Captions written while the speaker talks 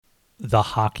The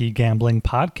Hockey Gambling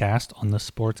Podcast on the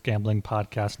Sports Gambling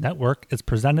Podcast Network is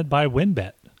presented by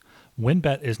WynnBET.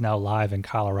 WynnBET is now live in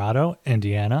Colorado,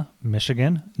 Indiana,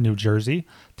 Michigan, New Jersey,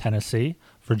 Tennessee,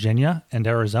 Virginia, and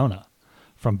Arizona.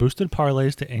 From boosted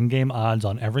parlays to in-game odds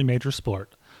on every major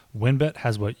sport, WynnBET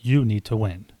has what you need to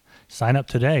win. Sign up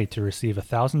today to receive a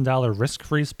 $1,000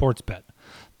 risk-free sports bet.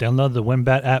 Download the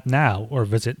WynnBET app now or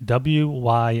visit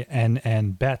wynnbet.com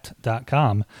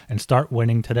and start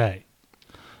winning today.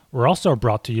 We're also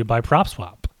brought to you by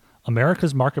PropSwap,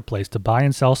 America's marketplace to buy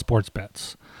and sell sports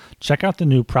bets. Check out the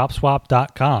new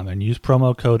PropSwap.com and use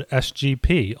promo code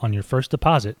SGP on your first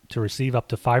deposit to receive up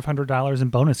to $500 in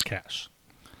bonus cash.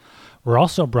 We're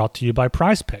also brought to you by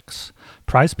PrizePicks.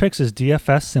 PrizePicks is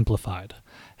DFS simplified.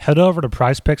 Head over to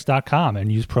PrizePicks.com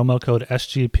and use promo code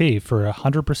SGP for a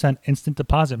 100% instant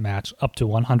deposit match up to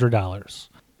 $100.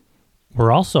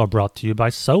 We're also brought to you by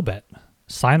SoBet.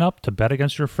 Sign up to bet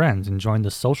against your friends and join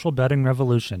the social betting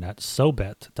revolution at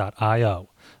SoBet.io.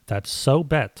 That's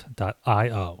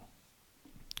SoBet.io.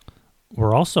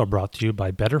 We're also brought to you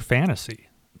by Better Fantasy.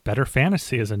 Better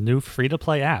Fantasy is a new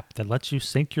free-to-play app that lets you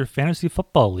sync your fantasy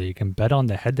football league and bet on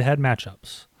the head-to-head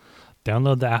matchups.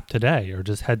 Download the app today or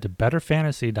just head to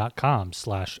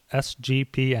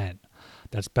betterfantasy.com/SGPN.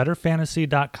 That's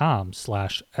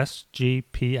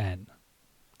betterfantasy.com/SGPN.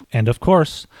 And of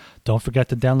course, don't forget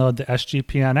to download the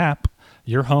SGPN app,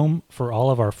 your home for all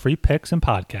of our free picks and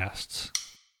podcasts.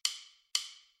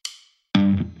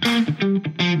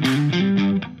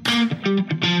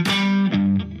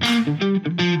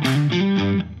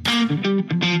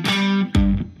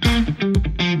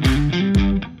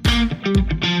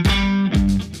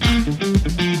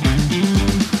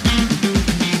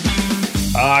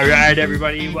 All right,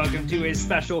 everybody, welcome to a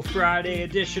special Friday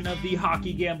edition of the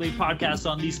Hockey Gambling Podcast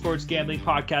on the Sports Gambling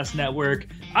Podcast Network.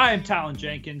 I am Talon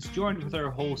Jenkins, joined with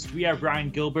our host. We have Ryan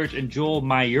Gilbert and Joel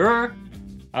Mayer.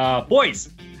 Boys,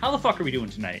 how the fuck are we doing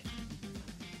tonight?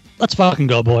 Let's fucking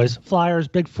go, boys. Flyers,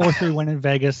 big 4-3 win in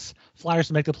Vegas. Flyers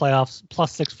to make the playoffs,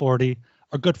 plus 640.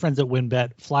 Our good friends at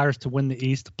WynnBET, Flyers to win the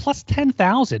East, plus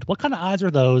 10,000. What kind of odds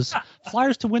are those?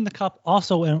 Flyers to win the Cup,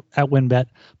 also at WynnBET,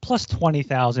 plus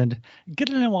 20,000. Get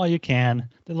it in while you can.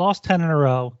 They lost 10 in a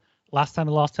row. Last time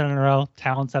they lost 10 in a row,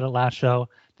 Talon said it last show.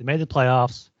 They made the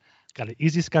playoffs. Got an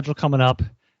easy schedule coming up.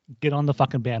 Get on the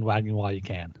fucking bandwagon while you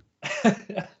can.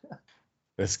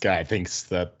 This guy thinks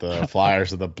that the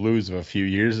Flyers are the Blues of a few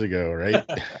years ago, right?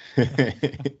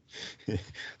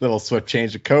 Little swift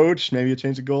change of coach, maybe a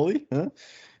change of goalie, huh?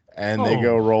 And they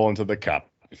go roll into the Cup.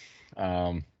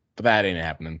 But that ain't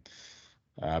happening.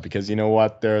 Because you know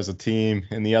what? There's a team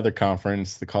in the other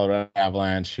conference, the Colorado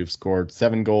Avalanche, who've scored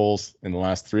 7 goals in the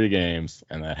last 3 games,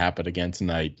 and that happened again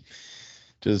tonight.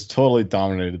 Just totally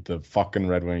dominated the fucking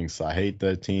Red Wings. I hate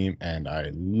that team, and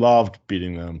I loved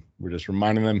beating them. We're just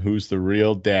reminding them who's the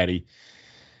real daddy.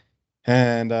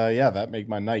 And, that made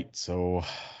my night. So,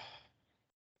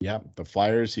 yeah, the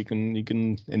Flyers, you can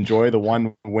enjoy the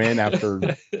one win after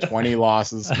 20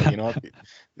 losses. But you know what? The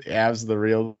Avs are the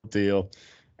real deal.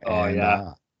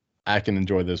 And, I can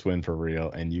enjoy this win for real,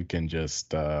 and you can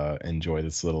just enjoy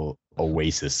this little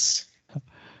oasis.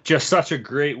 Just such a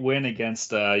great win against,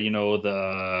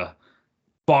 the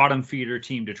bottom feeder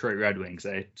team, Detroit Red Wings.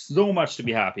 So much to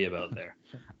be happy about there.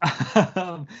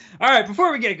 All right,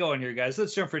 before we get going here, guys,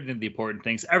 let's jump right into the important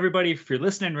things. Everybody, if you're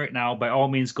listening right now, by all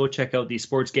means, go check out the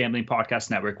Sports Gambling Podcast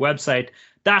Network website.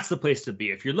 That's the place to be.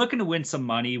 If you're looking to win some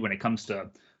money when it comes to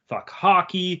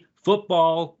hockey,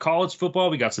 football, college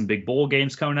football, we got some big bowl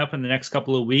games coming up in the next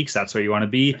couple of weeks. That's where you want to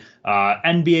be.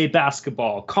 NBA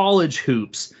basketball, college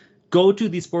hoops. Go to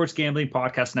the Sports Gambling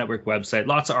Podcast Network website.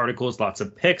 Lots of articles, lots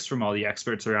of picks from all the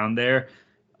experts around there.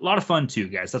 A lot of fun too,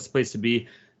 guys. That's the place to be.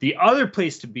 The other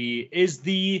place to be is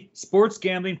the Sports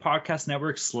Gambling Podcast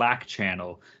Network Slack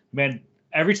channel. Man,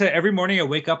 every morning I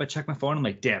wake up, I check my phone. I'm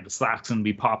like, damn, the Slack's going to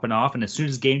be popping off. And as soon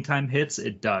as game time hits,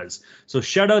 it does. So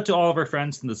shout out to all of our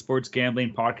friends in the Sports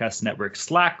Gambling Podcast Network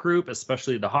Slack group,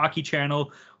 especially the hockey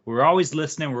channel. We're always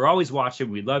listening. We're always watching.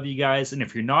 We love you guys. And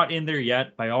if you're not in there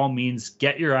yet, by all means,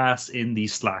 get your ass in the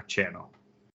Slack channel.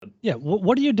 Yeah,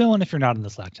 what are you doing if you're not in the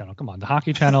Slack channel? Come on, the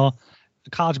hockey channel,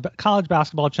 the college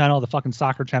basketball channel, the fucking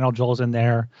soccer channel. Joel's in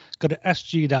there. Go to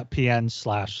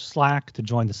sg.pn/Slack to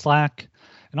join the Slack.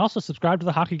 And also subscribe to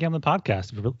the Hockey Gambling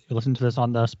Podcast. If you're listening to this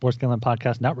on the Sports Gambling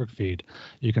Podcast Network feed,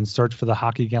 you can search for the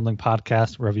Hockey Gambling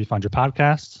Podcast wherever you find your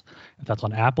podcasts. If that's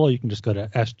on Apple, you can just go to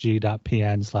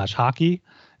sg.pn/hockey.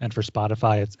 And for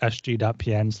Spotify, it's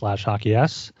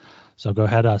sg.pn/hockeys. So go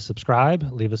ahead,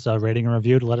 subscribe, leave us a rating and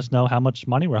review to let us know how much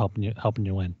money we're helping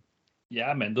you win.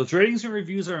 Yeah, man. Those ratings and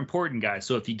reviews are important, guys.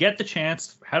 So if you get the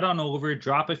chance, head on over,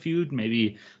 drop a few,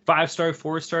 maybe 5-star,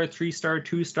 4-star, 3-star,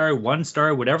 2-star,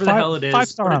 1-star, whatever the hell it is.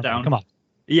 5-star put it only. down. Come on.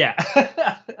 Yeah.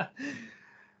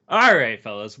 All right,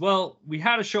 fellas. Well, we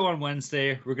had a show on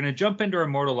Wednesday. We're going to jump into our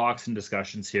mortal locks and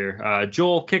discussions here.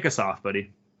 Joel, kick us off,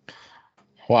 buddy.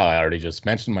 Well, I already just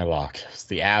mentioned my lock. It's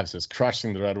the Avs is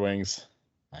crushing the Red Wings.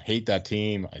 I hate that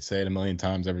team. I say it a million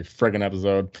times every friggin'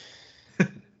 episode.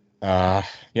 Yeah,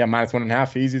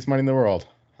 -1.5, easiest money in the world.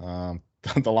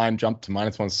 The line jumped to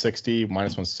 -160,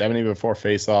 -170 before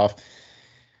face-off,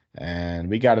 and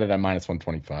we got it at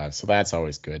 -125, so that's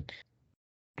always good.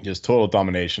 Just total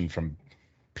domination from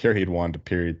period 1 to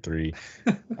period 3.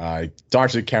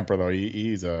 Darcy Kemper, though,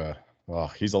 he's a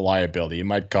liability. He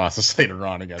might cost us later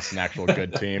on against an actual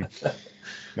good team.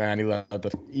 Man,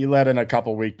 he let in a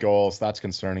couple weak goals. That's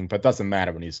concerning, but it doesn't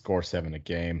matter when he scores 7 a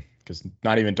game because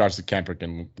not even Darcy Kemper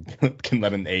can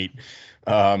let in 8.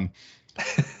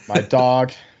 My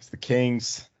dog is the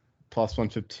Kings,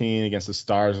 +115 against the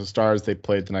Stars. The Stars, they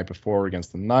played the night before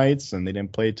against the Knights, and they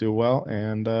didn't play too well,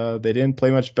 and they didn't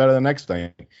play much better the next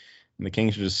day. And the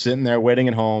Kings are just sitting there waiting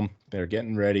at home. They're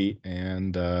getting ready,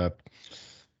 and there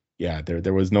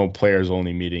was no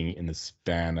players-only meeting in the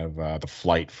span of the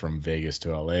flight from Vegas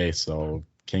to LA, so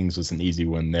Kings was an easy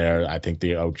win there. I think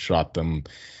they outshot them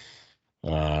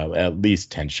at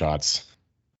least 10 shots.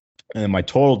 And my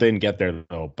total didn't get there,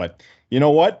 though. But you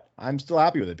know what? I'm still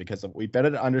happy with it because we bet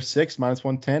it under 6,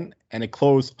 -110, and it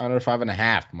closed under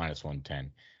 5.5,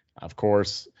 -110. Of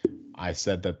course, I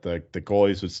said that the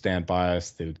goalies would stand by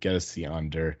us. They would get us the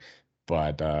under.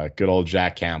 But good old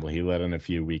Jack Campbell, he let in a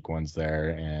few weak ones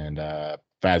there. And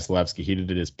Vasilevsky, he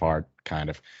did his part, kind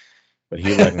of. But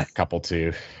he let in a couple,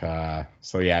 too.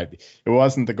 So, yeah, it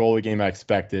wasn't the goalie game I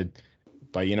expected.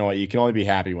 But you know what? You can only be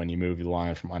happy when you move the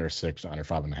line from under 6 to under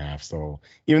 5.5. So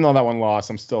even though that one lost,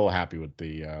 I'm still happy with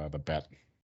the bet.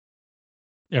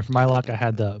 Yeah, for my luck, I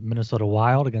had the Minnesota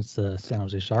Wild against the San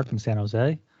Jose Sharks in San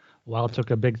Jose. Wild took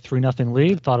a big 3-0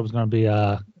 lead. Thought it was going to be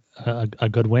a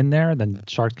good win there. Then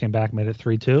Sharks came back, made it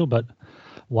 3-2. But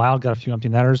Wild got a few empty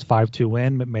netters, 5-2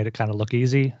 win, made it kind of look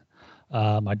easy.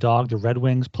 My dog, the Red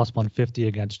Wings, +150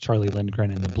 against Charlie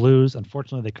Lindgren and the Blues.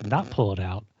 Unfortunately, they could not pull it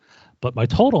out. But my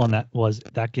total on that was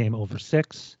that game over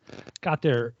 6. Got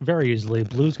there very easily.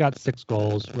 Blues got 6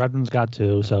 goals. Red Wings got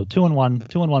 2. So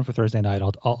 2-1 for Thursday night.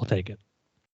 I'll take it.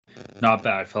 Not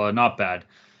bad, fella. Not bad.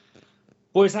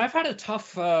 Boys, I've had a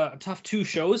tough 2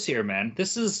 shows here, man.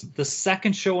 This is the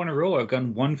second show in a row I've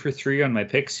gone 1 for 3 on my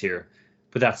picks here.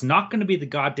 But that's not going to be the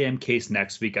goddamn case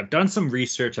next week. I've done some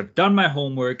research. I've done my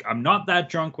homework. I'm not that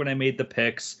drunk when I made the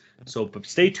picks. So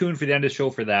stay tuned for the end of the show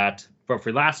for that. But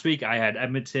for last week, I had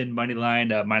Edmonton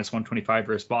moneyline -125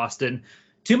 versus Boston.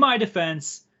 To my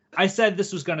defense, I said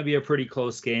this was going to be a pretty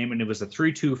close game, and it was a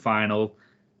 3-2 final.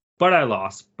 But I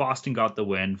lost. Boston got the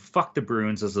win. Fuck the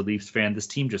Bruins as a Leafs fan. This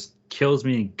team just kills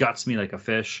me and guts me like a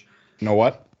fish. You know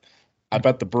what? I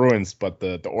bet the Bruins, but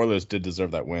the Oilers did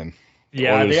deserve that win.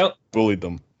 Yeah, they bullied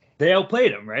them. They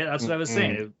outplayed them, right? That's what I was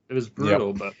saying. It was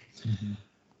brutal, but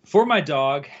for my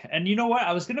dog, and you know what?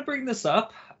 I was going to bring this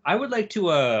up. I would like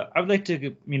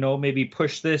to, maybe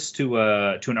push this to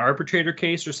an arbitrator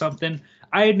case or something.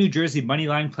 I had New Jersey money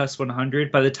line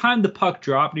 +100. By the time the puck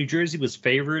dropped, New Jersey was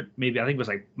favorite. Maybe I think it was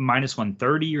like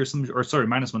 -130 or something, or sorry,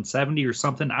 -170 or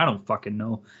something. I don't fucking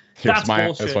know. That's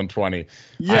bullshit. -120.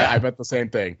 Yeah, I bet the same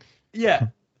thing. Yeah,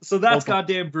 so that's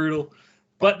goddamn brutal.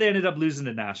 But they ended up losing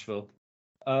to Nashville.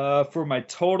 For my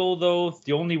total, though,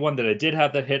 the only one that I did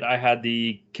have that hit, I had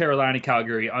the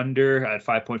Carolina-Calgary under at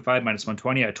 5.5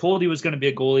 -120. I told you it was going to be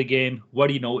a goalie game. What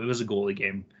do you know? It was a goalie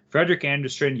game. Frederik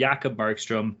Andersen, Jakob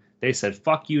Markstrom, they said,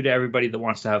 fuck you to everybody that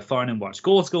wants to have fun and watch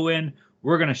goals go in.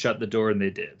 We're going to shut the door, and they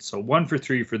did. So 1 for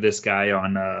 3 for this guy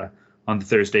on the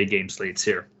Thursday game slates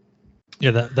here.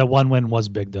 Yeah, that one win was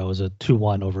big, though. It was a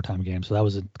 2-1 overtime game, so that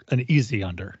was an easy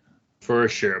under. For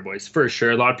sure, boys. For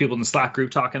sure. A lot of people in the Slack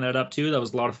group talking that up, too. That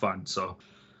was a lot of fun. So,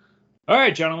 all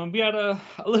right, gentlemen, we had a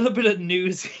little bit of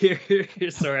news here.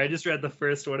 Sorry, I just read the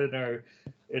first one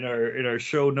in our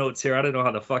show notes here. I don't know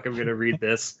how the fuck I'm going to read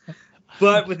this.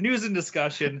 But with news and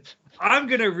discussion, I'm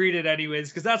going to read it anyways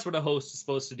because that's what a host is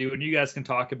supposed to do, and you guys can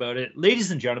talk about it.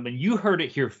 Ladies and gentlemen, you heard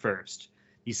it here first.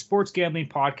 The Sports Gambling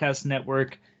Podcast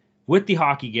Network with the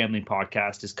Hockey Gambling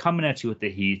Podcast is coming at you with the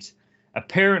heat.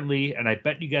 Apparently, and I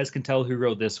bet you guys can tell who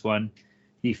wrote this one,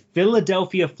 the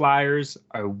Philadelphia Flyers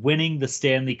are winning the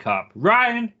Stanley Cup.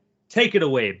 Ryan, take it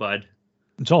away, bud.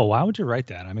 Joel, why would you write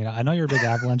that? I mean, I know you're a big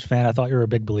Avalanche fan. I thought you were a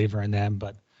big believer in them,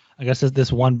 but I guess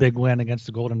this one big win against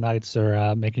the Golden Knights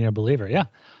are making you a believer. Yeah,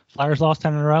 Flyers lost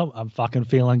 10 in a row. I'm fucking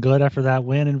feeling good after that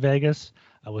win in Vegas.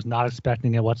 I was not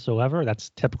expecting it whatsoever. That's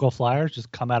typical Flyers,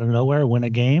 just come out of nowhere, win a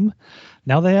game.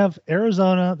 Now they have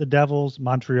Arizona, the Devils,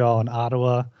 Montreal, and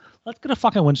Ottawa. Let's get a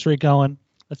fucking win streak going.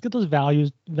 Let's get those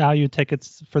value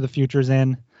tickets for the futures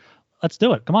in. Let's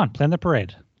do it. Come on, plan the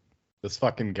parade. This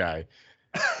fucking guy.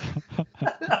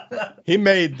 He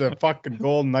made the fucking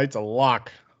Golden Knights a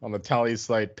lock on the Tally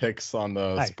site picks on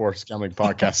the Sports Gambling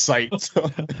Podcast site. So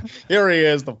here he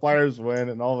is. The Flyers win,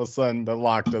 and all of a sudden the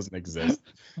lock doesn't exist.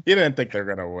 He didn't think they're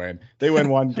gonna win. They win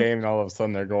one game, and all of a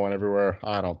sudden they're going everywhere.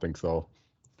 I don't think so.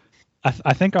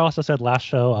 I think I also said last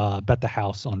show, bet the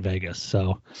house on Vegas.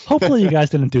 So hopefully you guys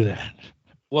didn't do that.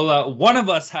 Well, one of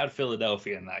us had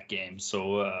Philadelphia in that game,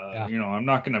 so I'm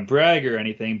not gonna brag or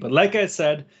anything, but like I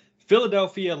said,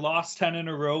 Philadelphia lost 10 in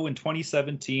a row in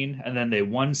 2017, and then they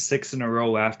won 6 in a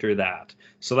row after that.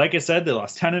 So like I said, they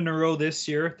lost 10 in a row this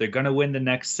year. They're going to win the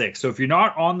next 6. So if you're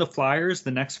not on the Flyers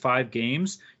the next 5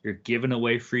 games, you're giving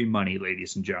away free money,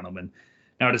 ladies and gentlemen.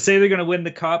 Now, to say they're going to win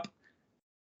the Cup,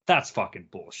 that's fucking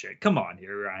bullshit. Come on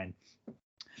here, Ryan.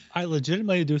 I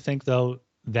legitimately do think, though,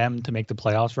 them to make the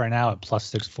playoffs right now at plus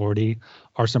 640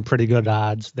 are some pretty good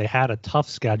odds. They had a tough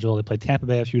schedule. They played Tampa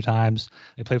Bay a few times.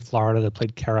 They played Florida. They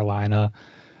played Carolina.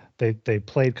 They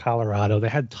played Colorado. They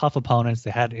had tough opponents.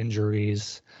 They had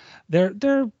injuries. They're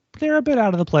a bit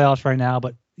out of the playoffs right now,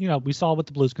 but we saw what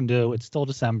the Blues can do. It's still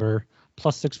December.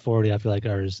 Plus 640, I feel like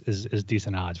is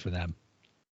decent odds for them.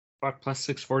 Fuck, plus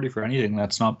 640 for anything.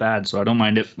 That's not bad, so I don't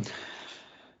mind it.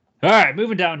 All right,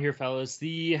 moving down here, fellas.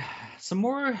 Some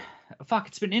more. Fuck,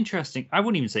 it's been interesting. I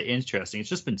wouldn't even say interesting. It's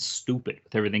just been stupid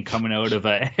with everything coming out of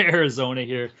Arizona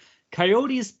here.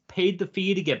 Coyotes paid the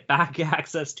fee to get back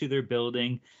access to their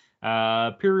building.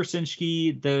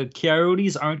 Pirasinski, the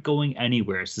Coyotes aren't going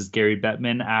anywhere, says Gary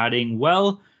Bettman, adding,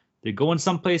 well, they're going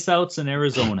someplace else in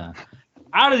Arizona.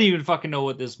 I don't even fucking know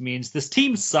what this means. This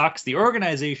team sucks. The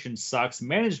organization sucks.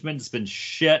 Management's been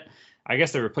shit. I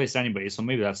guess they replaced anybody, so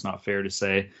maybe that's not fair to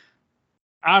say.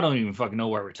 I don't even fucking know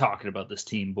why we're talking about this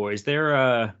team, boys. They're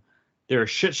a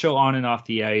shit show on and off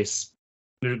the ice.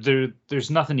 There's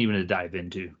nothing even to dive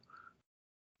into.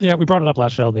 Yeah, we brought it up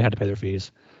last show. They had to pay their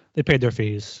fees. They paid their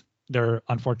fees. They're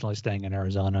unfortunately staying in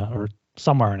Arizona or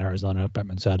somewhere in Arizona,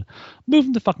 Bettman said. Move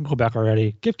them to fucking Quebec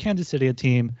already. Give Kansas City a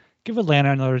team. Give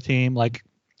Atlanta another team.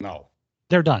 No.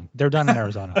 They're done. They're done in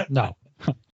Arizona. No.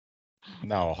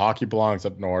 No, hockey belongs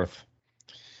up north.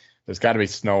 There's got to be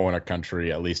snow in a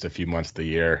country at least a few months of the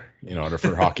year in order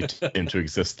for hockey team to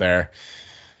exist there.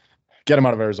 Get them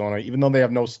out of Arizona, even though they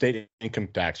have no state income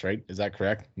tax, right? Is that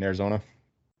correct in Arizona?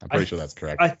 I'm pretty sure that's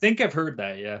correct. I think I've heard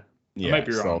that, yeah. I might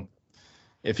be wrong. So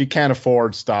if you can't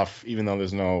afford stuff, even though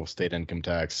there's no state income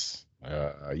tax,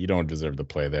 you don't deserve to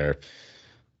play there.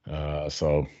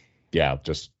 So yeah,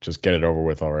 just get it over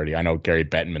with already. I know Gary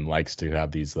Bettman likes to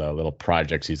have these little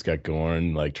projects he's got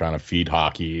going, like trying to feed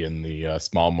hockey in the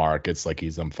small markets, like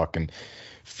he's some fucking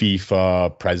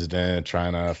FIFA president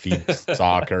trying to feed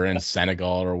soccer in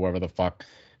Senegal or wherever the fuck.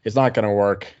 It's not going to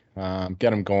work.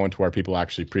 Get them going to where people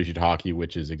actually appreciate hockey,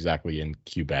 which is exactly in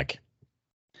Quebec.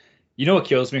 You know what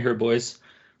kills me here, boys?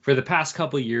 For the past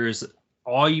couple of years,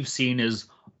 all you've seen is,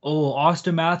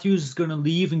 Austin Matthews is going to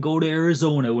leave and go to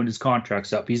Arizona when his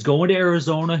contract's up. He's going to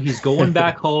Arizona. He's going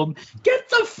back home. Get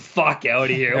the fuck out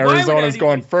of here. Arizona's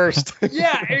going first.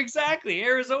 Yeah, exactly.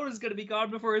 Arizona's going to be gone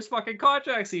before his fucking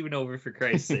contract's even over, for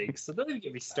Christ's sake. So don't even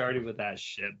get me started with that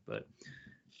shit. But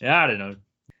yeah, I don't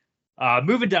know.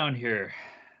 Moving down here.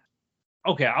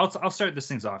 Okay, I'll start this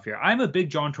things off here. I'm a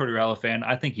big John Tortorella fan.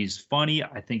 I think he's funny.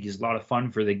 I think he's a lot of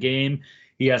fun for the game.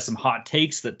 He has some hot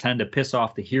takes that tend to piss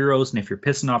off the heroes. And if you're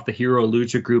pissing off the Hero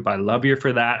Lucha group, I love you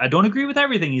for that. I don't agree with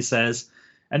everything he says.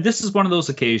 And this is one of those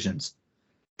occasions.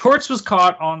 Torts was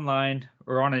caught online,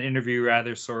 or on an interview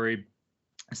rather,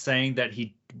 saying that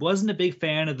he wasn't a big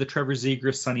fan of the Trevor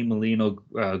Zegras, Sonny Molino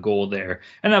goal there.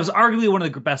 And that was arguably one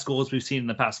of the best goals we've seen in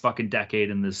the past fucking decade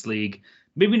in this league.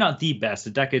 Maybe not the best. A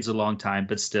decade's a long time,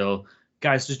 but still.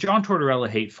 Guys, does John Tortorella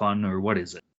hate fun, or what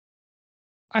is it?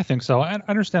 I think so. I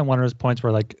understand one of his points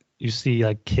where you see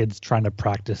kids trying to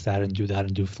practice that and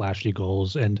do flashy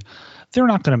goals, and they're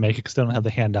not going to make it because they don't have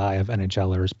the hand-eye of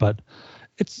NHLers. But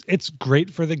it's great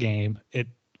for the game. It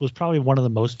was probably one of the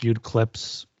most viewed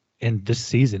clips in this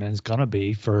season, and it's going to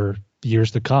be for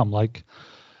years to come.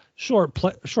 Sure,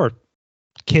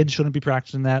 kids shouldn't be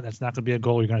practicing that. That's not going to be a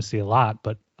goal you're going to see a lot.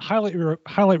 But highlight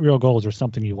reel goals are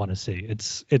something you want to see.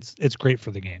 It's great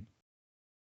for the game.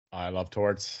 I love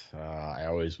Torts. I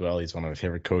always will. He's one of my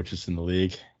favorite coaches in the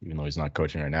league, even though he's not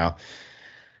coaching right now.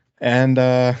 And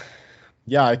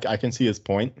yeah, I can see his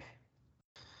point.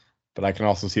 But I can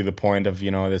also see the point of,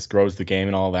 this grows the game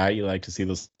and all that. You like to see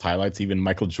those highlights. Even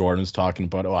Michael Jordan's talking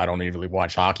about, I don't even really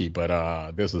watch hockey,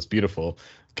 but this was beautiful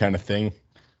kind of thing.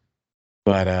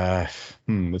 But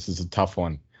this is a tough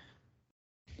one.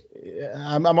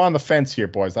 I'm on the fence here,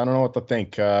 boys. I don't know what to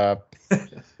think. What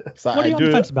are you on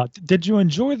the fence about? Did you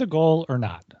enjoy the goal or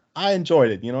not? I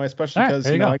enjoyed it, especially because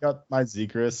I got my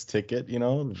Zegras ticket,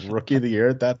 rookie of the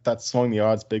year. That swung the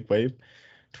odds big way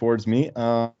towards me.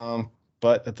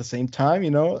 But at the same time,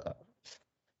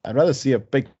 I'd rather see a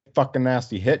big fucking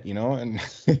nasty hit, and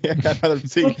I'd rather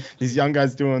see these young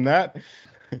guys doing that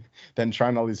than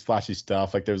trying all these flashy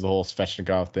stuff. Like there's the whole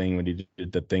Svechnikov thing when he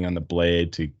did the thing on the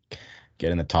blade to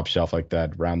get in the top shelf like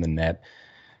that around the net.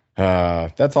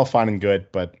 That's all fine and good,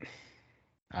 but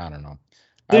I don't know.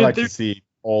 I like to see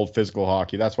old physical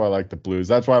hockey. That's why I like the Blues.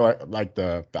 That's why I like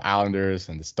the Islanders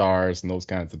and the Stars and those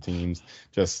kinds of teams.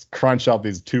 Just crunch out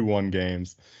these 2-1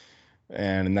 games.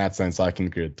 And in that sense, I can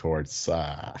agree towards,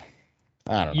 I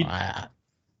don't know.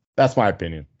 That's my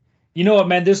opinion. You know what,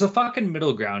 man? There's a fucking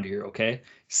middle ground here, okay?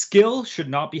 Skill should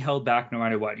not be held back no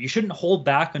matter what. You shouldn't hold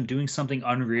back on doing something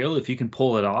unreal if you can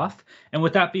pull it off. And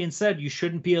with that being said, you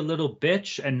shouldn't be a little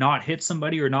bitch and not hit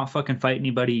somebody or not fucking fight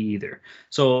anybody either.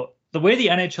 So the way the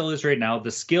NHL is right now,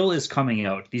 the skill is coming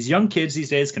out. These young kids these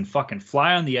days can fucking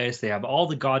fly on the ice. They have all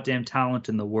the goddamn talent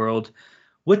in the world.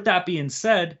 With that being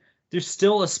said, there's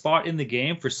still a spot in the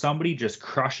game for somebody just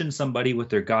crushing somebody with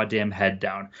their goddamn head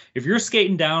down. If you're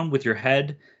skating down with your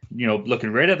head,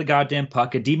 looking right at the goddamn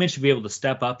puck, a demon should be able to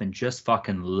step up and just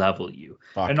fucking level you.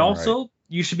 And also,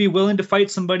 you should be willing to fight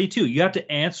somebody too. You have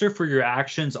to answer for your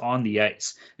actions on the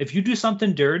ice. If you do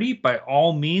something dirty, by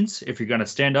all means, if you're going to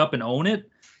stand up and own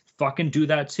it, fucking do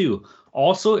that too.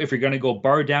 Also, if you're going to go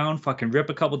bar down, fucking rip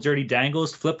a couple dirty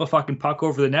dangles, flip a fucking puck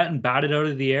over the net and bat it out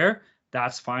of the air,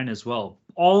 that's fine as well.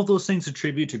 All of those things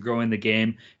attribute to growing the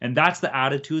game, and that's the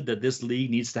attitude that this league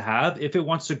needs to have if it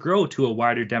wants to grow to a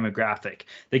wider demographic.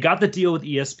 They got the deal with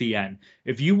ESPN.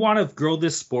 If you want to grow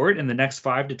this sport in the next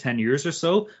 5 to 10 years or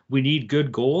so, we need good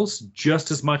goals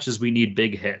just as much as we need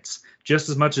big hits, just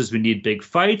as much as we need big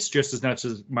fights, just as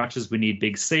much as we need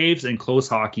big saves and close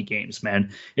hockey games, man.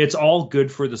 It's all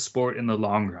good for the sport in the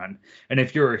long run. And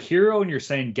if you're a hero and you're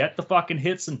saying get the fucking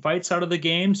hits and fights out of the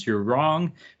games, you're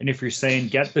wrong. And if you're saying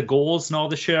get the goals and all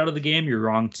the shit out of the game, you're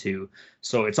wrong too.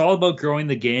 So it's all about growing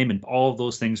the game, and all of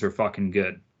those things are fucking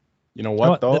good. You know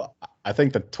what, though? I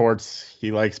think that Torts,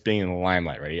 he likes being in the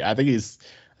limelight, right? I think he's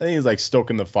like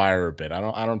stoking the fire a bit.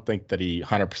 I don't think that he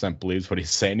 100% believes what he's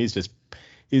saying. He's just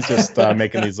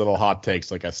making these little hot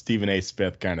takes like a Stephen A.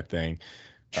 Smith kind of thing.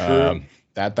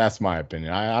 That's my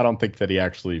opinion. I don't think that he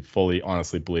actually fully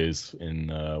honestly believes in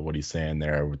what he's saying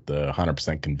there with the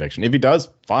 100% conviction. If he does,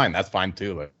 fine. That's fine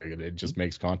too. Like, it just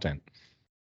makes content.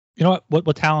 You know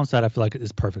what Talon said, I feel like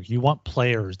is perfect. You want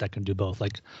players that can do both.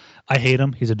 Like, I hate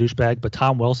him. He's a douchebag. But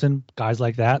Tom Wilson, guys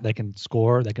like that, they can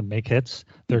score, they can make hits.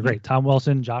 They're great. Tom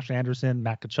Wilson, Josh Anderson,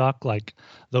 Matt Tkachuk, like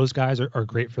those guys are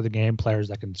great for the game. Players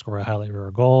that can score a highlight or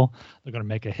a goal. They're going to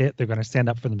make a hit. They're going to stand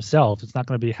up for themselves. It's not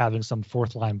going to be having some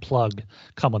fourth line plug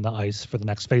come on the ice for the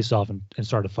next faceoff and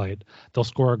start a fight. They'll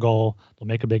score a goal, they'll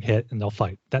make a big hit, and they'll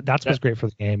fight. That's what's great for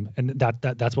the game. And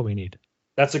that's what we need.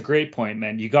 That's a great point,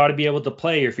 man. You got to be able to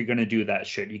play if you're going to do that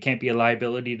shit. You can't be a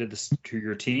liability to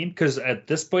your team, because at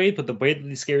this point, with the way that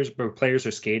these players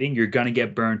are skating, you're going to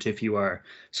get burnt if you are.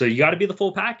 So you got to be the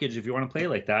full package if you want to play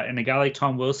like that. And a guy like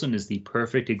Tom Wilson is the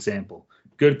perfect example.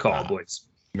 Good call, boys.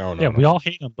 No. We all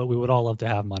hate him, but we would all love to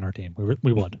have him on our team.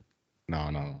 We would.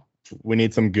 No. We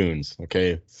need some goons,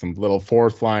 okay? Some little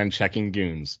fourth line checking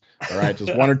goons. All right,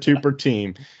 just 1 or 2 per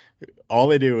team. All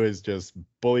they do is just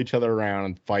bully each other around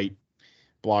and fight,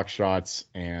 block shots,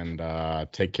 and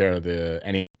take care of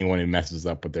anyone who messes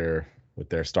up with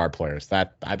their star players.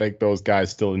 That, I think those guys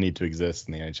still need to exist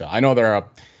in the NHL. I know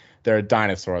they're a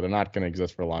dinosaur. They're not going to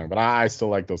exist for long, but I still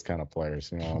like those kind of players.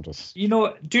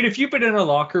 Dude, if you've been in a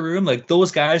locker room, like,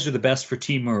 those guys are the best for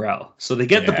team morale. So they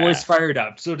get the boys fired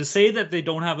up. So to say that they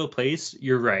don't have a place,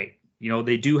 you're right.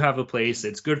 They do have a place.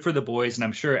 It's good for the boys, and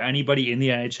I'm sure anybody in the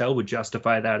NHL would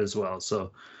justify that as well.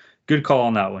 So good call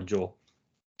on that one, Joel.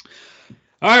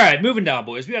 All right, moving down,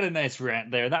 boys. We had a nice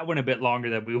rant there. That went a bit longer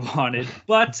than we wanted,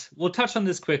 but we'll touch on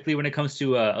this quickly when it comes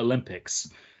to Olympics.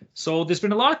 So there's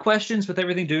been a lot of questions with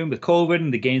everything doing with COVID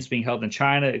and the games being held in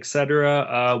China,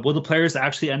 etc. Will the players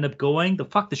actually end up going?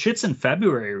 The shit's in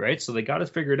February, right? So they got to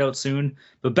figure it out soon.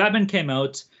 But Bettman came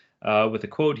out with a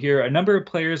quote here. A number of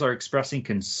players are expressing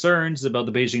concerns about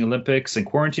the Beijing Olympics and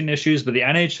quarantine issues, but the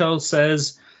NHL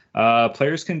says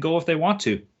players can go if they want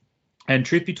to. And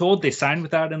truth be told, they signed with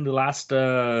that in the last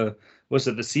was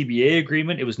it the CBA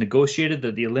agreement? It was negotiated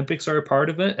that the Olympics are a part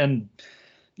of it. And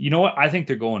you know what? I think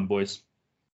they're going, boys.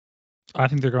 I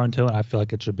think they're going to, and I feel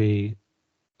like it should be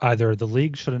either the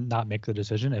league shouldn't not make the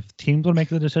decision. If teams would make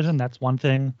the decision, that's one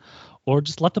thing, or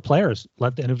just let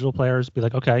the individual players be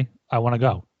like, okay, I want to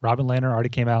go. Robin Lehner already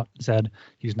came out and said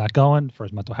he's not going for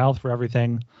his mental health, for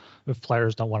everything. If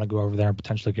players don't want to go over there and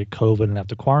potentially get COVID and have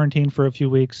to quarantine for a few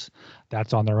weeks,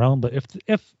 that's on their own. But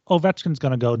if Ovechkin's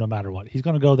going to go no matter what, he's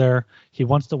going to go there. He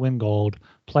wants to win gold.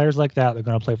 Players like that, they're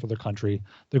going to play for their country.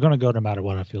 They're going to go no matter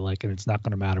what, I feel like, and it's not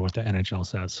going to matter what the NHL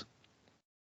says.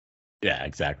 Yeah,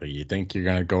 exactly. You think you're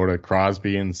going to go to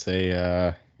Crosby and say,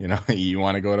 you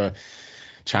want to go to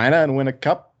China and win a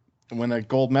cup, win a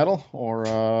gold medal,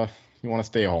 or you want to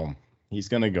stay home? He's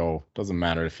going to go. Doesn't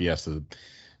matter if he has to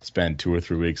spend 2 or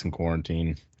 3 weeks in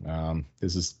quarantine.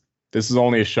 This is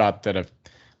only a shot that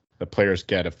the players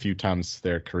get a few times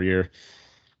their career.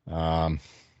 There's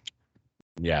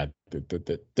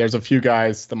a few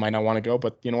guys that might not want to go,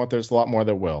 but you know what? There's a lot more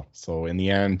that will. So in the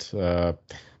end,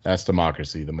 that's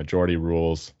democracy. The majority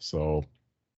rules. So,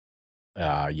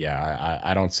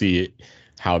 I don't see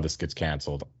how this gets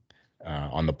canceled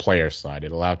on the player side.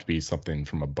 It'll have to be something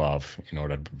from above in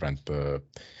order to prevent the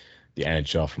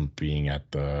NHL from being at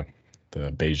the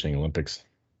Beijing Olympics.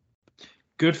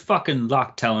 Good fucking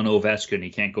luck telling Ovechkin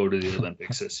he can't go to the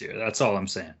Olympics this year. That's all I'm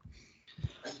saying.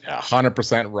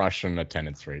 100% Russian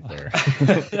attendance rate there.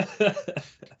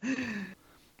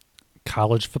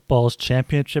 College football's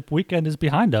championship weekend is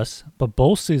behind us, but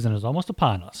bowl season is almost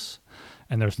upon us.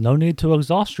 And there's no need to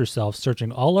exhaust yourself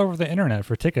searching all over the internet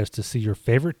for tickets to see your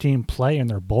favorite team play in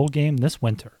their bowl game this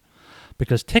winter.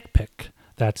 Because TickPick,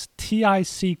 that's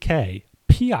TickPick,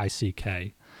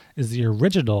 is the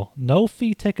original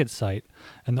no-fee ticket site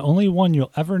and the only one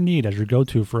you'll ever need as your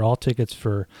go-to for all tickets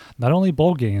for not only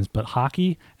bowl games, but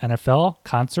hockey, NFL,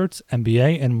 concerts,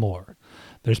 NBA, and more.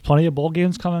 There's plenty of bowl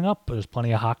games coming up, but there's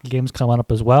plenty of hockey games coming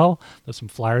up as well. There's some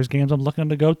Flyers games I'm looking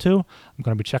to go to. I'm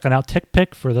going to be checking out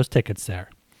TickPick for those tickets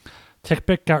there.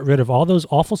 TickPick got rid of all those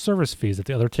awful service fees that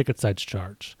the other ticket sites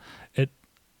charge.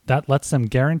 That lets them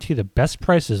guarantee the best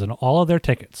prices on all of their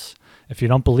tickets. If you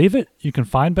don't believe it, you can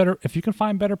find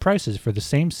better prices for the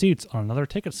same seats on another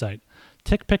ticket site.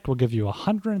 TickPick will give you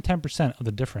 110% of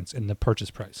the difference in the purchase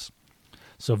price.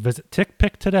 So visit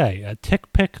TickPick today at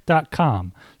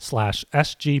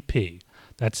tickpick.com/SGP.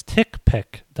 That's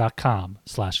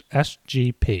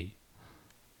tickpick.com/SGP.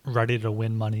 Ready to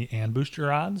win money and boost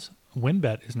your odds?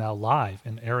 WynnBET is now live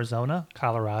in Arizona,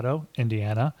 Colorado,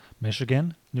 Indiana,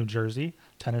 Michigan, New Jersey,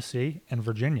 Tennessee, and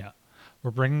Virginia. We're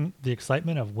bringing the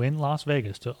excitement of Wynn Las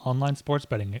Vegas to online sports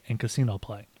betting and casino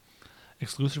play.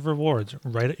 Exclusive rewards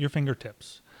right at your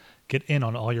fingertips. Get in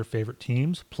on all your favorite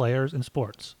teams, players, and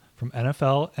sports. From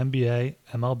NFL, NBA,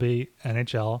 MLB,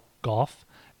 NHL, golf,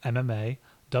 MMA,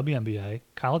 WNBA,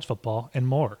 college football, and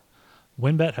more.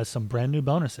 WynnBET has some brand new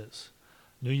bonuses.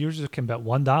 New users can bet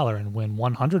 $1 and win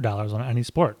 $100 on any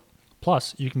sport.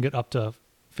 Plus, you can get up to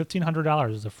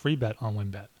 $1,500 as a free bet on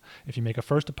WynnBET if you make a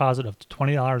first deposit of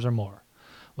 $20 or more.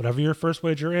 Whatever your first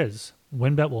wager is,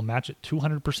 WynnBET will match it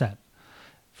 200%.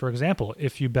 For example,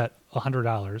 if you bet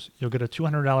 $100, you'll get a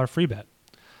 $200 free bet.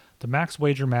 The max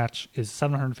wager match is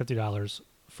 $750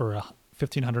 for a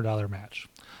 $1,500 match.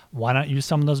 Why not use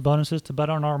some of those bonuses to bet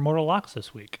on our Immortal Locks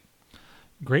this week?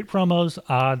 Great promos,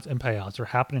 odds, and payouts are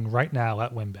happening right now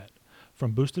at WynnBET.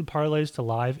 From boosted parlays to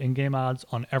live in-game odds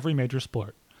on every major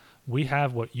sport, we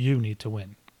have what you need to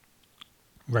win.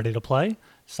 Ready to play?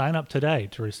 Sign up today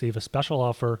to receive a special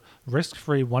offer,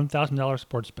 risk-free $1,000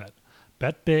 sports bet.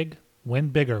 Bet big, win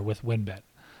bigger with WynnBET.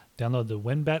 Download the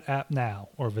WynnBET app now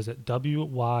or visit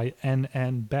wynnbet.com.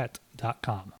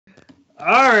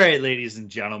 All right, ladies and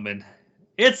gentlemen,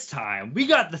 it's time. We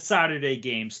got the Saturday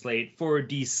game slate for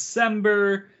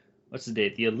December, what's the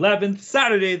date? The 11th,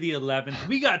 Saturday the 11th.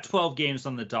 We got 12 games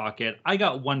on the docket. I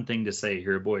got one thing to say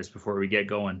here, boys, before we get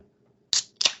going.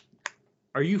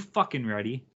 Are you fucking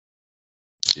ready?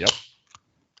 Yep.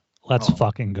 Let's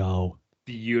fucking go.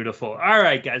 Beautiful. All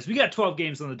right, guys, we got 12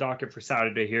 games on the docket for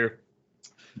Saturday here.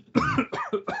 Oh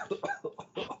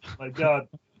my God.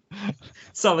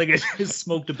 Sound like I just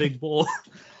smoked a big bowl.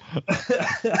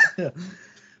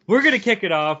 We're going to kick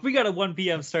it off. We got a 1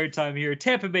 p.m. start time here.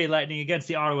 Tampa Bay Lightning against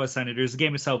the Ottawa Senators. The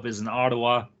game itself is in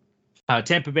Ottawa.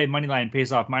 Tampa Bay moneyline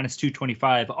pays off minus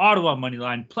 225. Ottawa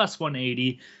moneyline plus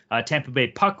 180. Tampa Bay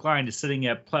puck line is sitting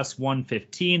at plus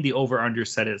 115. The over-under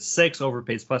set at 6. Over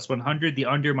pays plus 100. The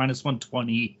under minus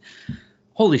 120.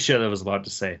 Holy shit, I was about to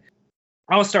say.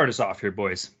 I'll start us off here,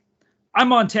 boys.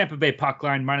 I'm on Tampa Bay puck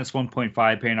line minus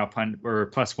 1.5, paying off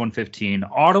plus 115.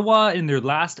 Ottawa in their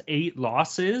last 8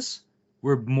 losses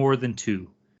were more than 2.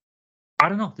 I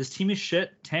don't know. This team is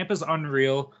shit. Tampa's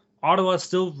unreal. Ottawa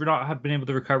still not have been able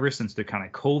to recover since the kind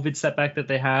of COVID setback that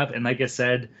they have. And like I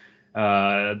said,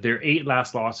 their 8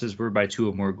 last losses were by 2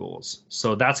 or more goals.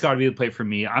 So that's got to be the play for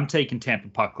me. I'm taking Tampa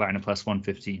puck line at plus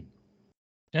 115.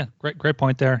 Yeah, great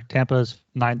point there. Tampa's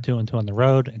 9-2-2 on the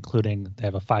road, including they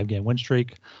have a 5-game win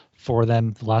streak. 4 of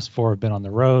them, the last 4 have been on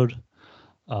the road.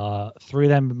 3 of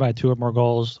them by 2 or more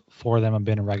goals. 4 of them have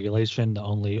been in regulation. The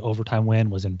only overtime win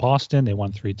was in Boston. They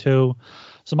won 3-2.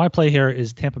 So my play here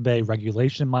is Tampa Bay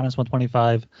regulation minus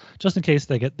 125, just in case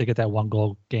they get that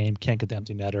 1-goal game, can't get the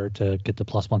empty netter to get the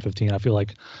plus 115. I feel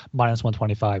like minus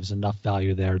 125 is enough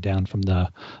value there, down from the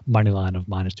money line of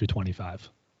minus 225.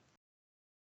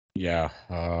 Yeah,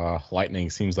 Lightning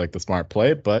seems like the smart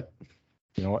play, but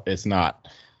you know what? It's not.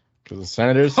 Because the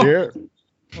Senators here,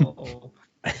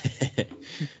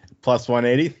 plus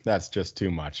 180, that's just too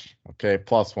much. Okay,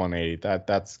 plus 180,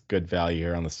 that's good value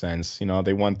here on the Sens. You know,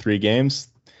 they won 3 games.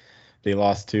 They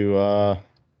lost to a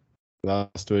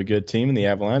good team in the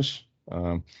Avalanche.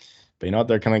 But you know what?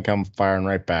 They're going to come firing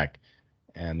right back.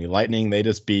 And the Lightning, they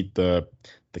just beat the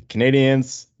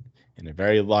Canadiens in a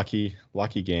very lucky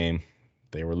game.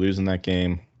 They were losing that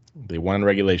game. They won in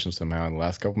regulation somehow in the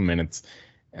last couple minutes,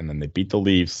 and then they beat the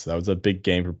Leafs. That was a big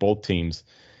game for both teams.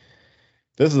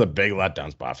 This is a big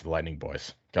letdown spot for the Lightning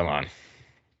boys. Come on.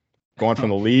 Going from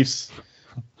the Leafs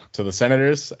to the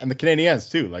Senators and the Canadiens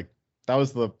too. Like, that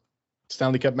was the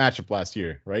Stanley Cup matchup last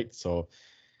year, right? So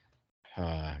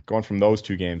going from those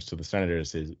 2 games to the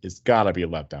Senators is got to be a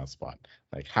letdown spot.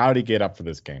 Like, how do you get up for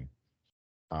this game?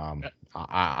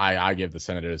 I give the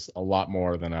Senators a lot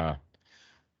more than a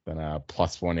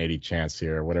plus 180 chance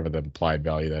here, whatever the implied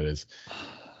value that is.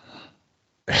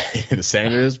 The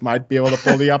Senators might be able to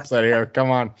pull the upset here.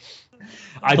 Come on.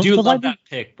 I do love that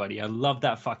pick, buddy. I love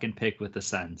that fucking pick with the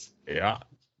Sens. Yeah.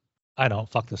 I don't.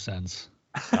 Fuck the Sens.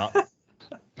 No.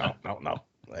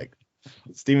 Like,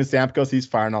 Steven Stamkos, he's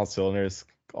firing all cylinders.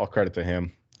 All credit to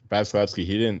him. Vasilevsky,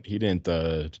 he didn't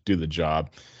do the job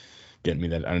getting me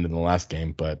that end in the last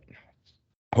game, but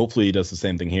hopefully he does the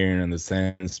same thing here and the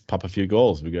Sens pop a few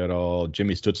goals. We got all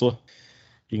Jimmy Stützle.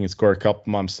 He can score a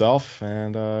couple himself.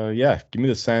 And, give me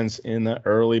the Sens in the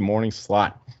early morning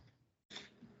slot.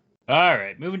 All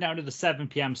right, moving down to the 7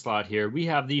 p.m. slot here. We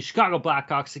have the Chicago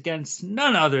Blackhawks against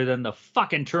none other than the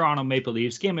fucking Toronto Maple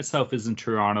Leafs. Game itself is in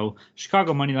Toronto.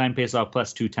 Chicago moneyline pays off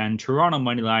plus 210. Toronto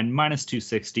moneyline minus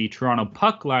 260. Toronto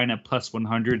puck line at plus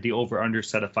 100. The over-under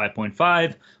set at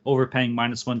 5.5. Over paying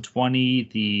minus 120.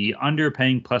 The under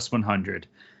paying plus 100.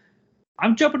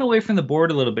 I'm jumping away from the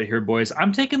board a little bit here, boys.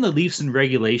 I'm taking the Leafs in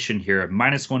regulation here at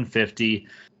minus 150.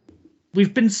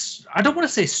 We've been, I don't want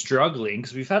to say struggling,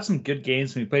 because we've had some good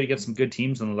games and we played against some good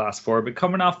teams in the last 4, but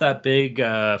coming off that big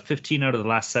 15 out of the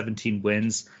last 17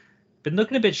 wins, been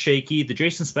looking a bit shaky. The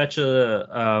Jason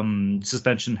Spezza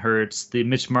suspension hurts. The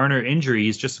Mitch Marner injury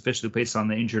is just officially placed on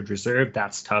the injured reserve.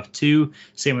 That's tough too.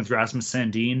 Same with Rasmus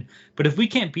Sandin. But if we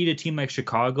can't beat a team like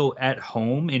Chicago at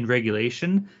home in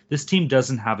regulation, this team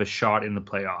doesn't have a shot in the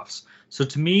playoffs. So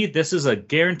to me, this is a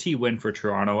guarantee win for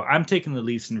Toronto. I'm taking the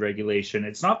Leafs in regulation.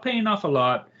 It's not paying off a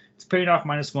lot. It's paying off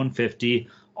minus 150.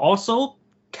 Also,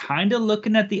 kind of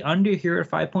looking at the under here at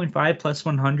 5.5 plus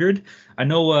 100. I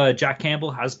know Jack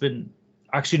Campbell has been,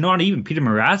 actually not even, Peter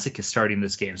Mrazek is starting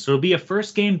this game. So it'll be a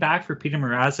first game back for Peter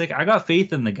Mrazek. I got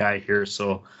faith in the guy here.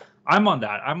 So I'm on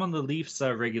that. I'm on the Leafs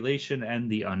regulation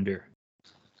and the under.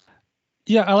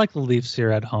 Yeah, I like the Leafs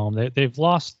here at home. They've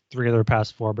lost 3 of their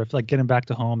past 4, but I feel like getting back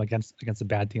to home against a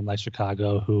bad team like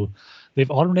Chicago, who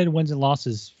they've alternated wins and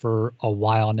losses for a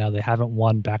while now. They haven't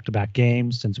won back-to-back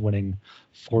games since winning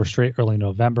 4 straight early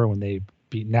November when they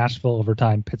beat Nashville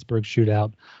overtime, Pittsburgh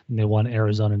shootout, and they won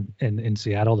Arizona in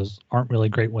Seattle. Those aren't really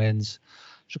great wins.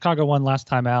 Chicago won last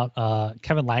time out.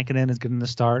 Kevin Lankinen is getting the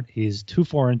start. He's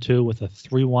 2-4-2 with a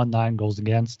 3.19 goals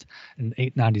against and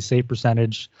 8.90 save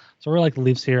percentage. So I really like the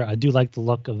Leafs here. I do like the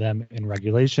look of them in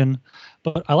regulation,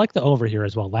 but I like the over here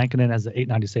as well. Lankinen has the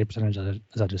 8.90 save percentage,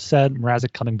 as I just said.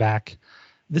 Mrazek coming back.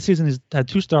 This season he's had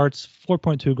 2 starts,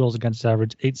 4.2 goals against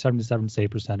average, 8.77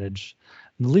 save percentage.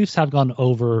 And the Leafs have gone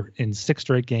over in 6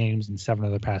 straight games and 7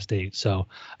 of their past 8. So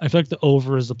I feel like the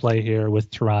over is the play here with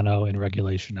Toronto in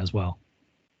regulation as well.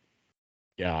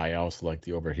 Yeah, I also like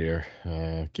the over here.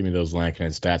 Give me those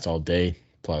Lankinen stats all day.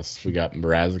 Plus, we got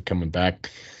Mrazek coming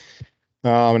back.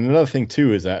 And another thing,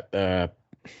 too, is that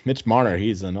Mitch Marner,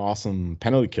 he's an awesome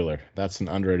penalty killer. That's an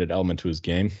underrated element to his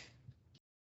game.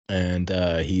 And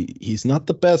he's not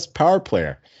the best power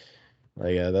player.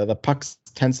 Like the puck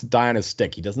tends to die on his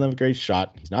stick. He doesn't have a great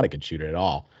shot. He's not a good shooter at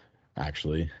all.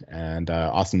 actually. And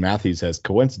Austin Matthews has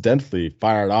coincidentally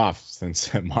fired off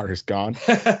since Marner's gone.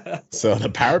 So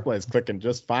the power play is clicking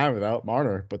just fine without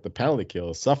Marner, but the penalty kill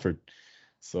has suffered.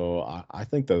 So I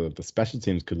think the special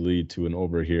teams could lead to an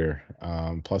over here.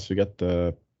 Plus, we got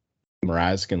the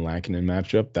Mrazek and Lankinen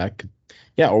matchup. That could,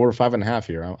 over 5.5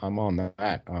 here. I'm on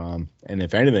that. And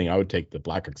if anything, I would take the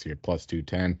Blackhawks here plus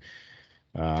 210.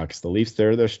 Because the Leafs,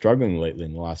 they're struggling lately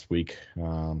in the last week.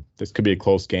 This could be a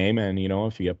close game, and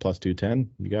if you get plus 210,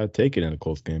 you got to take it in a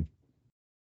close game.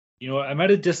 I'm at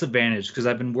a disadvantage because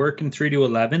I've been working 3 to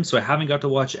 11, so I haven't got to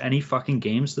watch any fucking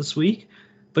games this week.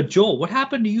 But Joel, what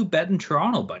happened to you betting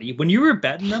Toronto, buddy? When you were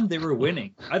betting them, they were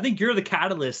winning. I think you're the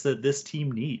catalyst that this team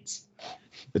needs.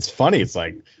 It's funny. It's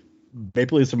like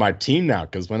Maple Leafs are my team now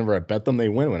because whenever I bet them, they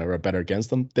win. Whenever I bet against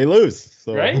them, they lose.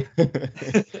 So. Right?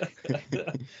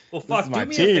 Well, fuck. Do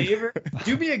me a favor.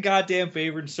 Do me a goddamn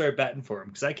favor and start betting for them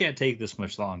because I can't take this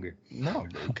much longer. No,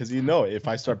 because if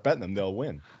I start betting them, they'll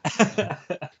win.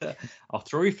 I'll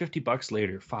throw you $50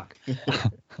 later. Fuck.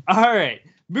 All right.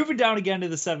 Moving down again to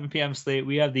the 7 p.m. slate,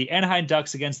 we have the Anaheim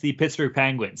Ducks against the Pittsburgh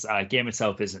Penguins. Game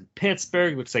itself is in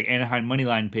Pittsburgh. Looks like Anaheim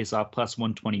moneyline pays off plus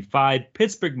 125.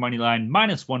 Pittsburgh moneyline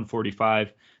minus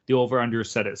 145. The over-under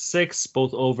is set at 6.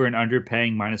 Both over and under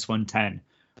paying minus 110.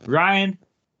 Ryan,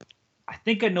 I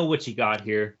think I know what you got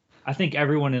here. I think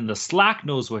everyone in the Slack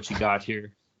knows what you got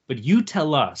here. But you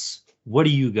tell us, what do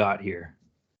you got here?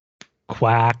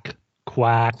 Quack,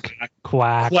 quack,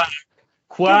 quack.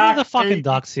 Quack. Give me the fucking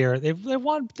Ducks here. They've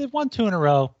won 2 in a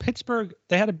row. Pittsburgh,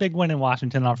 they had a big win in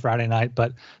Washington on Friday night,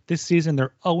 but this season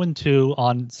they're 0-2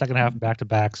 on second half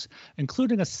back-to-backs,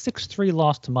 including a 6-3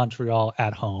 loss to Montreal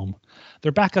at home.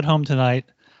 They're back at home tonight.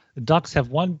 The Ducks have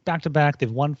won back-to-back.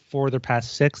 They've won 4 of their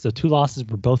past 6. The 2 losses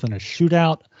were both in a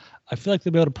shootout. I feel like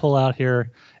they'll be able to pull out here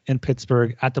in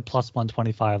Pittsburgh at the plus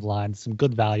 125 line. Some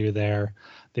good value there.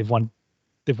 They've won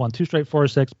 2 straight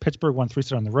 4-6. Pittsburgh won 3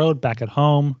 straight on the road back at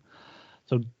home.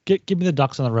 So give me the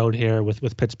Ducks on the road here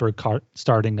with Pittsburgh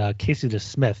starting Casey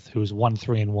DeSmith, who's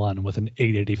 1-3-1 with an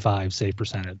 .885 save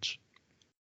percentage.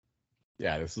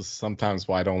 Yeah, this is sometimes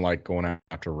why I don't like going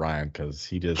after Ryan because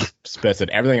he just spits at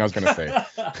everything I was going to say.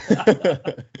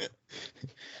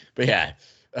 But yeah,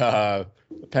 the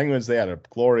Penguins, they had a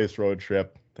glorious road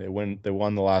trip. They won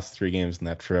the last 3 games in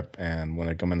that trip, and when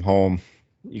they're coming home,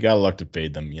 you got to look to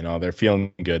fade them. They're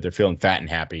feeling good. They're feeling fat and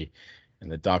happy.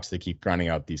 And the Ducks, they keep grinding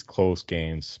out these close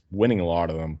games, winning a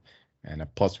lot of them. And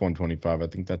at plus 125, I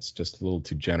think that's just a little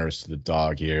too generous to the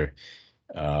dog here.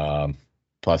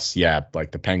 Plus,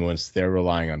 like the Penguins, they're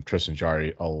relying on Tristan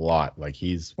Jarry a lot. Like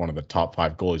he's one of the top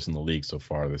 5 goalies in the league so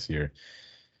far this year.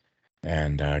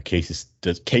 And Casey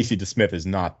DeSmith is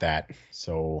not that.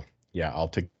 So, I'll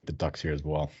take the Ducks here as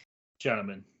well.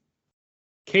 Gentlemen,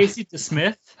 Casey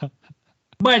DeSmith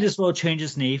might as well change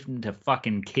his name to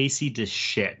fucking Casey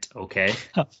DeShit, okay?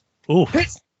 Ooh.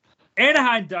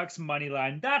 Anaheim Ducks money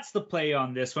line. That's the play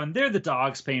on this one. They're the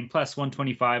dogs paying plus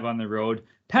 125 on the road.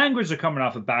 Penguins are coming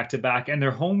off a back-to-back, and their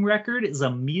home record is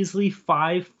a measly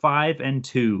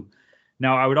 5-5-2.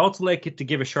 Now, I would also like to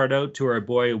give a shout-out to our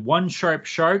boy One Sharp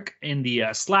Shark in the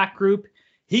Slack group.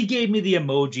 He gave me the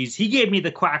emojis. He gave me the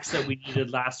quacks that we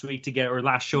needed last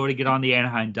show to get on the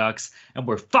Anaheim Ducks, and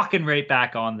we're fucking right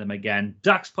back on them again.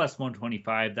 Ducks plus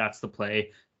 125, that's the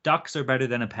play. Ducks are better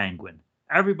than a penguin.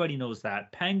 Everybody knows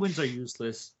that. Penguins are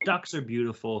useless. Ducks are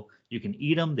beautiful. You can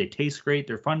eat them. They taste great.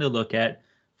 They're fun to look at.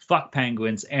 Fuck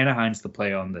penguins. Anaheim's the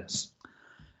play on this.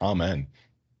 Amen.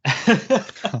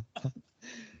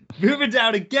 Moving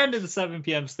down again to the 7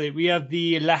 p.m. slate, we have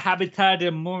the Le Habitat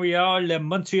de Montréal, Le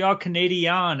Montreal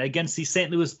Canadiens against the St.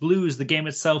 Louis Blues. The game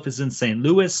itself is in St.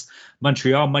 Louis.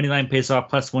 Montreal moneyline pays off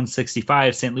plus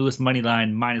 165. St. Louis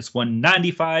moneyline minus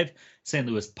 195. St.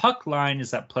 Louis puck line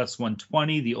is at plus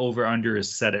 120. The over-under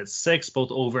is set at 6.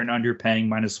 Both over and under paying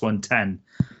minus 110.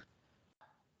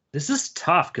 This is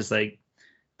tough because, the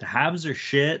Habs are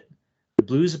shit. The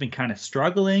Blues have been kind of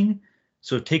struggling.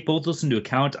 So take both those into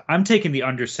account. I'm taking the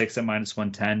under 6 at minus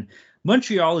 110.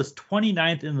 Montreal is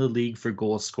 29th in the league for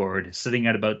goals scored, sitting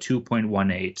at about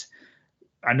 2.18.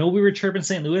 I know we were chirping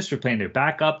St. Louis for playing their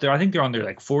backup there. I think they're on their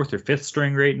 4th or 5th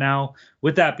string right now.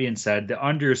 With that being said, the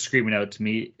under is screaming out to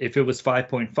me. If it was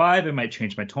 5.5, it might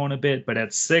change my tone a bit. But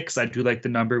at 6, I do like the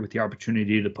number with the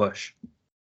opportunity to push.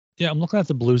 Yeah, I'm looking at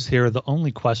the Blues here. The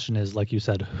only question is, like you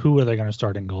said, who are they going to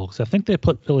start in goal? Because I think they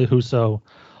put Ville Husso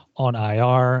on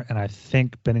IR, and I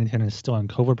think Bennington is still in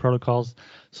COVID protocols.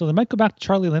 So they might go back to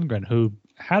Charlie Lindgren, who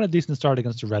had a decent start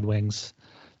against the Red Wings.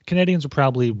 Canadians are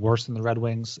probably worse than the Red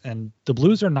Wings, and the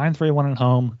Blues are 9-3-1 at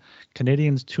home.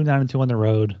 Canadians 2-9-2 on the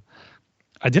road.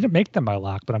 I didn't make them my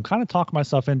lock, but I'm kind of talking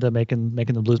myself into making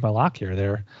the Blues my lock here.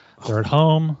 They're at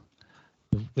home.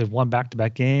 They've won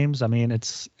back-to-back games. I mean,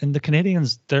 the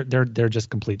Canadians. They're just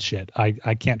complete shit.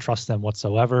 I can't trust them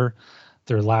whatsoever.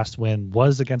 Their last win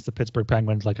was against the Pittsburgh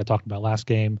Penguins, like I talked about last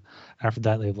game. After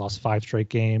that, they've lost 5 straight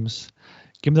games.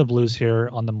 Give me the Blues here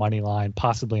on the money line,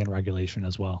 possibly in regulation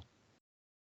as well.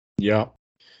 Yeah,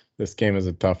 this game is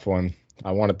a tough one.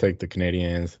 I want to take the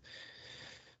Canadians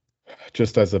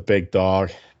just as a big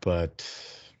dog, but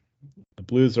the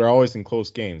Blues are always in close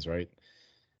games, right?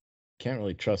 Can't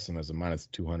really trust them as a minus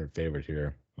 200 favorite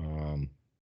here.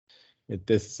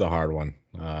 This is a hard one.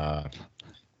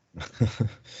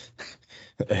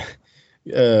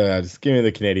 Just give me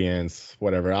the Canadians.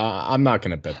 Whatever. I'm not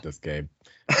gonna bet this game.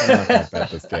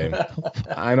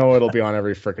 I know it'll be on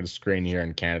every freaking screen here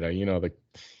in Canada. You know the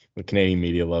Canadian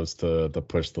media loves to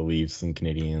push the Leafs and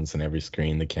Canadians on every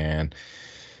screen they can.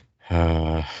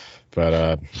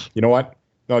 But you know what?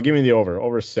 No, give me the over.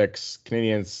 Over 6.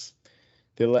 Canadians.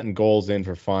 They're letting goals in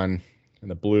for fun,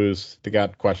 and the Blues, they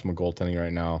got questionable goaltending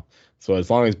right now. So as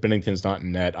long as Binnington's not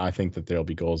in net, I think that there'll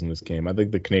be goals in this game. I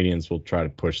think the Canadians will try to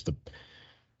push the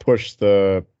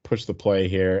play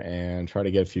here and try to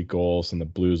get a few goals, and the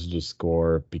Blues will just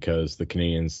score because the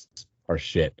Canadians are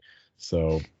shit.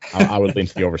 So I would lean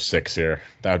to the over 6 here.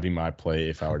 That would be my play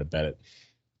if I were to bet it.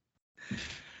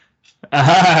 All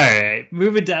right,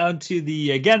 moving down to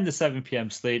the 7 p.m.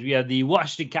 slate. We have the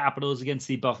Washington Capitals against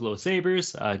the Buffalo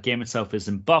Sabres. Game itself is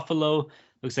in Buffalo.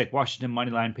 Looks like Washington money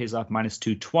line pays off minus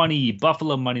 220.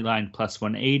 Buffalo money line plus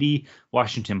 180.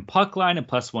 Washington puck line at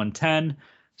plus 110.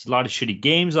 There's a lot of shitty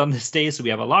games on this day, so we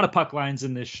have a lot of puck lines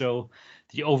in this show.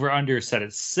 The over-under is set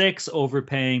at 6,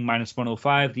 overpaying minus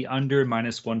 105. The under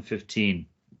minus 115.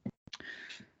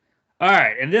 All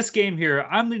right, in this game here,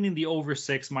 I'm leaning the over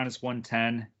 6 minus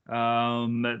 110.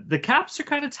 The Caps are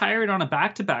kind of tired on a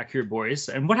back-to-back here, boys.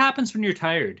 And what happens when you're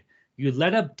tired? You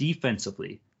let up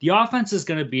defensively. The offense is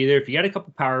going to be there. If you get a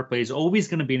couple power plays, always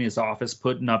going to be in his office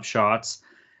putting up shots.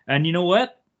 And you know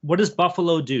what? What does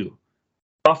Buffalo do?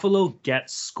 Buffalo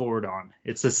gets scored on.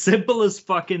 It's as simple as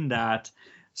fucking that.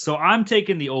 So I'm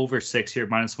taking the over 6 here,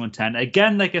 minus 110.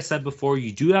 Again, like I said before,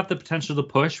 you do have the potential to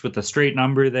push with a straight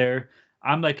number there.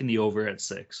 I'm liking the over at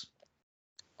 6.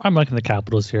 I'm liking the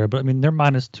Capitals here, but I mean, they're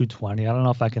minus 220. I don't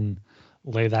know if I can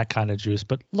lay that kind of juice,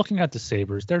 but looking at the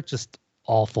Sabres, they're just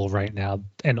awful right now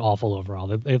and awful overall.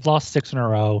 They've lost 6 in a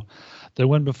row. Their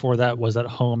win before that was at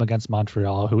home against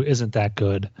Montreal, who isn't that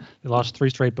good. They lost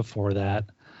 3 straight before that.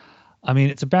 I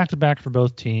mean, it's a back-to-back for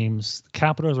both teams. The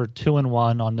Capitals are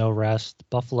 2-1 on no rest.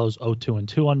 Buffalo's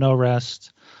 0-2 on no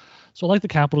rest. So I like the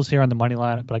Capitals here on the money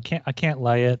line, but I can't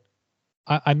lay it.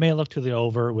 I may look to the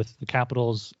over with the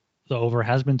Capitals. The over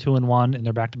has been 2-1 in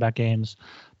their back-to-back games.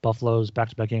 Buffalo's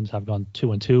back-to-back games have gone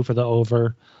 2-2 for the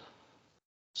over.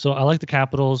 So I like the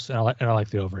Capitals, and I like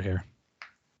the over here.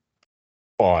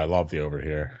 Oh, I love the over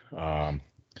here.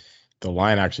 The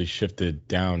line actually shifted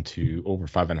down to over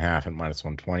 5.5 at minus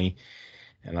 120,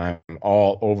 and I'm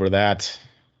all over that.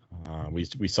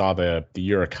 We saw the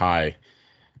Uric high,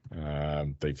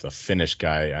 the Finnish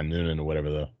guy, Noonan or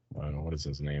whatever I don't know what is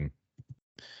his name.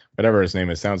 Whatever his name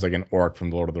is, sounds like an orc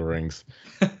from Lord of the Rings.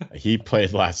 He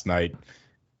played last night,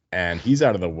 and he's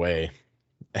out of the way.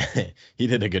 He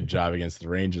did a good job against the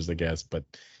Rangers, I guess, but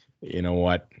you know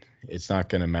what? It's not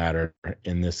going to matter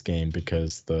in this game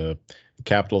because the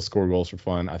Capitals score goals for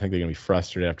fun. I think they're going to be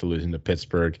frustrated after losing to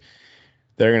Pittsburgh.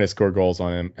 They're going to score goals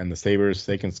on him, and the Sabres,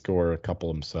 they can score a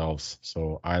couple themselves.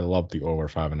 So I love the over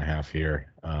 5.5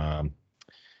 here.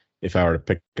 If I were to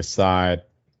pick a side,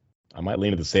 I might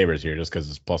lean to the Sabres here just because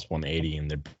it's plus 180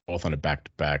 and they're both on a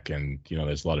back-to-back, and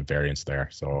there's a lot of variance there.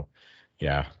 So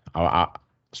yeah,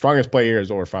 strongest play here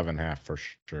is over 5.5 for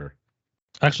sure.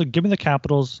 Actually, give me the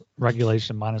Capitals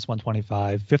regulation minus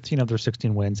 125. 15 of their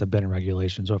 16 wins have been in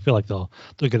regulation, so I feel like they'll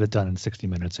get it done in 60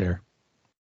 minutes here.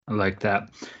 I like that.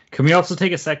 Can we also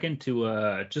take a second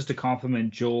to just to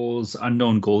compliment Joel's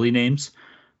unknown goalie names?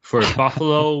 For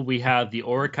Buffalo, we have the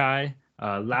Orakai.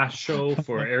 Last show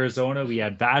for Arizona, we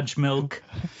had Badge Milk.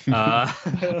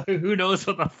 Who knows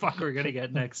what the fuck we're gonna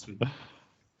get next week?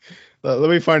 Let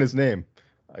me find his name.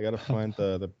 I gotta find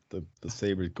the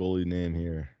Sabres goalie name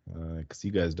here, because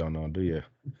you guys don't know, do you?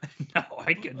 No,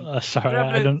 I can. Sorry,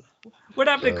 I don't. What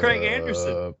happened to Craig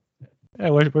Anderson? Yeah,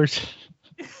 where's...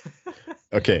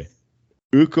 Okay,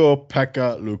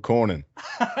 Ukko-Pekka Luukkonen.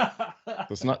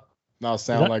 Does not now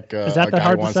sound like a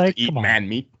guy who wants to eat man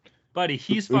meat. Buddy,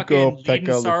 he's fucking leading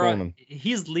Sauron.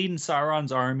 He's leading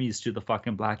Sauron's armies to the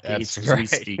fucking Black Gates as we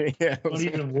speak. Yeah, don't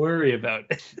even worry about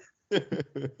it.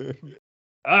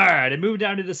 All right, and moving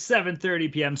down to the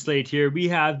 7:30 p.m. slate here, we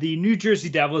have the New Jersey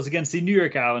Devils against the New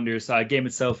York Islanders. Game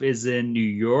itself is in New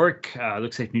York.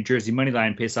 Looks like New Jersey money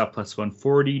line pays off plus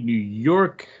 140. New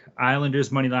York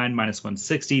Islanders money line minus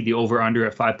 160. The over/under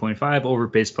at 5.5. Over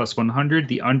base plus 100.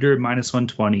 The under minus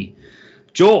 120.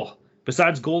 Joel,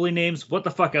 besides goalie names, what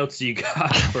the fuck else do you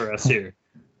got for us here?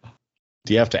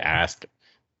 Do you have to ask?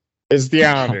 It's the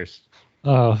Islanders.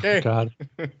 Oh, okay. God.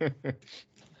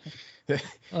 They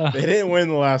didn't win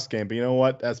the last game, but you know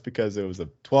what? That's because it was a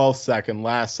 12-second,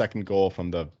 last-second goal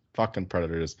from the fucking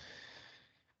Predators.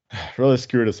 Really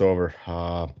screwed us over.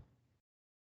 But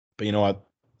you know what?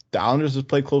 The Islanders have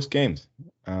played close games.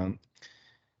 And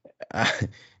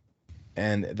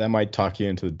that might talk you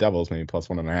into the Devils, maybe plus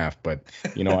 1.5. But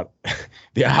you know what?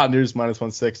 The Islanders minus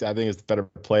 160, I think, is the better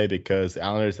play because the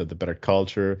Islanders have the better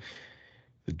culture.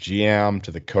 The GM to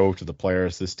the coach to the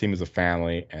players, this team is a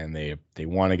family, and they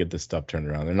want to get this stuff turned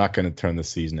around. They're not going to turn the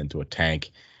season into a tank.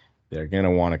 They're going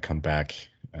to want to come back.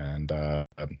 And,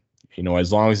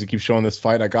 as long as you keep showing this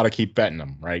fight, I got to keep betting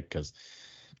them, right? Because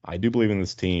I do believe in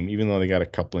this team, even though they got a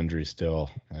couple injuries still.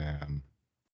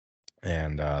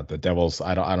 The Devils,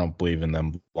 I don't believe in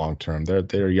them long term.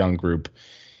 They're a young group,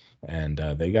 and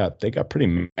they got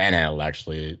pretty manhandled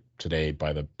actually today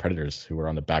by the Predators, who were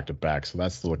on the back-to-back. So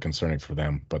that's a little concerning for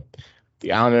them. But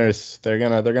the Islanders, they're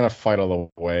gonna fight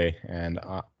all the way. And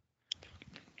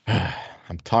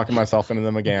I'm talking myself into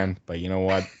them again. But you know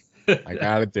what? I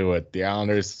gotta do it. The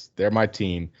Islanders, they're my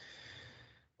team.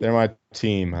 They're my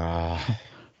team. They're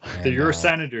your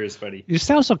Senators, buddy. You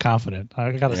sound so confident.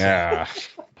 I gotta say. Yeah.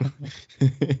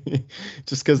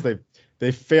 Just because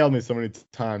they failed me so many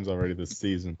times already this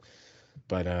season.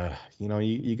 But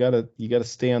you gotta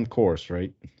stay on course,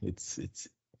 right? It's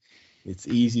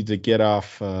easy to get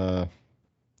off.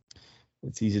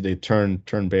 It's easy to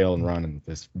turn bail and run and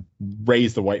just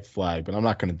raise the white flag. But I'm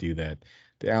not going to do that.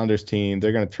 The Islanders team,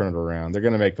 they're going to turn it around. They're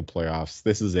going to make the playoffs.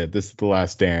 This is it. This is the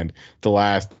last stand. The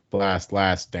last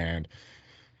stand.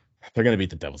 They're going to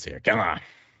beat the Devils here. Come on.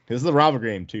 This is the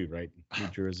rivalry game too, right? New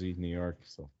Jersey, New York.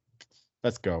 So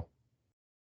let's go.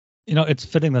 It's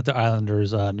fitting that the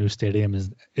Islanders' new stadium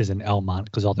is in Elmont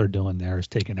because all they're doing there is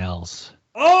taking L's.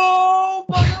 Oh,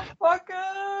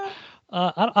 motherfucker!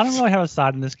 I don't really have a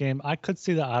side in this game. I could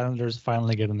see the Islanders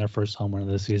finally getting their first home win of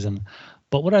the season.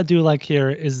 But what I do like here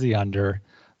is the under.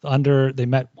 The under, they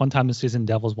met one time this season.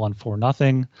 Devils won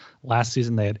 4-0. Last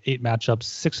season, they had 8 matchups.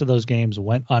 6 of those games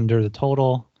went under the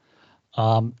total.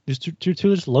 There's two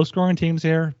just low-scoring teams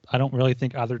here. I don't really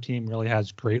think either team really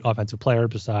has great offensive player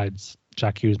besides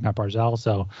Jack Hughes, Matt Barzal.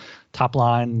 So top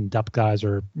line depth guys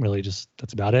are really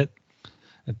that's about it.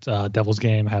 Devils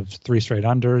game have 3 straight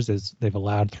unders. They've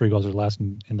allowed 3 goals or less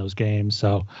in those games.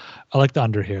 So I like the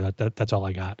under here. That's all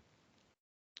I got.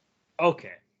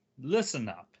 Okay, listen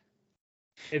up.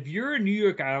 If you're a New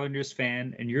York Islanders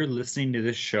fan and you're listening to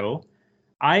this show,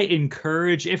 I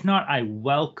encourage, if not I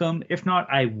welcome, if not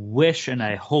I wish and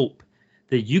I hope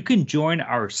that you can join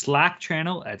our Slack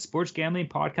channel at Sports Gambling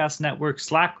Podcast Network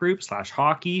Slack group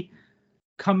 /hockey.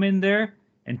 Come in there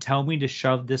and tell me to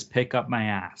shove this pick up my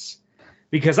ass.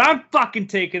 Because I'm fucking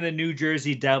taking the New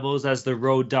Jersey Devils as the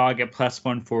road dog at plus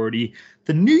 140.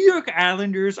 The New York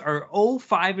Islanders are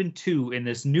 0-5-2 in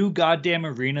this new goddamn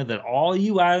arena that all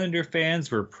you Islander fans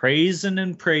were praising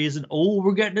and praising. Oh,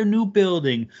 we're getting a new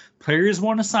building. Players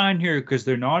want to sign here because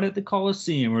they're not at the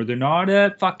Coliseum or they're not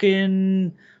at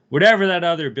fucking whatever that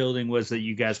other building was that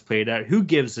you guys played at. Who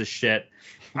gives a shit?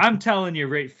 I'm telling you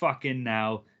right fucking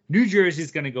now, New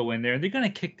Jersey's going to go in there and they're going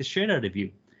to kick the shit out of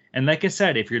you. And like I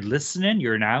said, if you're listening,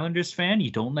 you're an Islanders fan, you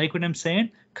don't like what I'm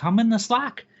saying, come in the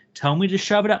Slack. Tell me to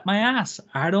shove it up my ass.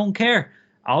 I don't care.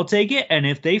 I'll take it. And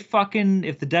if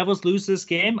the Devils lose this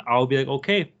game, I'll be like,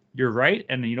 okay, you're right.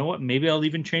 And you know what? Maybe I'll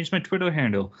even change my Twitter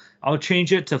handle. I'll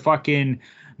change it to fucking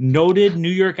noted New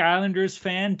York Islanders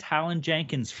fan Talon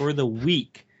Jenkins for the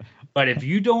week. But if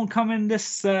you don't come in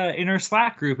this in our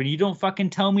Slack group and you don't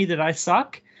fucking tell me that I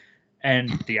suck,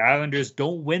 and the Islanders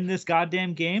don't win this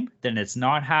goddamn game, then it's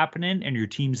not happening, and your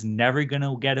team's never going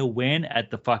to get a win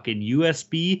at the fucking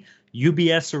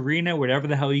UBS Arena, whatever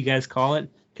the hell you guys call it,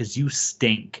 because you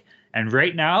stink. And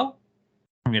right now,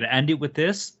 I'm going to end it with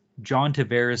this. John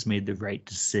Tavares made the right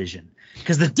decision.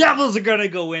 Because the Devils are going to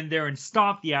go in there and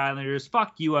stomp the Islanders.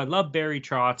 Fuck you. I love Barry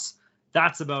Trotz.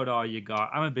 That's about all you got.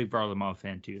 I'm a big Varlamov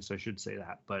fan, too, so I should say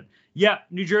that. But, yeah,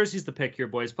 New Jersey's the pick here,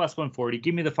 boys. Plus 140.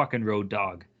 Give me the fucking road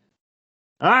dog.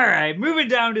 All right, moving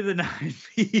down to the 9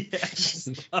 p.m.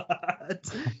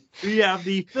 slot. We have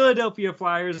the Philadelphia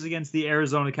Flyers against the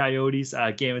Arizona Coyotes.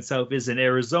 Game itself is in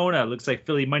Arizona. Looks like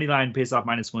Philly money line pays off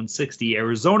minus 160.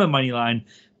 Arizona money line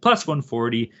plus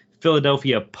 140.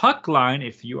 Philadelphia puck line,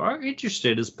 if you are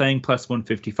interested, is playing plus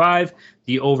 155.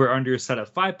 The over-under is set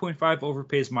at 5.5.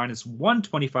 Overpays minus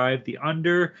 125. The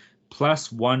under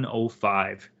plus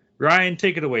 105. Ryan,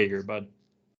 take it away here, bud.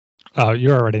 Oh,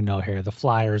 you already know here. The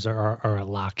Flyers are a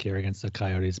lock here against the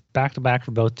Coyotes. Back-to-back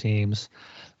for both teams.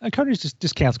 The Coyotes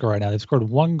just can't score right now. They've scored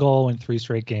 1 goal in 3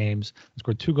 straight games. They've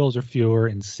scored 2 goals or fewer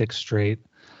in 6 straight.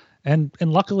 And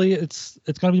luckily, it's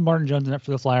going to be Martin Jones in net for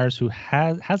the Flyers, who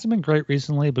hasn't been great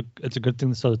recently, but it's a good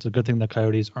thing. So it's a good thing the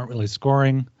Coyotes aren't really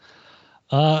scoring.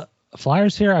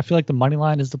 Flyers here, I feel like the money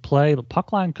line is the play, but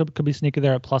puck line could be sneaky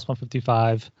there at plus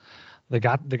 155. They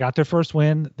got their first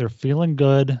win. They're feeling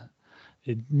good.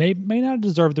 It may not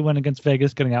deserve to win against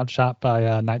Vegas, getting outshot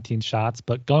by 19 shots,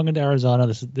 but going into Arizona,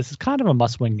 this is kind of a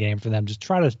must-win game for them. Just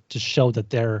try to show that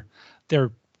they're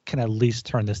can at least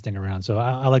turn this thing around. So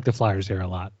I like the Flyers here a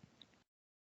lot.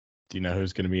 Do you know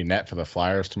who's going to be in net for the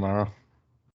Flyers tomorrow?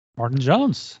 Martin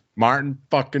Jones. Martin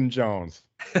fucking Jones.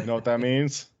 You know what that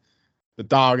means? The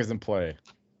dog is in play.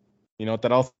 You know what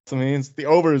that also means? The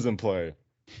over is in play.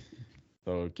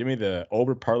 So give me the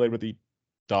over parlayed with the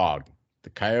dog. The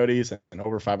Coyotes and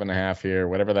over 5.5 here,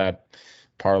 whatever that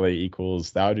parlay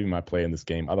equals, that would be my play in this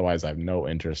game. Otherwise, I have no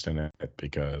interest in it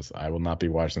because I will not be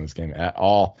watching this game at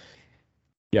all.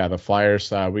 Yeah, the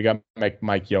Flyers, we got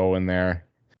Mike Yeo in there.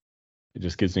 It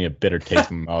just gives me a bitter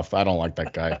taste in my mouth. I don't like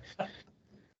that guy.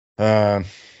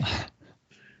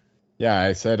 Yeah,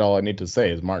 I said all I need to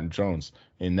say is Martin Jones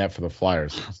in net for the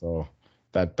Flyers. So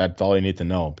that's all you need to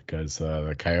know because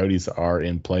the Coyotes are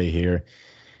in play here.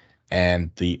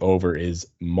 And the over is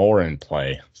more in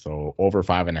play. So over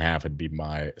 5.5 would be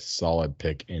my solid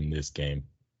pick in this game.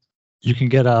 You can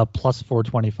get a plus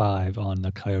 425 on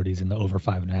the Coyotes in the over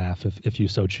 5.5 if you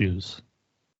so choose.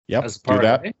 Yep, do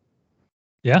that.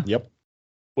 Yeah. Yep.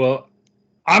 Well,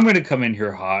 I'm going to come in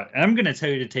here hot, and I'm going to tell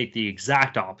you to take the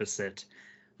exact opposite.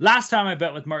 Last time I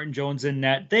bet with Martin Jones in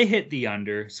net, they hit the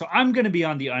under. So I'm going to be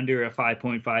on the under at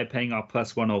 5.5, paying off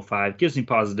plus 105. Gives me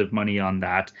positive money on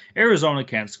that. Arizona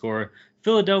can't score.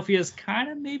 Philadelphia's kind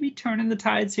of maybe turning the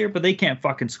tides here, but they can't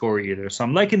fucking score either. So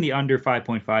I'm liking the under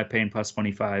 5.5, paying plus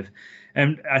 25.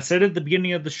 And I said at the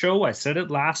beginning of the show, I said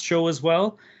it last show as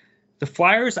well. The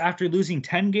Flyers, after losing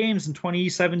 10 games in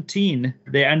 2017,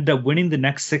 they ended up winning the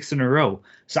next 6 in a row.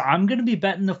 So I'm going to be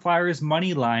betting the Flyers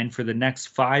money line for the next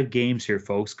 5 games here,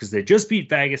 folks, because they just beat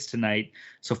Vegas tonight.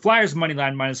 So Flyers money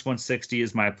line minus 160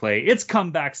 is my play. It's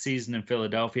comeback season in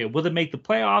Philadelphia. Will they make the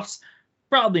playoffs?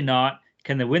 Probably not.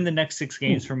 Can they win the next 6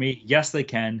 games for me? Yes, they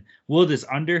can. Will this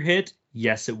under hit?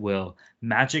 Yes, it will.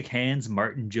 Magic hands,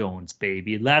 Martin Jones,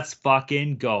 baby. Let's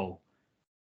fucking go.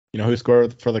 You know who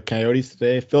scored for the Coyotes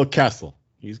today? Phil Kessel.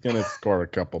 He's going to score a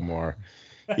couple more.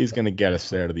 He's going to get us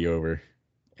there to the over.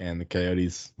 And the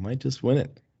Coyotes might just win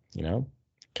it. You know,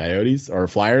 Coyotes or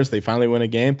Flyers, they finally win a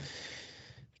game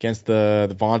against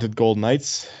the vaunted Golden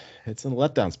Knights. It's in a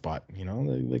letdown spot. You know,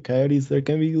 the Coyotes, they're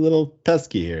going to be a little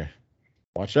pesky here.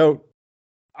 Watch out.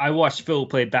 I watched Phil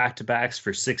play back-to-backs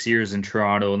for 6 years in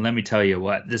Toronto, and let me tell you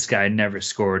what, this guy never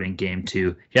scored in Game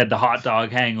 2. He had the hot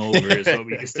dog hangover, is what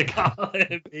we used to call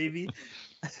it, baby.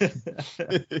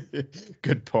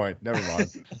 Good point. Never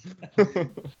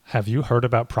mind. Have you heard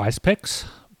about Prize Picks?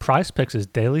 Prize Picks is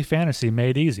daily fantasy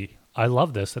made easy. I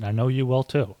love this, and I know you will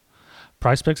too.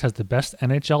 Prize Picks has the best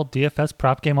NHL DFS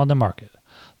prop game on the market.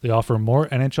 They offer more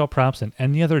NHL props than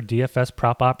any other DFS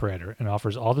prop operator and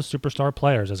offers all the superstar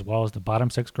players as well as the bottom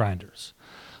 6 grinders.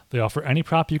 They offer any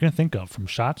prop you can think of, from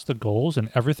shots to goals and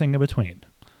everything in between.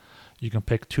 You can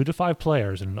pick 2 to 5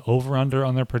 players and an over-under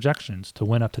on their projections to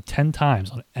win up to 10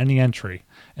 times on any entry,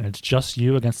 and it's just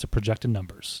you against the projected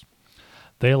numbers.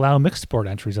 They allow mixed sport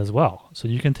entries as well, so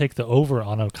you can take the over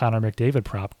on a Connor McDavid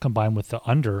prop combined with the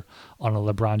under on a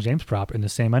LeBron James prop in the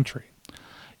same entry.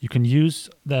 You can use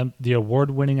the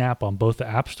award-winning app on both the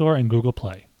App Store and Google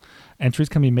Play. Entries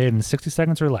can be made in 60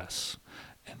 seconds or less.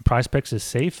 And PrizePicks is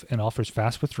safe and offers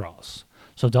fast withdrawals.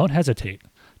 So don't hesitate.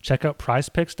 Check out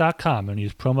prizepicks.com and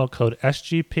use promo code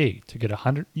SGP to get a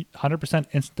 100%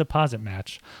 instant deposit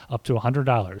match up to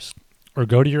 $100. Or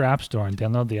go to your App Store and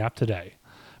download the app today.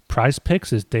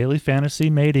 PrizePicks is daily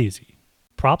fantasy made easy.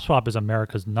 PropSwap is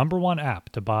America's #1 app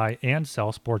to buy and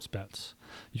sell sports bets.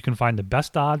 You can find the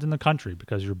best odds in the country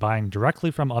because you're buying directly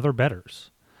from other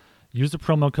bettors. Use the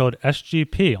promo code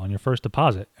SGP on your first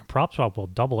deposit, and PropSwap will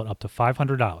double it up to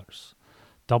 $500.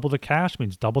 Double the cash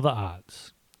means double the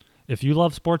odds. If you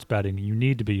love sports betting, you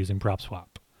need to be using PropSwap.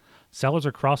 Sellers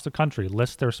across the country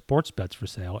list their sports bets for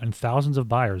sale, and thousands of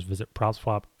buyers visit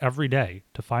PropSwap every day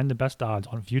to find the best odds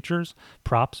on futures,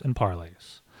 props, and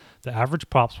parlays. The average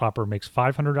PropSwapper makes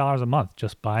 $500 a month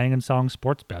just buying and selling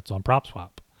sports bets on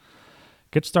PropSwap.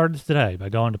 Get started today by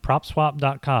going to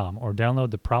PropSwap.com or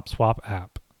download the PropSwap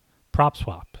app.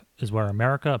 PropSwap is where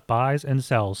America buys and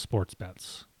sells sports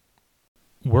bets.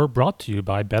 We're brought to you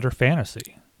by Better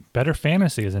Fantasy. Better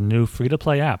Fantasy is a new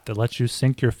free-to-play app that lets you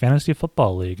sync your fantasy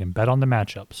football league and bet on the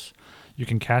matchups. You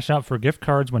can cash out for gift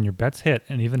cards when your bets hit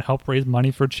and even help raise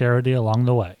money for charity along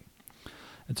the way.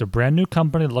 It's a brand new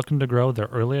company looking to grow their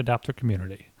early adopter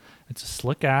community. It's a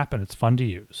slick app and it's fun to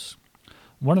use.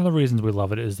 One of the reasons we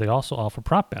love it is they also offer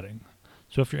prop betting.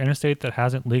 So if you're in a state that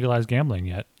hasn't legalized gambling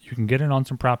yet, you can get in on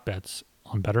some prop bets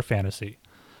on Better Fantasy.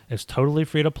 It's totally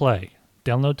free to play.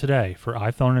 Download today for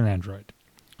iPhone and Android.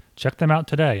 Check them out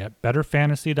today at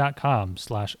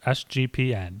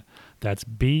betterfantasy.com/SGPN. That's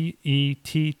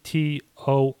BETTOR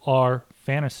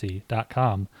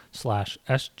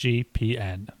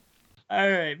fantasy.com/SGPN. All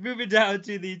right, moving down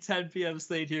to the 10 p.m.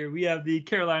 slate here. We have the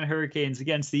Carolina Hurricanes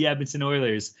against the Edmonton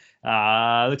Oilers.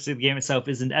 Looks like the game itself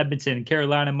is in Edmonton.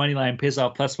 Carolina moneyline pays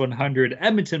off +100.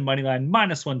 Edmonton moneyline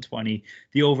 -120.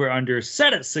 The over-under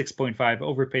set at 6.5.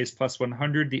 Over pays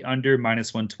 +100. The under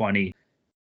 -120.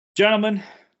 Gentlemen,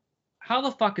 how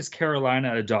the fuck is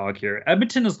Carolina a dog here?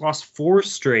 Edmonton has lost 4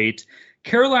 straight.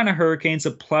 Carolina Hurricanes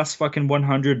a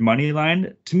 +100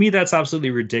 moneyline. To me, that's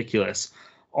absolutely ridiculous.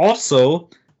 Also,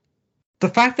 the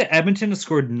fact that Edmonton has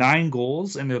scored 9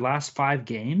 goals in their last 5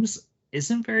 games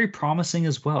isn't very promising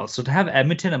as well. So to have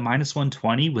Edmonton at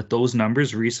 -120 with those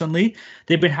numbers recently,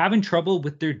 they've been having trouble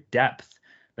with their depth.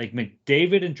 Like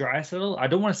McDavid and Draisaitl, I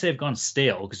don't want to say have gone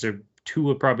stale because they're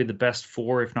 2 of probably the best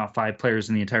 4, if not 5 players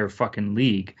in the entire fucking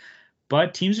league.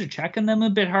 But teams are checking them a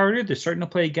bit harder. They're starting to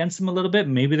play against them a little bit.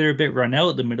 Maybe they're a bit run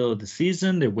out in the middle of the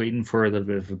season. They're waiting for a little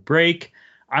bit of a break.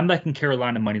 I'm liking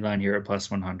Carolina moneyline here at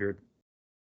 +100.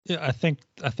 Yeah, I think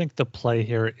the play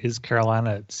here is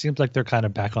Carolina. It seems like they're kind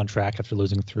of back on track after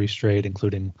losing 3 straight,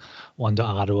 including 1 to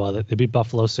Ottawa. They beat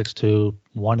Buffalo 6-2,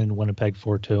 1 in Winnipeg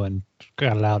 4-2, and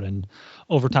got it out in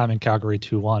overtime in Calgary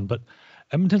 2-1. But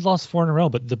Edmonton's lost 4 in a row.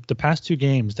 But the past 2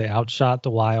 games, they outshot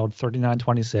the Wild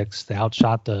 39-26. They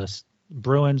outshot the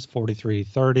Bruins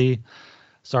 43-30.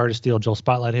 Sorry to steal Joel's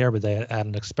spotlight here, but they had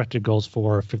an expected goals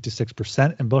for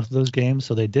 56% in both of those games,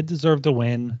 so they did deserve the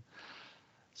win.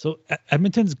 So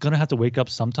Edmonton's going to have to wake up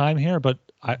sometime here, but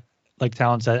like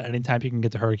Talon said, anytime you can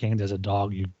get the Hurricanes as a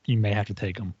dog, you may have to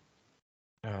take them.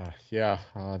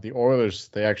 The Oilers,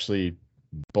 they actually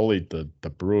bullied the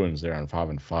Bruins there on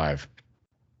 5-5,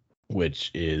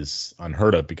 which is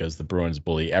unheard of because the Bruins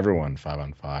bully everyone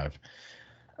 5-5.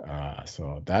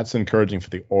 So that's encouraging for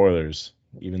the Oilers,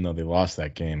 even though they lost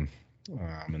that game.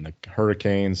 And the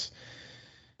Hurricanes,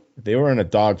 they were in a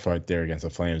dogfight there against the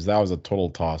Flames. That was a total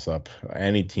toss-up.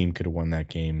 Any team could have won that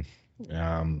game.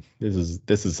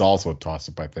 This is also a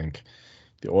toss-up, I think.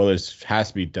 The Oilers has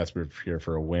to be desperate here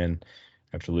for a win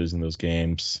after losing those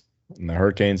games. And the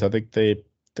Hurricanes, I think they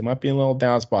might be in a little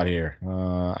down spot here.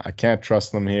 I can't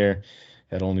trust them here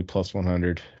at only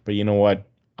 +100. But you know what?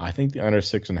 I think the under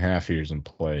 6.5 here is in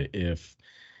play. If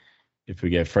we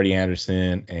get Freddie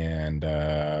Anderson and,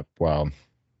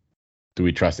 do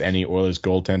we trust any Oilers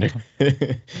goaltender?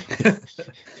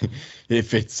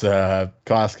 If it's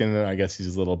Koskinen, I guess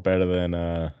he's a little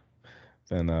better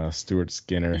than Stuart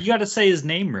Skinner. You got to say his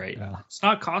name right. Yeah. It's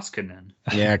not Koskinen.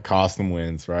 Yeah, Koskinen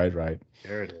wins. Right.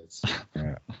 There it is.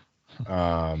 Yeah.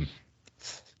 I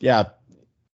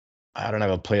don't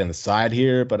have a play on the side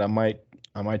here, but I might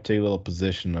take a little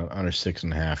position under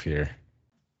 6.5 here.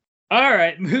 All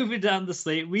right, moving down the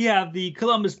slate, we have the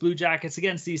Columbus Blue Jackets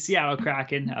against the Seattle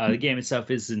Kraken. The game itself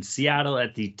is in Seattle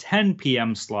at the 10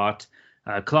 p.m. slot.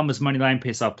 Columbus moneyline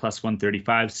pays off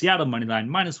 +135. Seattle moneyline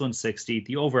 -160.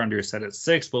 The over-under is set at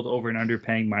 6, both over and under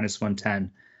paying -110.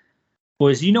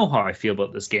 Boys, you know how I feel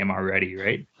about this game already,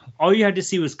 right? All you had to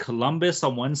see was Columbus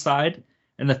on one side,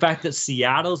 and the fact that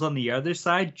Seattle's on the other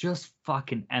side just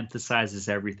fucking emphasizes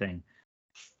everything.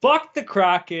 Fuck the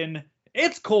Kraken.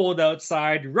 It's cold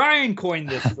outside. Ryan coined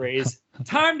this phrase.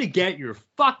 Time to get your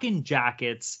fucking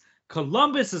jackets.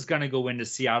 Columbus is going to go into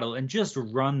Seattle and just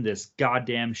run this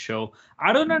goddamn show.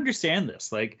 I don't understand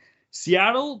this. Like,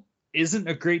 Seattle isn't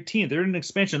a great team. They're in an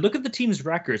expansion. Look at the team's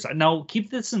records. Now, keep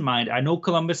this in mind. I know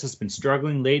Columbus has been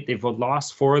struggling late. They've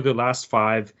lost 4 of their last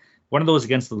 5. One of those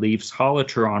against the Leafs, Hall of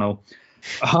Toronto.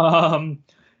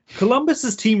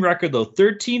 Columbus's team record, though,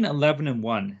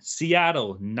 13-11-1.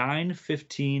 Seattle,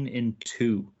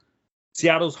 9-15-2.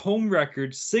 Seattle's home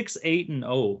record,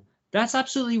 6-8-0. That's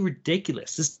absolutely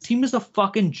ridiculous. This team is a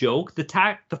fucking joke. The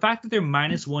fact that they're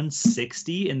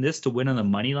 -160 in this to win on the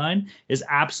money line is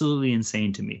absolutely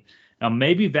insane to me. Now,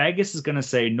 maybe Vegas is going to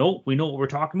say, nope, we know what we're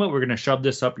talking about. We're going to shove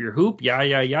this up your hoop.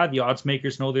 Yeah. The odds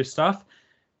makers know their stuff.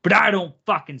 but I don't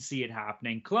fucking see it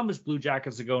happening. Columbus Blue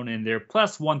Jackets are going in there.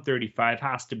 Plus 135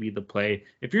 has to be the play.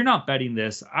 If you're not betting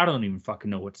this, I don't even fucking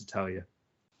know what to tell you.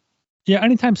 Yeah,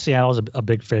 anytime Seattle's a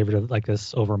big favorite like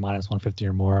this over minus 150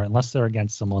 or more, unless they're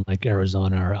against someone like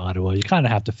Arizona or Ottawa, you kind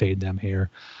of have to fade them here.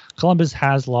 Columbus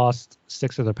has lost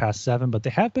 6 of their past 7, but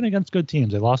they have been against good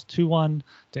teams. They lost 2-1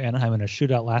 to Anaheim in a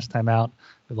shootout last time out.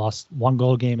 They lost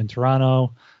 1-goal game in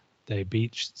Toronto. They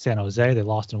beat San Jose. They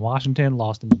lost in Washington,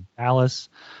 lost in Dallas.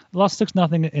 They lost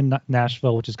 6-0 in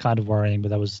Nashville, which is kind of worrying, but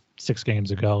that was 6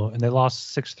 games ago. And they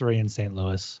lost 6-3 in St.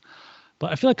 Louis.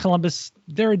 But I feel like Columbus,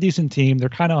 they're a decent team. They're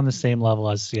kind of on the same level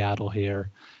as Seattle here.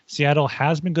 Seattle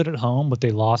has been good at home, but they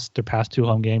lost their past 2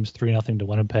 home games, 3-0 to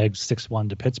Winnipeg, 6-1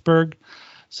 to Pittsburgh.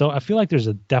 So I feel like there's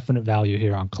a definite value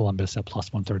here on Columbus at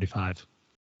plus 135.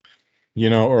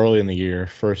 Early in the year,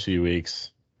 first few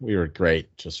weeks, we were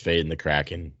great just fading the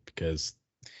Kraken because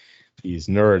these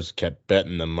nerds kept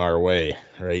betting them our way,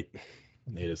 right?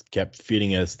 They just kept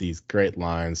feeding us these great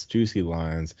lines, juicy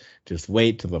lines. Just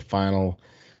wait till the final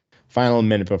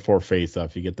minute before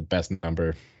face-off, you get the best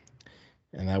number.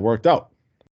 And that worked out.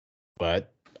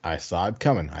 But I saw it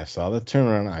coming. I saw the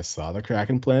turnaround. I saw the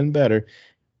Kraken playing better.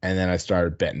 And then I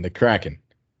started betting the Kraken.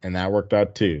 And that worked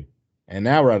out too. And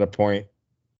now we're at a point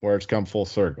where it's come full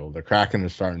circle. The Kraken are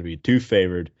starting to be too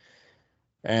favored.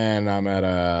 And I'm at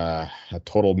a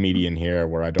total median here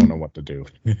where I don't know what to do.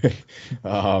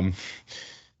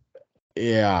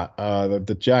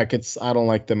 The Jackets, I don't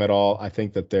like them at all. I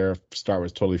think that their start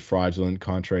was totally fraudulent,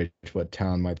 contrary to what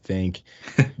Town might think.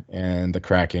 And the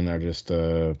Kraken are just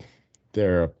they're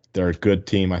a good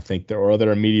team. I think they're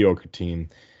a mediocre team.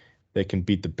 They can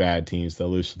beat the bad teams. They'll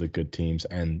lose to the good teams,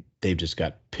 and they've just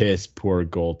got piss poor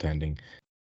goaltending.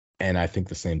 And I think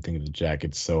the same thing with the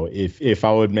Jackets. So if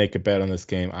I would make a bet on this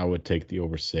game, I would take the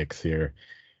over 6 here.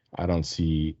 I don't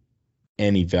see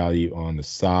any value on the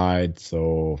side.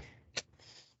 So,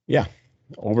 yeah,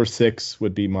 over 6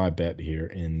 would be my bet here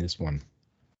in this one.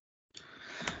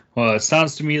 Well, it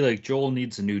sounds to me like Joel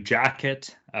needs a new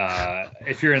jacket.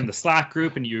 If you're in the Slack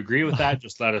group and you agree with that,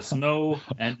 just let us know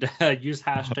and use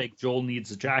hashtag Joel needs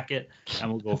a jacket,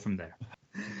 and we'll go from there.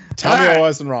 Tell me I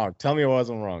wasn't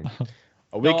wrong.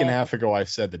 A week and a half ago, I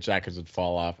said the Jackets would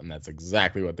fall off, and that's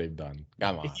exactly what they've done.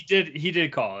 Come on. He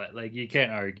did call it. Like, you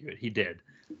can't argue it. He did.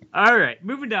 All right,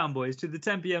 moving down, boys, to the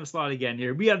 10 p.m. slot again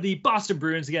here. We have the Boston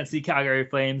Bruins against the Calgary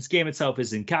Flames. Game itself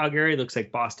is in Calgary. Looks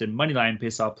like Boston moneyline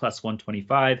pays off plus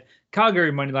 125.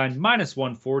 Calgary moneyline minus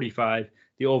 145.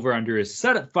 The over-under is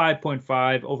set at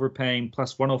 5.5. Overpaying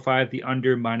plus 105. The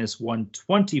under minus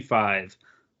 125.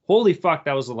 Holy fuck,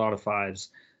 that was a lot of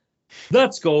fives.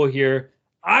 Let's go here.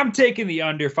 I'm taking the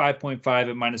under 5.5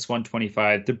 at minus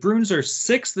 125. The Bruins are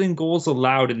 6th in goals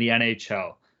allowed in the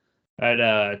NHL at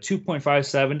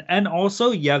 2.57. And also,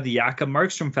 you have the Jakob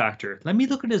Markstrom factor. Let me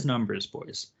look at his numbers,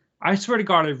 boys. I swear to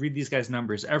God, I read these guys'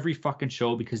 numbers every fucking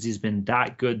show because he's been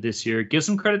that good this year. Give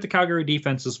some credit to Calgary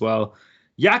defense as well.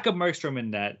 Jakob Markstrom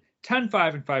in net,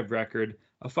 10-5-5 record,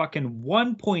 a fucking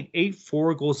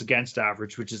 1.84 goals against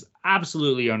average, which is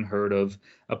absolutely unheard of,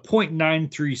 a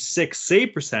 .936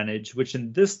 save percentage, which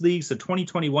in this league's the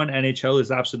 2021 NHL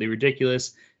is absolutely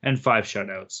ridiculous, and 5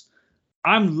 shutouts.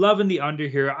 I'm loving the under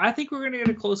here. I think we're going to get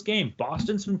a close game.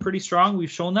 Boston's been pretty strong. We've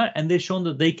shown that, and they've shown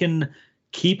that they can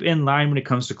keep in line when it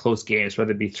comes to close games,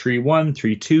 whether it be 3-1,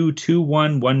 3-2,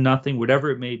 2-1, 1-0,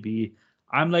 whatever it may be.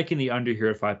 I'm liking the under here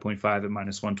at 5.5 at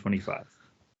minus 125.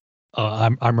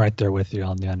 I'm right there with you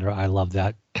on the under. I love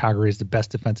that. Calgary is the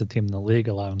best defensive team in the league,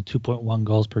 allowing 2.1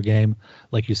 goals per game.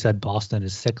 Like you said, Boston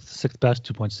is sixth best,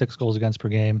 2.6 goals against per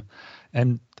game.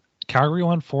 And Calgary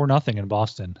won 4-0 in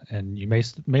Boston. And you may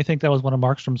think that was one of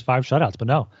Markstrom's 5 shutouts, but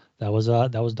no, that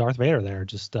was Darth Vader there,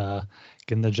 just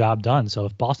getting the job done. So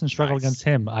if Boston struggled against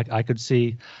him, I could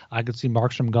see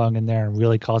Markstrom going in there and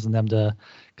really causing them to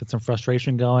get some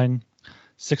frustration going.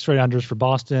 6 straight unders for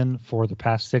Boston, for the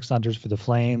past 6 unders for the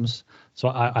Flames. So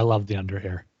I love the under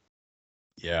here.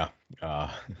 Yeah,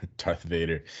 Darth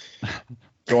Vader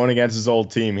going against his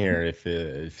old team here.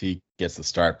 If he gets the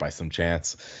start by some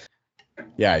chance,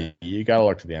 yeah, you got to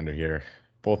look to the under here.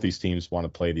 Both these teams want to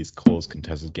play these close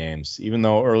contested games. Even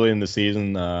though early in the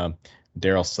season,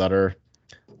 Daryl Sutter,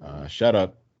 shout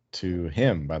out to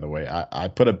him, by the way. I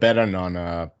put a bet on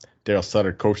Daryl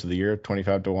Sutter, Coach of the Year,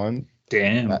 25-1.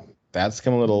 Damn. That's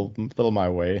come a little my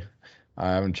way. I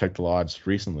haven't checked the odds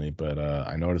recently, but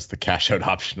I noticed the cash out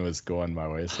option was going my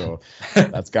way, so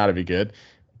that's got to be good.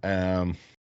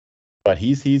 But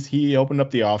he opened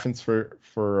up the offense for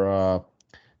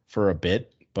a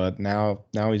bit, but now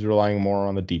he's relying more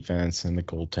on the defense and the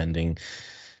goaltending.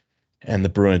 And the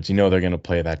Bruins, they're going to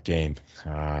play that game.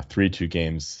 3-2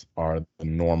 games are the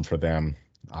norm for them.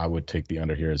 I would take the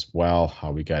under here as well.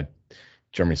 We got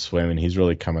Jeremy Swayman. He's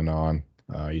really coming on.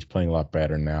 He's playing a lot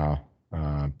better now.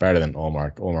 Better than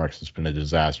Ullmark. Ullmark's just been a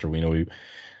disaster. We know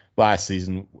last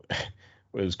season it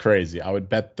was crazy. I would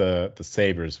bet the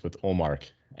Sabres with Ullmark,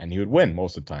 and he would win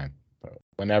most of the time. But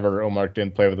whenever Ullmark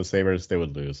didn't play with the Sabres, they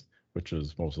would lose, which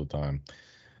was most of the time.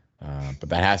 But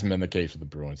that hasn't been the case with the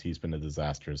Bruins. He's been a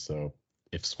disaster. So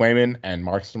if Swayman and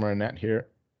Markstrom are in net here,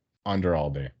 under all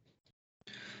day.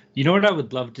 You know what I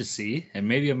would love to see, and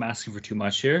maybe I'm asking for too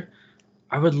much here.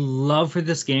 I would love for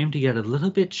this game to get a little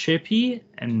bit chippy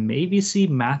and maybe see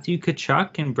Matthew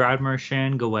Tkachuk and Brad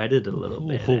Marchand go at it a little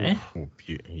bit. Eh?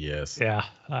 Yes. Yeah,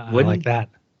 I like that.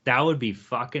 That would be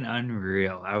fucking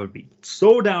unreal. I would be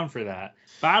so down for that.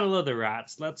 Battle of the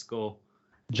Rats. Let's go.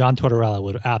 John Tortorella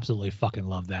would absolutely fucking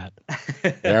love that.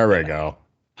 There we go.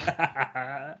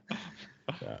 All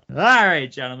right,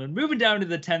 gentlemen. Moving down to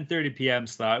the 10:30 p.m.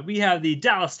 slot, we have the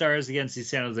Dallas Stars against the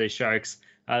San Jose Sharks.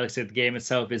 Looks like the game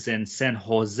itself is in San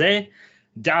Jose.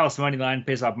 Dallas money line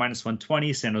pays off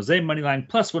 -120. San Jose money line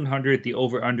 +100. The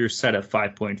over/under set at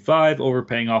 5.5. Over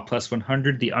paying off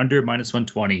 +100. The under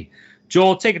 -120.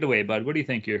 Joel, take it away, bud. What do you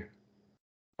think here?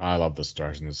 I love the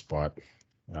Stars in this spot.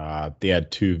 They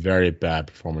had 2 very bad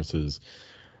performances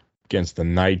against the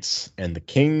Knights and the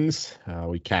Kings.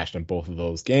 We cashed in both of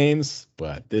those games,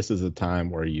 but this is a time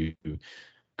where you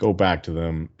go back to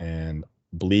them and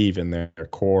believe in their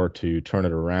core to turn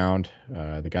it around.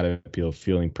 They got to be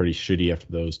feeling pretty shitty after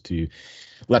those 2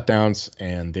 letdowns,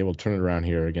 and they will turn it around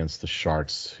here against the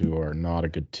Sharks, who are not a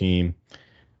good team.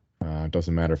 It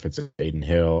doesn't matter if it's Aiden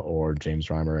Hill or James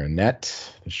Reimer in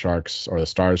net. The Sharks or the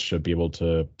Stars should be able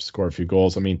to score a few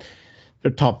goals. I mean,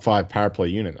 they're top 5 power play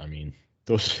unit. I mean,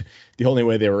 the only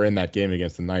way they were in that game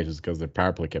against the Knights is because their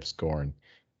power play kept scoring.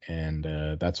 And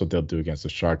that's what they'll do against the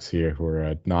Sharks here, who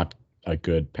are not a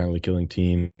good penalty killing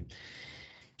team.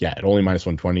 Yeah, at only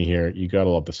 -120 here. You got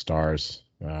to love the Stars.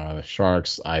 The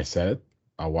Sharks, I said it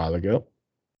a while ago,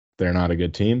 they're not a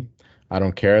good team. I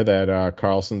don't care that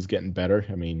Carlson's getting better.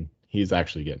 I mean, he's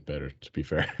actually getting better, to be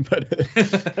fair. But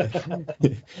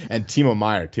and Timo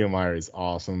Meier is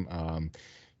awesome.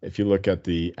 If you look at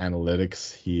the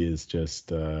analytics, he is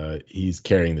just he's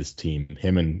carrying this team.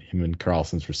 Him and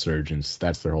Carlson's resurgence.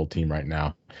 That's their whole team right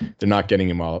now. They're not getting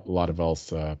him a lot of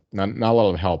else, not a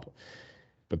lot of help.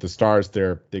 But the Stars,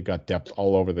 they've got depth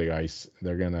all over the ice.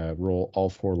 They're gonna roll all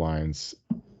 4 lines,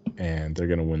 and they're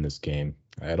gonna win this game.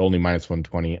 At only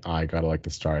 -120, I gotta like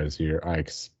the Stars here. I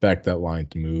expect that line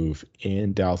to move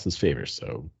in Dallas's favor,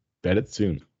 so bet it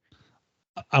soon.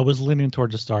 I was leaning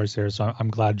towards the Stars here, so I'm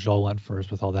glad Joel went first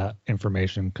with all that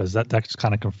information, because that just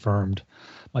kind of confirmed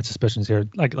my suspicions here.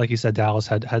 Like you said, Dallas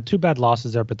had 2 bad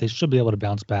losses there, but they should be able to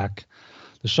bounce back.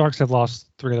 The Sharks have lost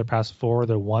 3 of their past 4.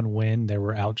 Their 1 win, they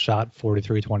were outshot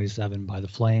 43-27 by the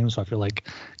Flames. So I feel like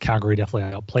Calgary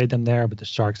definitely outplayed them there, but the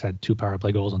Sharks had 2 power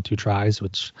play goals on 2 tries,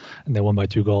 and they won by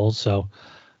 2 goals. So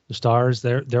the Stars,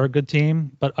 they're a good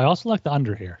team, but I also like the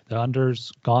under here. The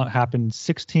under's happened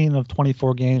 16 of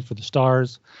 24 games for the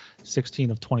Stars,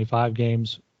 16 of 25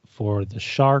 games for the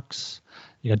Sharks.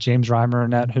 You got James Reimer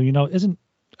in net, who isn't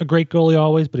a great goalie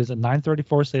always, but is a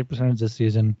 .934 save percentage this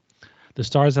season. The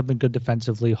Stars have been good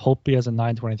defensively. Holtby has a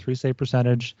 .923 save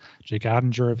percentage. Jake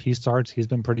Ottinger, if he starts, he's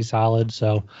been pretty solid.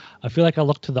 So I feel like I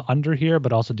look to the under here,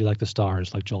 but also do like the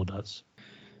Stars, like Joel does.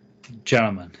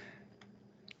 Gentlemen,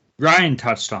 Ryan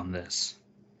touched on this.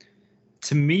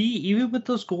 To me, even with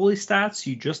those goalie stats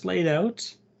you just laid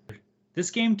out,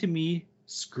 this game to me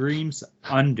screams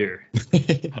under.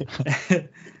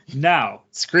 Now,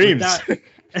 screams.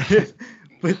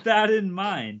 With that in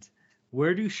mind,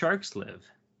 where do Sharks live?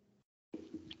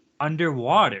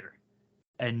 Underwater,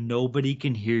 and nobody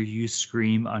can hear you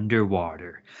scream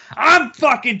underwater. I'm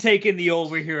fucking taking the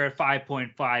over here at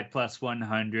 5.5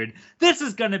 +100. This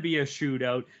is gonna be a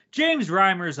shootout. James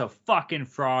Reimer's a fucking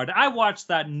fraud. I watched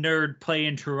that nerd play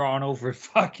in Toronto for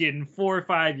fucking 4 or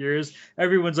 5 years.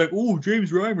 Everyone's like, oh,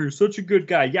 James Reimer is such a good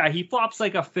guy. Yeah, he flops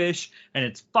like a fish, and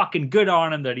it's fucking good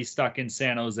on him that he's stuck in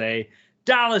San Jose.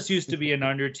 Dallas used to be an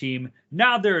under team.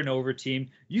 Now they're an over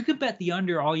team. You can bet the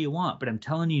under all you want, but I'm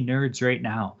telling you nerds right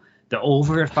now, the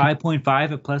over at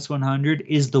 5.5 at +100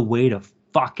 is the way to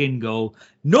fucking go.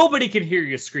 Nobody can hear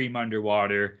you scream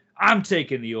underwater. I'm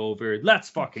taking the over.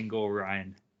 Let's fucking go,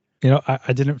 Ryan.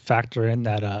 I didn't factor in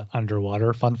that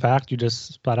underwater fun fact you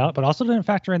just spot out, but also didn't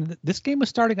factor in this game was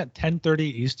starting at 10:30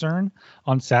 Eastern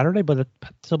on Saturday,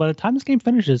 so by the time this game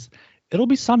finishes, it'll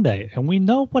be Sunday, and we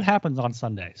know what happens on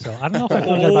Sunday. So I don't know if I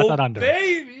feel good about that under.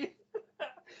 Baby!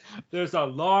 There's a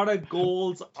lot of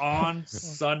goals on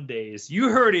Sundays. You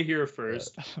heard it here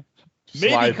first.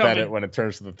 Slide bet it when it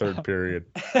turns to the third period.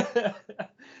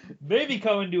 Maybe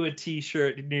coming to a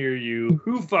t-shirt near you.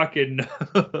 Who fucking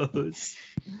knows?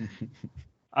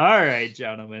 All right,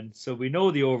 gentlemen. So we know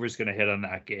the over is going to hit on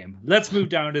that game. Let's move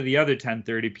down to the other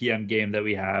 10:30 p.m. game that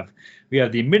we have. We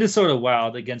have the Minnesota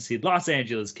Wild against the Los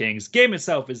Angeles Kings. Game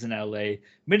itself is in LA.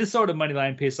 Minnesota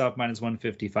moneyline pays off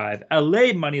 -155.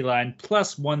 LA moneyline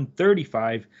plus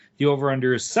 135. The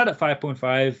over/under is set at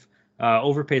 5.5.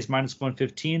 Over pays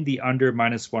 -115. The under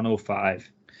 -105.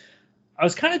 I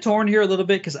was kind of torn here a little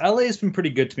bit because LA has been pretty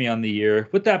good to me on the year.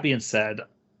 With that being said,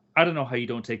 I don't know how you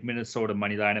don't take Minnesota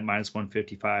money line at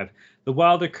 -155. The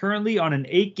Wild are currently on an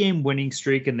 8-game winning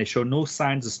streak, and they show no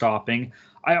signs of stopping.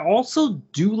 I also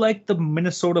do like the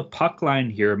Minnesota puck line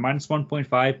here,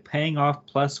 -1.5, paying off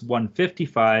plus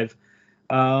 155.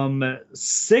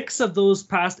 6 of those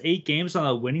past 8 games on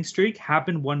a winning streak have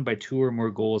been won by 2 or more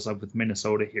goals up with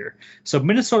Minnesota here. So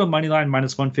Minnesota money line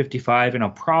 -155, and I'll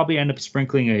probably end up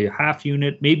sprinkling a half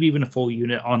unit, maybe even a full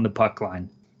unit on the puck line.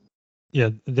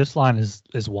 Yeah, this line is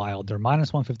wild. They're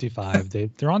 -155.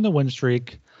 They're on the win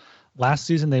streak. Last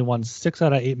season they won 6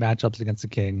 out of 8 matchups against the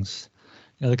Kings.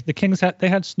 You know, the Kings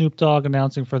had Snoop Dogg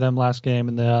announcing for them last game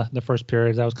in the first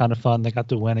period. That was kind of fun. They got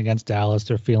the win against Dallas.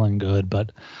 They're feeling good,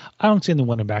 but I don't see them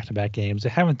winning back-to-back games. They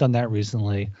haven't done that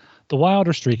recently. The Wild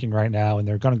are streaking right now, and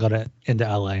they're going to go into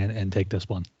LA and take this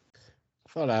one. I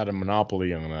thought I had a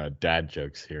monopoly on dad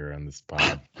jokes here on this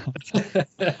pod.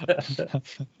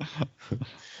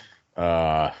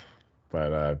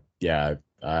 Yeah,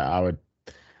 I would.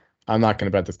 I'm not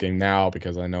going to bet this game now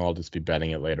because I know I'll just be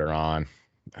betting it later on.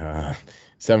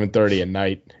 7:30 at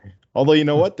night. Although, you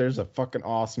know what? There's a fucking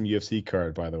awesome UFC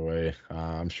card, by the way.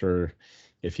 I'm sure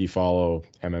if you follow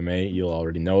MMA, you'll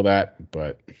already know that,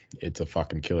 but it's a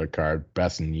fucking killer card.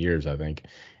 Best in years, I think.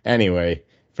 Anyway,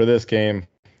 for this game,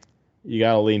 you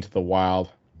got to lean to the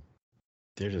Wild.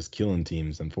 They're just killing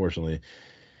teams, unfortunately.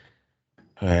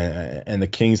 And the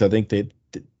Kings, I think they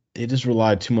just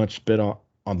relied too much bit on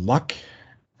luck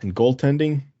and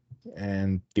goaltending.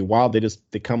 And the Wild,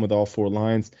 they come with all 4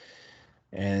 lines.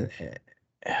 And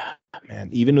man,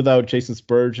 even without Jason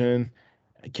Spurgeon,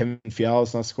 Kevin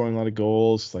Fiala's not scoring a lot of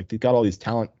goals. Like, they've got all these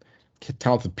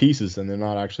talented pieces, and they're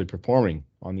not actually performing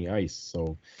on the ice.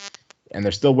 So, and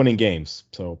they're still winning games.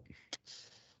 So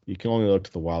you can only look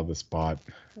to the Wild this spot,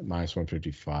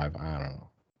 -155. I don't know.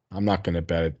 I'm not going to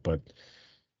bet it, but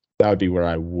that would be where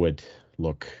I would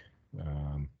look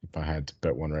if I had to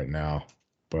bet one right now.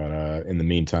 But in the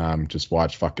meantime, just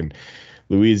watch fucking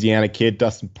Louisiana kid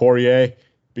Dustin Poirier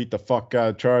beat the fuck out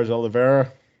of Charles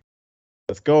Oliveira.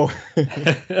 Let's go.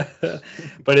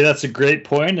 Buddy, that's a great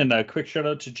point. And a quick shout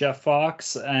out to Jeff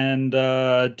Fox and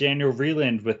Daniel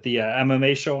Vreeland with the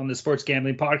MMA show on the Sports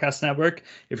Gambling Podcast Network.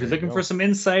 If you're looking for some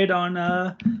insight on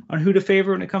who to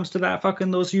favor when it comes to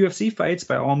those UFC fights,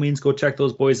 by all means, go check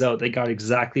those boys out. They got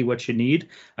exactly what you need.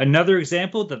 Another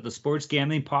example that the Sports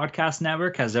Gambling Podcast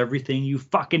Network has everything you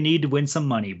fucking need to win some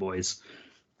money, boys.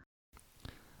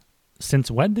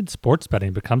 Since when did sports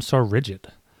betting become so rigid?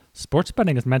 Sports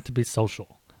betting is meant to be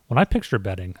social. When I picture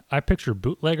betting, I picture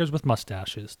bootleggers with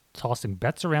mustaches tossing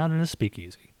bets around in a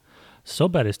speakeasy.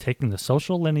 SoBet is taking the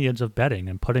social lineage of betting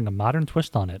and putting a modern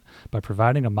twist on it by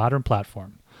providing a modern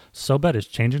platform. SoBet is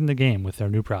changing the game with their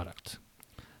new product.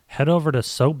 Head over to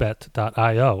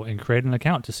SoBet.io and create an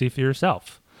account to see for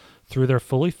yourself. Through their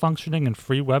fully functioning and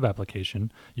free web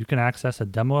application, you can access a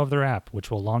demo of their app, which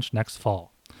will launch next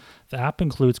fall. The app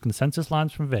includes consensus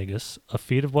lines from Vegas, a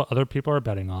feed of what other people are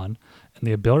betting on, and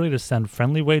the ability to send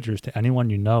friendly wagers to anyone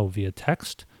you know via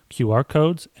text, QR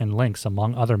codes, and links,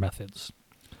 among other methods.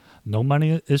 No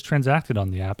money is transacted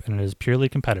on the app, and it is purely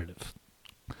competitive.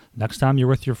 Next time you're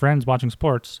with your friends watching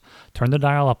sports, turn the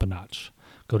dial up a notch.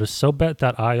 Go to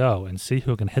SoBet.io and see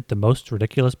who can hit the most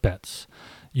ridiculous bets.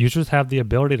 Users have the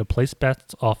ability to place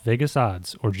bets off Vegas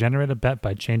odds or generate a bet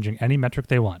by changing any metric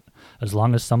they want, as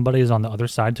long as somebody is on the other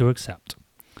side to accept.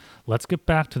 Let's get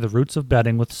back to the roots of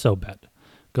betting with SoBet.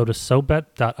 Go to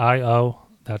SoBet.io,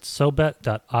 that's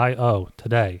SoBet.io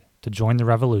today to join the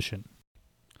revolution.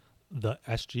 The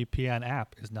SGPN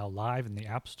app is now live in the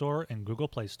App Store and Google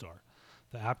Play Store.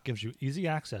 The app gives you easy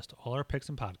access to all our picks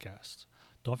and podcasts.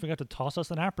 Don't forget to toss us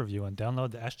an app review and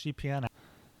download the SGPN app.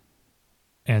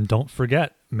 And don't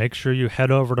forget, make sure you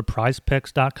head over to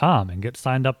prizepicks.com and get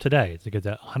signed up today to get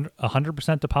that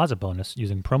 100% deposit bonus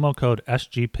using promo code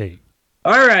SGP.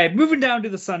 All right, moving down to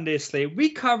the Sunday slate. We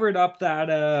covered up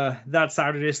that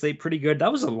Saturday slate pretty good.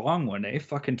 That was a long one, eh?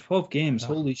 Fucking 12 games.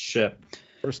 Holy shit.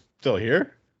 We're still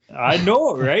here? I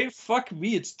know, right? Fuck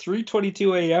me. It's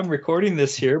 3:22 a.m. recording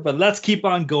this here, but let's keep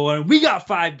on going. We got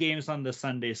 5 games on the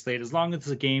Sunday slate. As long as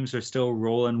the games are still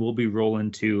rolling, we'll be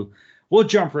rolling too. We'll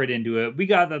jump right into it. We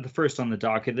got the first on the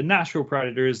docket. The Nashville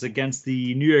Predators against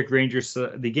the New York Rangers.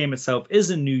 The game itself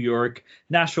is in New York.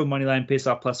 Nashville moneyline pays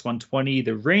off plus 120.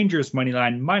 The Rangers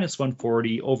moneyline minus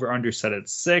 140. Over under set at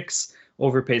 6.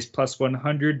 Over pays plus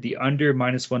 100. The under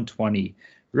minus 120.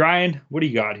 Ryan, what do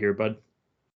you got here, bud?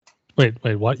 Wait,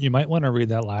 what? You might want to read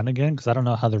that line again, because I don't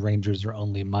know how the Rangers are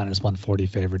only minus 140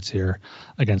 favorites here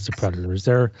against the Predators.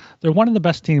 They're one of the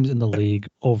best teams in the league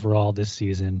overall this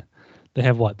season. They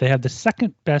have what? They have the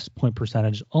second best point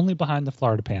percentage, only behind the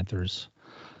Florida Panthers.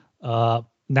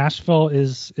 Nashville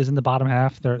is in the bottom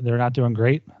half. They're not doing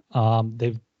great.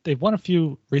 They've won a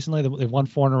few recently. They've won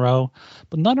 4 in a row,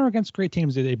 but none are against great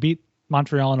teams. They beat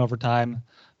Montreal in overtime.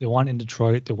 They won in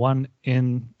Detroit. They won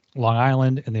in Long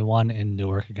Island, and they won in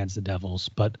Newark against the Devils.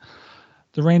 But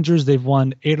the Rangers, they've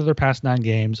won 8 of their past 9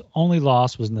 games. Only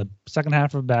loss was in the second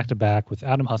half of back-to-back with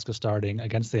Adam Huska starting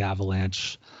against the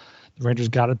Avalanche. The Rangers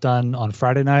got it done on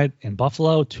Friday night in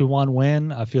Buffalo, 2-1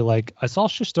 win. I feel like I saw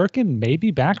Shesterkin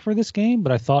maybe back for this game,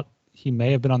 but I thought he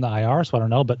may have been on the IR, so I don't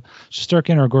know. But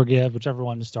Shesterkin or Georgiev, whichever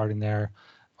one is starting there,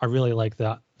 I really like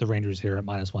the Rangers here at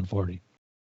minus 140.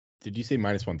 Did you say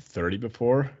minus 130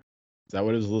 before? Is that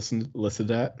what it was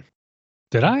listed at?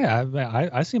 Did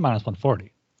I see minus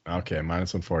 140. Okay,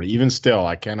 minus 140. Even still,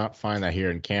 I cannot find that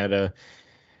here in Canada.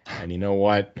 And you know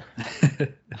what?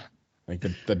 Like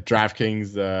the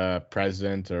DraftKings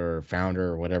president or founder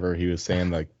or whatever, he was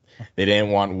saying like they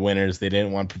didn't want winners, they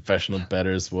didn't want professional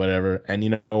bettors, whatever. And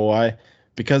you know why?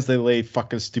 Because they lay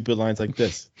fucking stupid lines like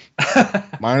this.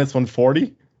 Minus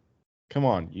 140? Come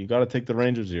on, you got to take the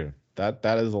Rangers here. That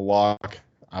is a lock.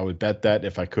 I would bet that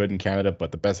if I could in Canada,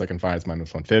 but the best I can find is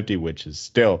minus 150, which is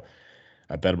still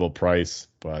a bettable price.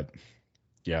 But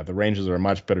yeah, the Rangers are a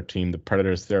much better team. The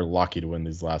Predators, they're lucky to win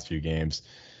these last few games.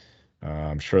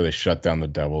 I'm sure they shut down the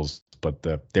Devils, but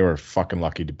they were fucking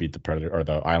lucky to beat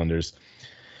the Islanders.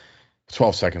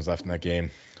 12 seconds left in that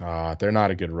game. They're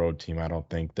not a good road team, I don't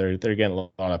think. They're getting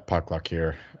a lot of puck luck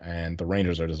here, and the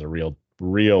Rangers are just a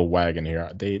real wagon here.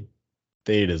 They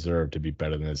deserve to be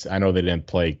better than this. I know they didn't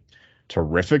play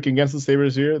terrific against the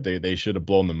Sabres here. They should have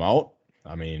blown them out.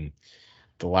 I mean,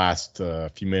 the last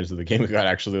few minutes of the game got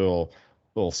actually a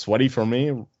little sweaty for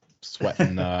me.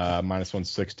 Sweating minus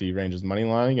 160 Rangers money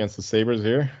line against the Sabres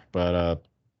here. But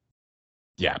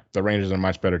yeah, the Rangers are a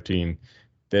much better team.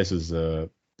 This is an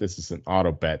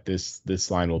auto bet. This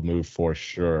line will move for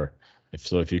sure.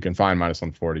 If you can find minus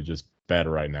 140, just bet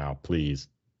right now, please.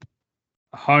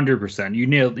 100%.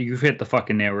 You've hit the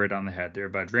fucking nail right on the head there.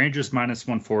 But Rangers minus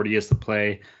 140 is the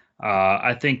play.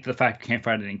 I think the fact you can't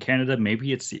find it in Canada,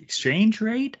 maybe it's the exchange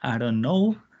rate. I don't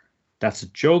know. That's a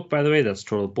joke, by the way. That's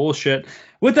total bullshit.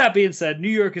 With that being said, New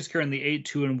York is currently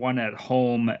 8-2-1 at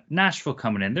home. Nashville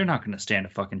coming in. They're not going to stand a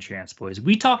fucking chance, boys.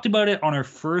 We talked about it on our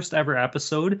first ever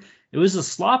episode. It was a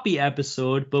sloppy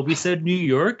episode, but we said New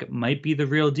York might be the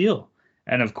real deal.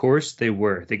 And of course, they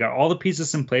were. They got all the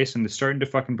pieces in place, and they're starting to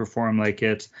fucking perform like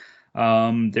it.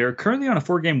 They're currently on a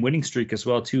 4-game winning streak as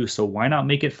well, too. So why not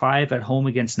make it 5 at home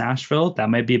against Nashville? That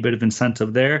might be a bit of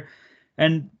incentive there.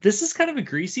 And this is kind of a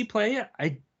greasy play.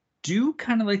 I do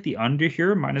kind of like the under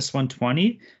here, minus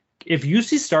 120. If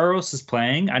UC Staros is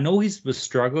playing, I know he was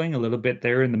struggling a little bit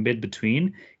there in the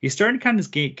mid-between. He's starting to kind of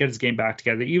get his game back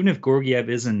together. Even if Georgiev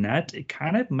is in net, it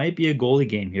kind of might be a goalie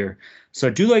game here. So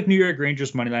I do like New York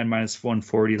Rangers moneyline minus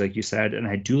 140, like you said, and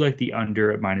I do like the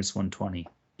under at minus 120.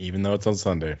 Even though it's on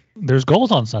Sunday. There's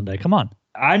goals on Sunday. Come on.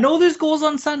 I know there's goals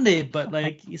on Sunday, but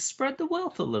like you spread the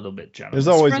wealth a little bit, gentlemen. There's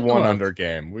always one under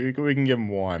game. We can give him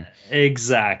one.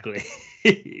 Exactly.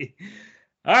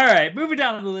 All right, moving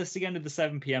down the list again to the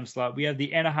 7 p.m. slot. We have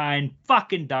the Anaheim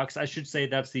fucking Ducks. I should say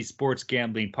that's the Sports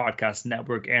Gambling Podcast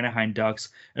Network, Anaheim Ducks.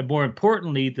 And more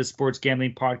importantly, the Sports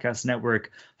Gambling Podcast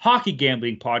Network, Hockey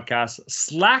Gambling Podcast,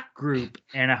 Slack group,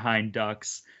 Anaheim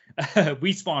Ducks.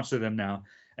 We sponsor them now.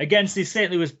 Against the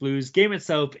St. Louis Blues. Game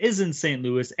itself is in St.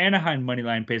 Louis. Anaheim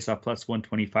moneyline pays off plus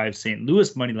 125. St.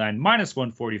 Louis moneyline minus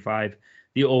 145.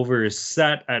 The over is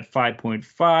set at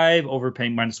 5.5,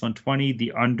 overpaying minus 120.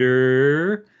 The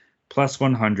under plus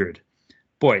 100.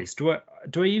 Boys, do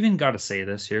I even got to say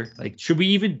this here? Like, should we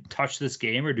even touch this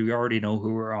game, or do we already know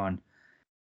who we're on?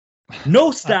 No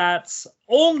stats,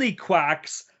 only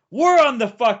quacks. We're on the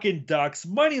fucking Ducks.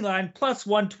 Moneyline plus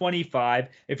 125.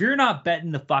 If you're not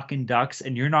betting the fucking Ducks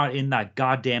and you're not in that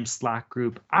goddamn Slack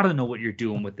group, I don't know what you're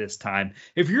doing with this time.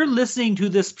 If you're listening to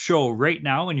this show right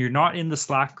now and you're not in the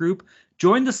Slack group,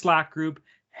 join the Slack group,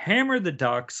 hammer the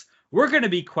Ducks. We're going to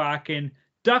be quacking.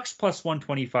 Ducks plus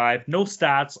 125. No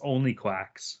stats, only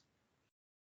quacks.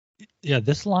 Yeah,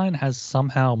 this line has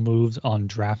somehow moved on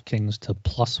DraftKings to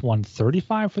plus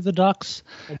 135 for the Ducks,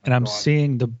 and I'm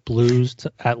seeing the Blues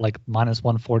at like minus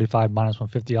 145, minus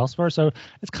 150 elsewhere. So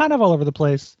it's kind of all over the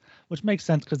place, which makes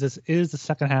sense because this is the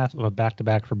second half of a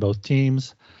back-to-back for both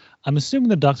teams. I'm assuming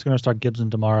the Ducks are going to start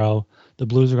Gibson tomorrow. The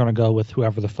Blues are going to go with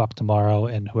whoever the fuck tomorrow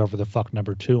and whoever the fuck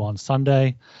number 2 on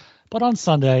Sunday. But on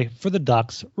Sunday, for the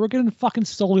Ducks, we're getting fucking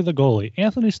solely the goalie.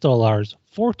 Anthony Stolarz,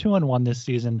 4-2-1 this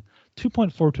season,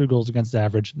 2.42 goals against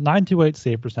average, 928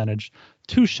 save percentage,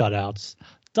 2 shutouts.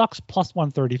 Ducks plus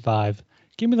 135.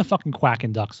 Give me the fucking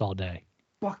Quacking Ducks all day.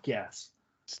 Fuck yes.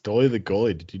 Stoley the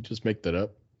goalie. Did you just make that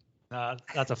up?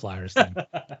 That's a Flyers thing.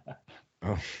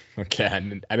 Oh, okay. I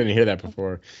didn't hear that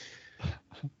before.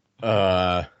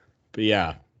 But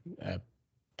yeah,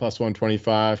 plus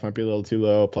 125 might be a little too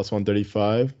low. Plus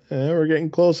 135. We're getting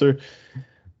closer.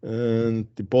 And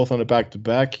they're both on a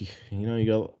back-to-back.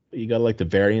 You got like the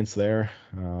variance there.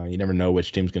 You never know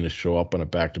which team's going to show up on a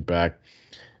back-to-back.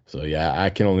 So yeah, I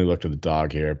can only look to the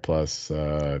dog here. Plus,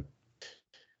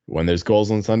 when there's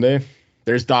goals on Sunday,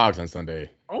 there's dogs on Sunday.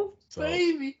 Oh, so.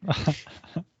 Baby.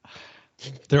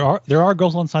 There are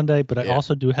goals on Sunday, but I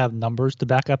also do have numbers to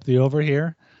back up the over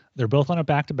here. They're both on a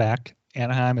back-to-back.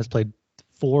 Anaheim has played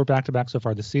 4 back-to-backs so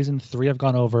far this season. 3 have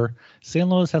gone over. St.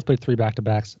 Louis has played 3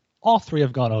 back-to-backs. All 3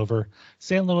 have gone over.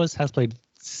 St. Louis has played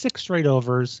 6 straight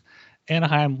overs.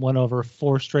 Anaheim went over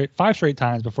 5 straight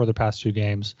times before the past 2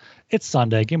 games. It's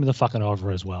Sunday. Give me the fucking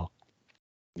over as well.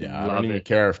 Yeah, I don't even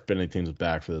care if Bennington's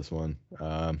back for this one.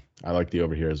 I like the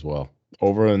over here as well.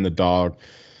 Over in the dog.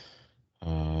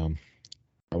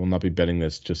 I will not be betting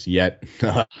this just yet.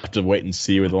 I have to wait and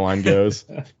see where the line goes.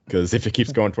 Because if it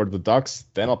keeps going toward the Ducks,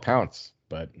 then I'll pounce.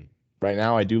 But right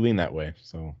now, I do lean that way.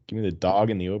 So give me the dog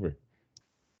and the over.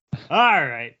 All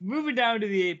right, moving down to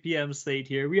the 8 p.m. slate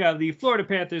here. We have the Florida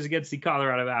Panthers against the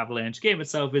Colorado Avalanche. Game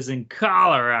itself is in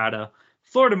Colorado.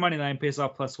 Florida moneyline pays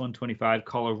off plus 125.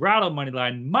 Colorado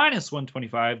moneyline minus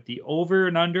 125. The over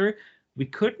and under. We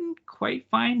couldn't quite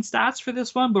find stats for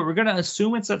this one, but we're going to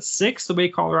assume it's at 6 the way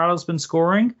Colorado's been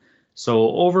scoring. So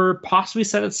over possibly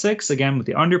set at 6. Again, with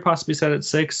the under possibly set at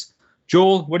 6.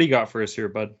 Joel, what do you got for us here,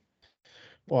 bud?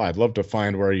 Well, I'd love to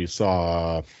find where you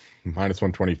saw minus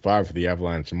 125 for the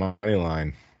Avalanche money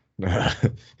line.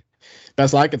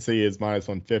 Best I can see is minus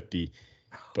 150.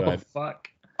 But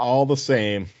all the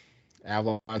same,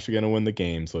 Avalanche are going to win the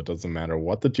game, so it doesn't matter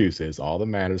what the juice is. All that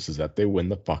matters is that they win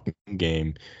the fucking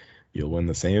game. You'll win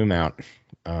the same amount.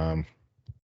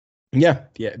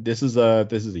 This is a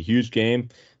huge game.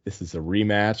 This is a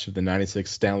rematch of the 96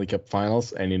 Stanley Cup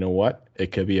Finals, and you know what?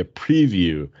 It could be a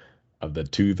preview of the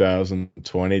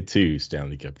 2022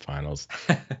 Stanley Cup Finals,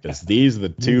 because these are the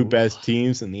 2 best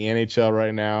teams in the NHL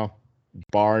right now,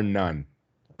 bar none.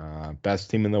 Best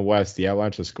team in the West, the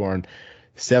Avalanche are scoring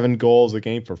 7 goals a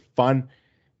game for fun.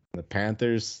 The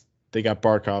Panthers, they got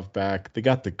Barkov back. They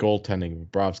got the goaltending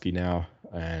of Bobrovsky now.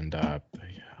 And,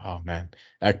 oh, man.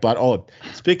 Ekblad. Oh,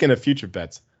 speaking of future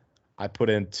bets, I put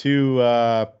in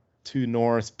 2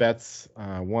 Norris bets,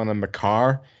 one on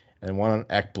Makar and one on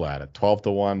Ekblad at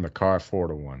 12-1, Makar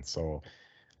 4-1. So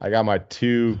I got my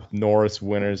 2 Norris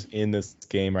winners in this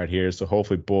game right here. So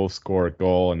hopefully both score a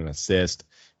goal and an assist,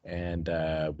 and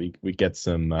we get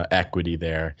some equity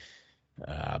there.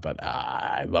 But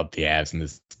I love the Avs in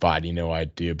this spot. You know I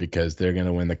do, because they're going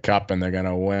to win the cup, and they're going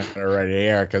to win it right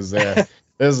here, because this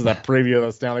is the preview of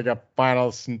the Stanley Cup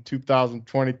Finals in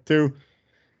 2022.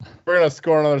 We're going to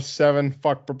score another 7.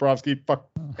 Fuck Bobrovsky. Fuck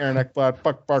Aaron Ekblad.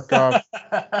 Fuck Barkov.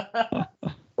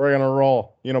 We're going to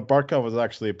roll. You know, Barkov was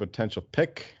actually a potential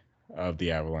pick of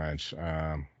the Avalanche.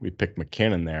 We picked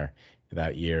McKinnon there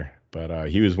that year, but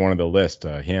he was one of the list,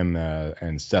 him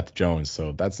and Seth Jones.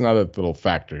 So that's another little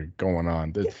factor going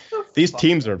on. These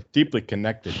teams are deeply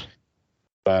connected.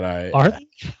 But are they?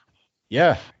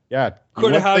 Yeah. You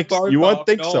wouldn't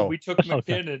think so. We took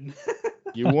McKinnon.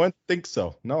 You wouldn't think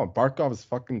so. No, Barkov is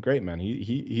fucking great, man.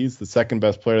 He's the second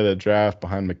best player of the draft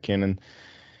behind McKinnon.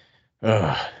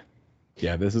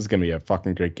 Yeah, this is gonna be a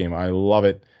fucking great game. I love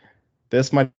it.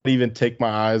 This might even take my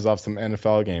eyes off some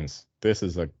NFL games. This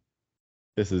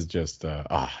is just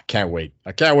I can't wait.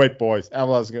 I can't wait, boys.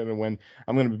 Avalanche is gonna win.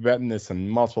 I'm gonna be betting this in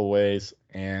multiple ways,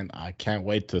 and I can't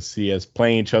wait to see us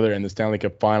playing each other in the Stanley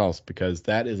Cup Finals, because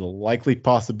that is a likely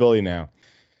possibility now.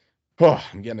 Oh,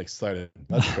 I'm getting excited.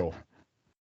 Let's go.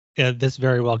 Yeah, this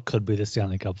very well could be the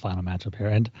Stanley Cup final matchup here.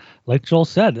 And like Joel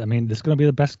said, I mean, this is going to be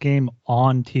the best game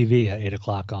on TV at 8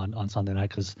 o'clock on Sunday night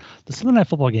because the Sunday night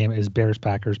football game is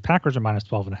Bears-Packers. Packers are minus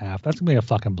 12.5. That's going to be a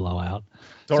fucking blowout.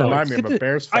 Don't remind me, I'm a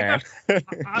Bears fan.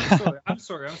 I'm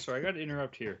sorry. I got to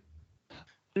interrupt here.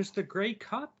 There's the Grey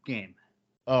Cup game.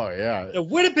 Oh, yeah. The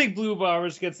Winnipeg Blue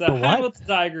Bombers gets the Hamilton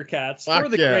Tiger Cats for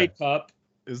the Grey Cup.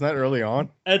 Isn't that early on?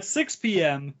 At 6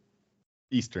 p.m.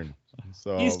 Eastern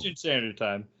Standard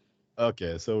Time.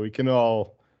 Okay, so we can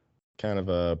all kind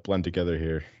of blend together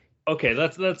here. Okay,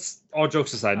 let's all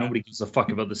jokes aside. Nobody gives a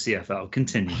fuck about the CFL.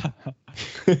 Continue.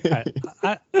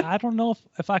 I don't know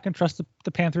if I can trust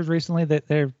the Panthers recently. That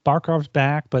they're Barkov's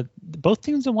back, but both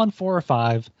teams have won 4 or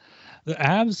 5. The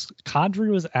Avs, Kadri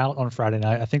was out on Friday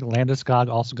night. I think Landeskog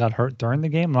also got hurt during the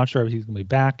game. I'm not sure if he's going to be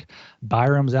back.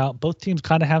 Byram's out. Both teams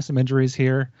kind of have some injuries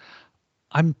here.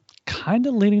 I'm kind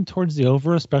of leaning towards the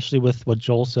over, especially with what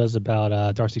Joel says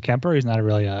about Darcy Kemper. He's not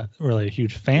really a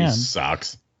huge fan. He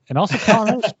sucks. And also,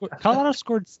 Colorado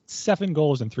scored 7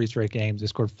 goals in 3 straight games. They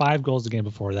scored 5 goals the game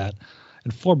before that,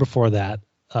 and 4 before that.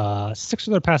 6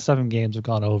 of their past 7 games have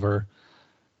gone over.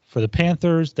 For the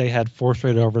Panthers, they had 4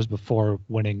 straight overs before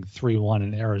winning 3-1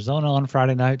 in Arizona on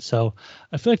Friday night. So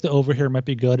I feel like the over here might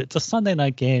be good. It's a Sunday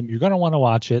night game. You're going to want to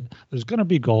watch it. There's going to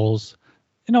be goals.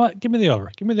 You know what? Give me the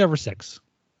over. Give me the over 6.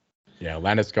 Yeah,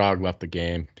 Landeskog left the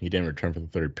game. He didn't return for the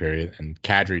third period. And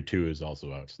Kadri, too, is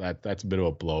also out. So that's a bit of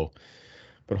a blow.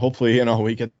 But hopefully,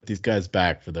 we get these guys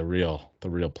back for the real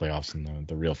playoffs and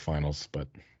the real finals. But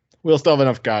we'll still have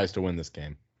enough guys to win this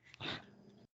game.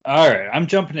 All right, I'm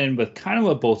jumping in with kind of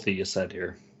what both of you said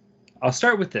here. I'll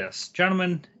start with this.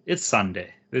 Gentlemen, it's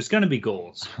Sunday. There's going to be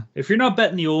goals. If you're not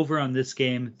betting the over on this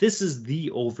game, this is the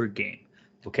over game,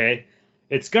 okay?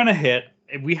 It's going to hit.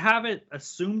 We have it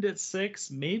assumed at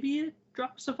 6. Maybe it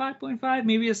drops to 5.5.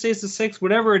 Maybe it stays to 6.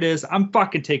 Whatever it is, I'm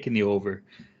fucking taking the over.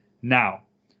 Now,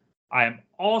 I am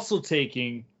also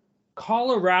taking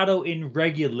Colorado in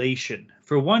regulation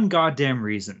for one goddamn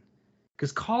reason.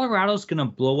 Because Colorado's going to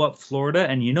blow up Florida,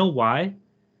 and you know why?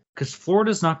 Because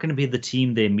Florida's not going to be the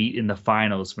team they meet in the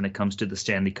finals when it comes to the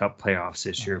Stanley Cup playoffs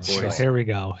this year, boys. Here we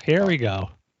go.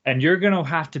 And you're going to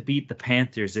have to beat the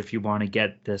Panthers if you want to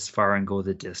get this far and go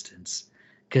the distance.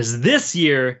 Because this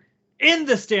year, in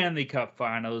the Stanley Cup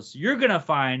finals, you're going to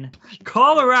find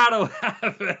Colorado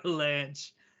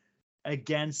Avalanche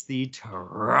against the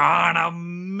Toronto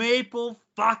Maple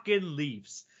fucking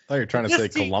Leafs. I thought you were trying to say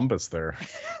Columbus there.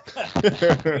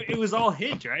 It was all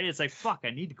hint, right? It's like, fuck,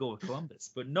 I need to go with Columbus.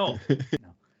 But no.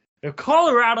 If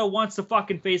Colorado wants to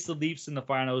fucking face the Leafs in the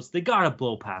finals, they got to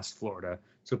blow past Florida.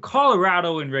 So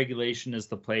Colorado in regulation is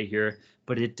the play here,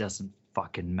 but it doesn't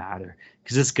fucking matter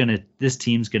because this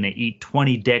team's going to eat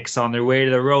 20 dicks on their way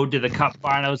to the road to the Cup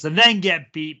finals and then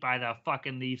get beat by the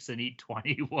fucking Leafs and eat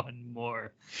 21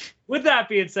 more. With that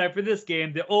being said, for this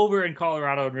game, the over in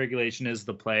Colorado in regulation is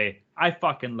the play. I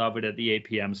fucking love it at the 8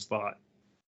 p.m. slot.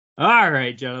 All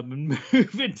right, gentlemen,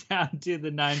 moving down to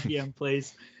the 9 p.m.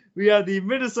 place. We have the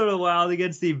Minnesota Wild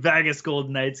against the Vegas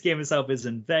Golden Knights. Game itself is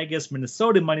in Vegas.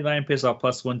 Minnesota moneyline pays off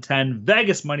plus 110.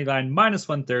 Vegas moneyline minus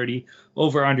 130.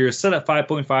 Over under is set at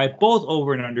 5.5. Both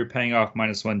over and under paying off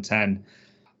minus 110.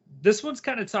 This one's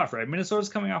kind of tough, right? Minnesota's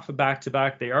coming off a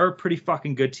back-to-back. They are a pretty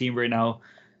fucking good team right now.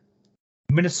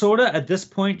 Minnesota at this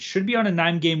point should be on a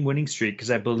 9-game winning streak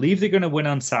because I believe they're going to win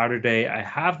on Saturday. I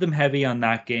have them heavy on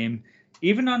that game.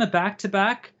 Even on a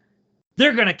back-to-back,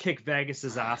 they're going to kick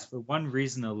Vegas' ass for one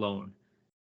reason alone.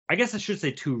 I guess I should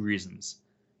say 2 reasons.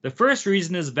 The first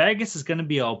reason is Vegas is going to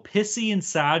be all pissy and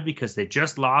sad because they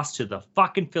just lost to the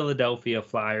fucking Philadelphia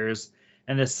Flyers.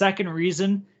 And the second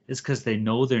reason is because they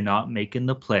know they're not making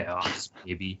the playoffs,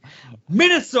 baby.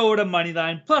 Minnesota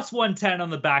moneyline plus 110 on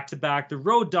the back-to-back. The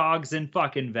Road Dogs in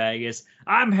fucking Vegas.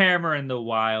 I'm hammering the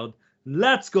Wild.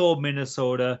 Let's go,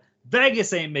 Minnesota.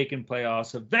 Vegas ain't making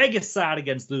playoffs. Vegas sad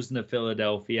against losing to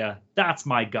Philadelphia. That's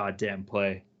my goddamn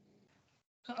play.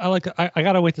 I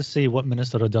gotta wait to see what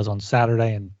Minnesota does on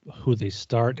Saturday and who they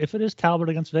start. If it is Talbot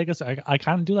against Vegas, I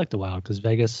kind of do like the Wild because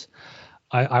Vegas.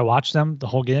 I watched them the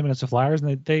whole game against the Flyers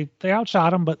and they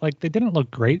outshot them, but like they didn't look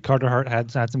great. Carter Hart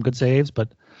had some good saves,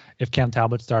 but if Cam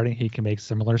Talbot's starting, he can make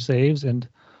similar saves. And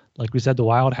like we said, the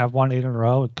Wild have won 8 in a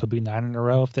row. It could be 9 in a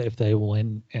row if they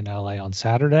win in LA on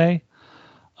Saturday.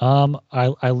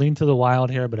 I lean to the Wild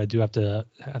here, but I do have to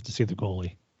see the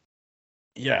goalie.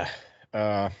 Yeah.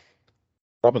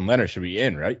 Robin Leonard should be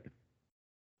in, right?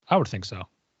 I would think so.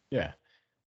 Yeah.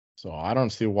 So I don't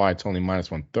see why it's only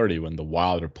minus 130 when the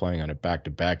Wild are playing on a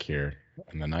back-to-back here,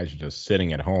 and the Knights are just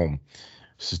sitting at home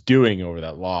stewing over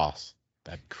that loss,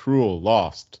 that cruel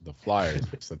loss to the Flyers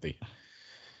that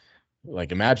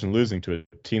like imagine losing to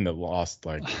a team that lost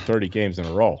like 30 games in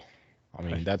a row. I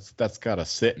mean, that's got to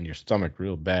sit in your stomach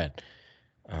real bad.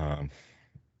 I'm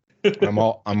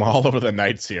all over the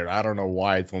Knights here. I don't know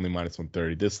why it's only minus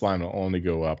 130. This line will only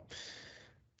go up.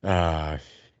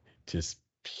 Just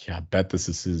bet this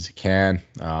as soon as you can.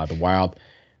 The Wild,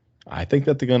 I think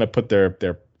that they're going to put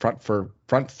their front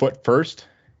foot first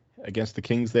against the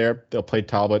Kings there. They'll play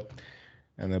Talbot,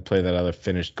 and they'll play that other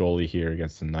finished goalie here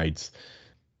against the Knights.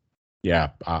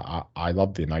 Yeah, I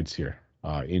love the Knights here.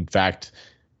 In fact,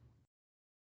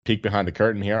 peek behind the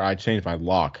curtain here, I changed my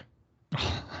lock.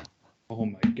 Oh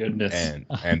my goodness.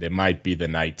 And it might be the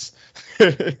Knights.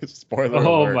 Spoiler alert.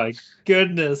 Oh my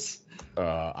goodness.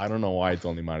 I don't know why it's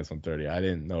only minus 130. I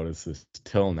didn't notice this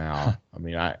till now. I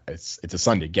mean, it's a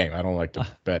Sunday game. I don't like to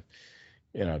bet,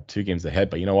 2 games ahead.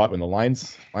 But you know what? When the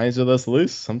lines are this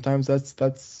loose, sometimes that's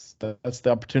the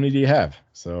opportunity you have.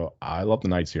 So I love the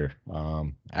Knights here.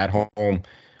 At home,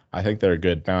 I think they're a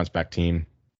good bounce back team.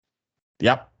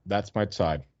 Yep, that's my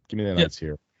side. Give me the Knights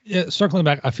here. Yeah, circling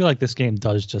back, I feel like this game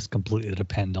does just completely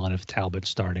depend on if Talbot's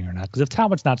starting or not. Because if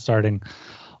Talbot's not starting,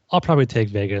 I'll probably take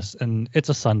Vegas, and it's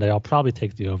a Sunday. I'll probably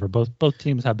take the over. Both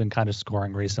teams have been kind of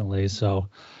scoring recently, so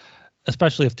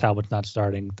especially if Talbot's not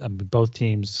starting, I mean, both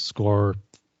teams score.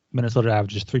 Minnesota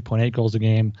averages 3.8 goals a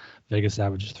game. Vegas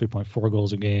averages 3.4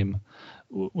 goals a game.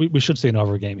 We should see an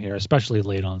over game here, especially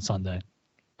late on Sunday.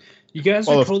 You guys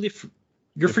are totally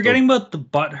you're forgetting about the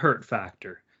butt hurt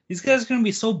factor. These guys are going to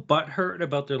be so butthurt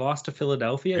about their loss to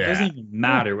Philadelphia. It doesn't even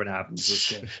matter what happens this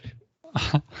game.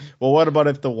 Well, what about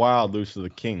if the Wild lose to the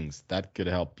Kings? That could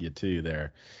help you too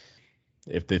there.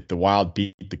 If the Wild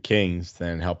beat the Kings,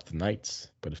 then help the Knights.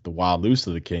 But if the Wild lose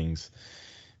to the Kings,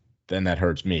 then that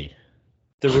hurts me.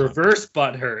 The reverse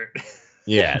butthurt.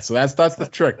 Yeah, so that's the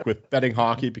trick with betting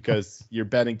hockey, because you're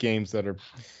betting games that are,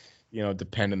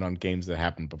 dependent on games that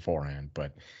happened beforehand.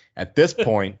 But at this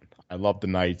point, I love the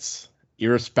Knights,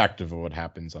 irrespective of what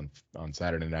happens on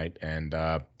Saturday night, and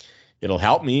it'll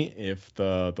help me if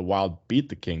the Wild beat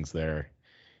the Kings there.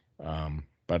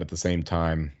 But at the same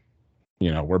time,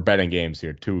 we're betting games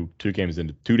here, two games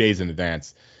into 2 days in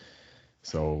advance.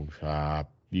 So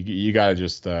you gotta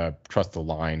just trust the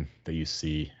line that you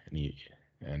see,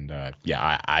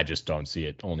 I just don't see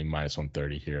it only minus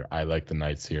 130 here. I like the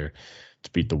Knights here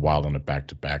to beat the Wild on a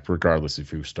back-to-back, regardless of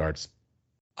who starts.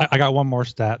 I got one more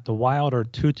stat. The Wild are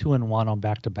 2-2-1 on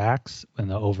back-to-backs, and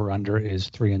the over/under is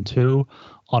 3-2.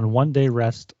 On one-day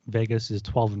rest, Vegas is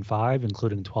 12-5,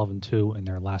 including 12-2 in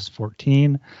their last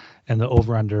 14, and the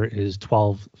over/under is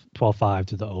 12-5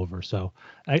 to the over. So,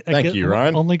 thank you,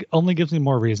 Ryan. Only gives me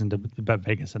more reason to bet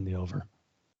Vegas in the over.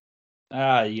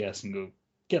 Yes, and go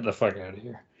get the fuck out of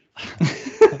here.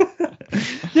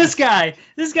 This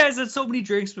guy's had so many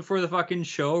drinks before the fucking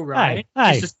show, right?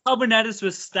 He's just coming at us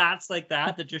with stats like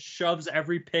that just shoves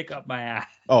every pick up my ass.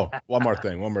 Oh, one more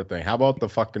thing. How about the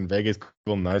fucking Vegas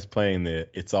Golden Knights playing the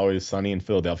 "It's Always Sunny in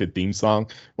Philadelphia" theme song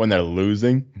when they're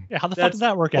losing? Yeah, how the fuck does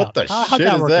that work out? What the shit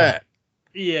is that?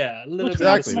 Yeah,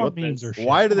 exactly.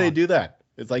 Why do they do that?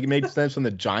 It's like it made sense when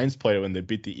the Giants played it when they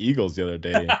beat the Eagles the other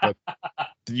day. But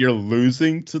you're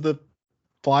losing to the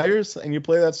Flyers and you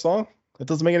play that song? That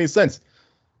doesn't make any sense.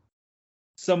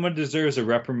 Someone deserves a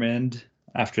reprimand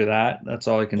after that. That's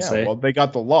all I can say. Well, they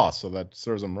got the loss, so that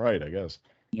serves them right, I guess.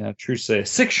 Yeah, true say.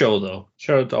 Sick show, though.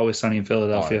 Shout out to Always Sunny in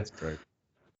Philadelphia. Oh, that's great.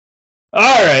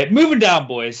 All right, moving down,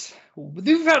 boys.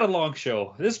 We've had a long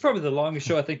show. This is probably the longest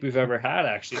show I think we've ever had,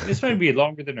 actually. This might be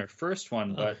longer than our first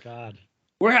one, but God.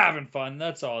 We're having fun.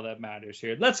 That's all that matters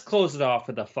here. Let's close it off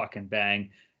with a fucking bang.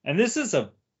 And this is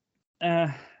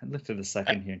I looked at the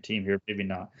second team here, maybe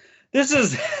not. This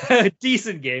is a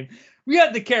decent game. We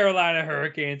had the Carolina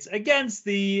Hurricanes against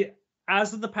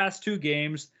as of the past 2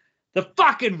 games, the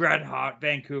fucking red hot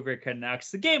Vancouver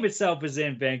Canucks. The game itself is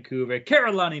in Vancouver.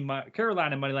 Carolina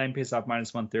moneyline pays off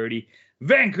minus 130.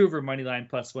 Vancouver moneyline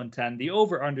plus 110. The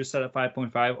over/under set at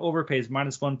 5.5. Over pays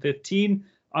minus 115.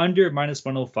 Under minus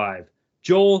 105.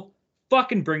 Joel,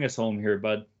 fucking bring us home here,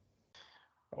 bud.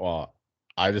 Well,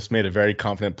 I just made a very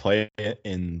confident play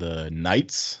in the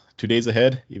Knights 2 days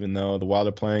ahead, even though the Wild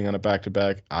are playing on a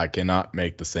back-to-back. I cannot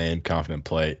make the same confident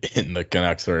play in the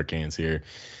Canucks Hurricanes here.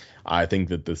 I think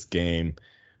that this game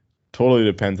totally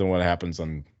depends on what happens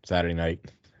on Saturday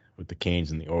night with the Canes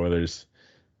and the Oilers.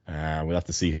 We'll have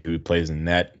to see who plays in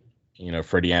net.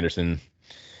 Freddie Anderson,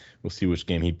 we'll see which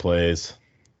game he plays.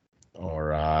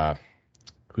 Or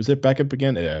who's it back up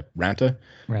again? Ranta?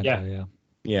 Yeah.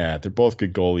 Yeah, they're both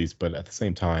good goalies, but at the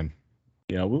same time,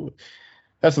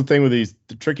 that's the thing with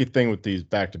the tricky thing with these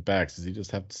back-to-backs is you just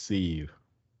have to see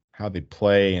how they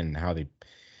play and how they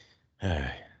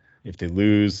if they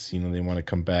lose, they want to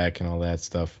come back and all that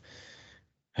stuff.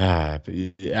 But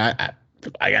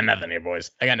I got nothing here,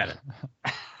 boys. I got nothing.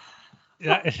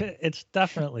 Yeah, it's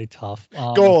definitely tough.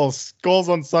 Goals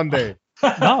on Sunday.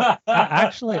 No,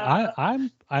 actually,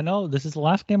 I know this is the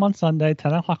last game on Sunday,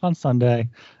 10 o'clock on Sunday.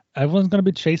 Everyone's going to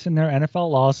be chasing their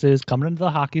NFL losses, coming into the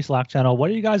hockey Slack channel. What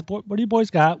do you boys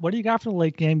got? What do you got for the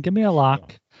late game? Give me a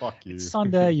lock. Oh, fuck you. It's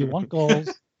Sunday. You want goals.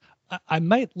 I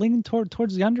might lean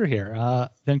towards the under here.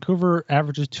 Vancouver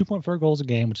averages 2.4 goals a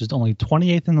game, which is only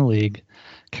 28th in the league.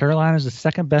 Carolina is the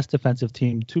second best defensive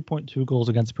team, 2.2 goals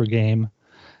against per game.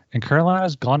 And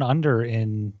Carolina's gone under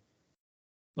in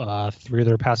 3 of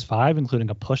their past 5, including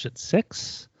a push at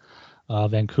 6.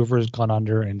 Vancouver's gone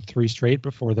under in 3 straight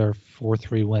before their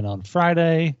 4-3 win on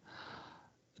Friday.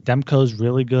 Demko's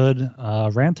really good.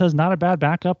 Ranta's not a bad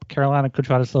backup. Carolina could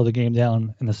try to slow the game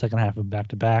down in the second half of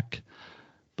back-to-back.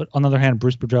 But on the other hand,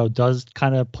 Bruce Boudreau does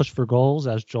kind of push for goals,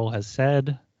 as Joel has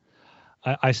said.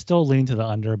 I still lean to the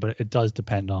under, but it does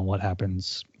depend on what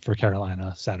happens for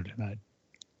Carolina Saturday night.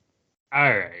 All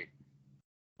right,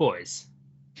 boys.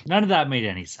 None of that made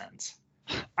any sense.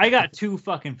 I got 2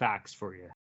 fucking facts for you.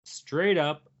 Straight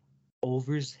up,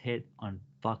 overs hit on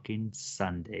fucking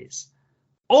Sundays.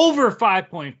 Over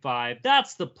 5.5.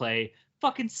 That's the play.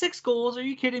 Fucking 6 goals. Are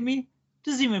you kidding me?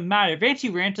 Doesn't even matter. If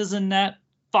Antti Ranta's in net,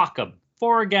 fuck him.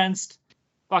 4 against.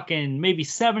 Fucking maybe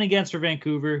 7 against for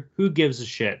Vancouver. Who gives a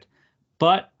shit?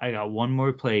 But I got one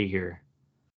more play here.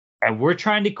 And we're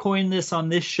trying to coin this on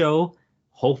this show.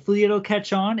 Hopefully it'll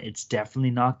catch on. It's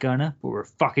definitely not gonna, but we're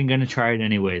fucking gonna try it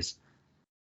anyways.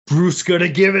 Bruce gonna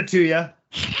give it to you.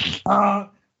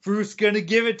 Bruce gonna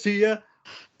give it to you.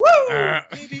 Woo!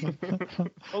 Baby.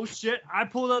 Oh shit, I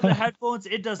pulled out the headphones.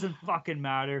 It doesn't fucking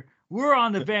matter. We're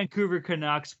on the Vancouver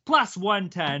Canucks plus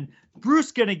 110.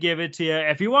 Bruce gonna give it to you.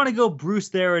 If you want to go Bruce,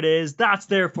 there it is. That's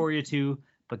there for you too.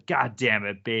 But god damn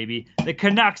it, baby. The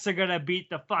Canucks are gonna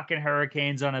beat the fucking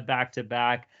Hurricanes on a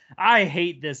back-to-back. I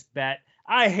hate this bet.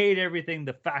 I hate everything,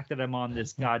 the fact that I'm on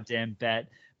this goddamn bet,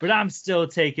 but I'm still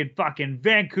taking fucking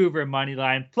Vancouver money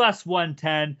line plus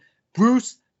 110.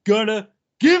 Bruce gonna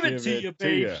give it to you,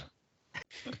 baby.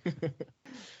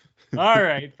 All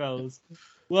right, fellas.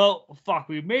 Well, fuck,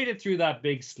 we made it through that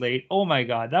big slate. Oh my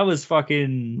god, that was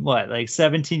fucking like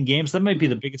 17 games. That might be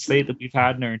the biggest slate that we've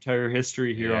had in our entire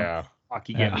history here on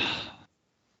Hockey Game.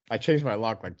 I changed my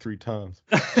lock like 3 times.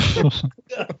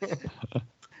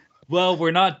 Well,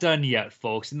 we're not done yet,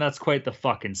 folks, and that's quite the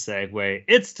fucking segue.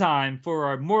 It's time for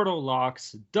our mortal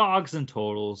locks, dogs, and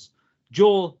totals.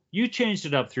 Joel, you changed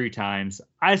it up 3 times.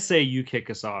 I say you kick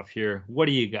us off here. What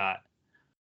do you got?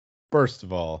 First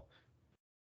of all,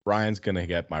 Ryan's going to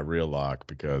get my real lock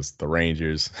because the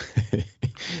Rangers,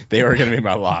 they were going to be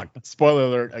my lock. Spoiler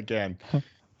alert again.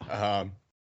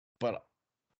 But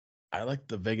I like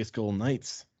the Vegas Golden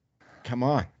Knights. Come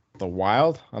on. The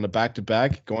Wild on a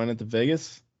back-to-back going into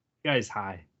Vegas. Guys,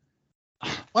 high.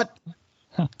 What?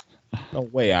 No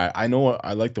way. I know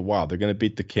I like the Wild. They're going to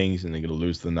beat the Kings and they're going to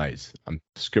lose the Knights. I'm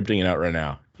scripting it out right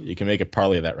now. You can make a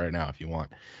parlay of that right now if you want.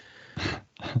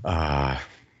 The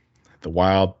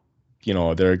Wild,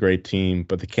 they're a great team,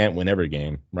 but they can't win every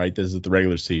game, right? This is the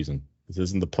regular season. This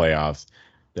isn't the playoffs.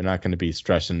 They're not going to be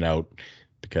stressing out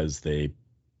because they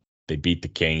beat the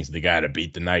Kings. They got to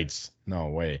beat the Knights. No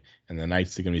way. And the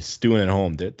Knights are going to be stewing at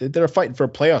home. They're fighting for a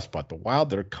playoff spot. The Wild,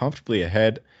 they're comfortably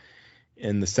ahead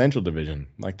in the Central Division.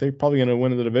 Like, they're probably going to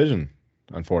win the division,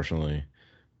 unfortunately.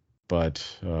 But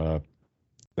the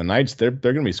Knights, they're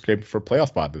going to be scraping for a playoff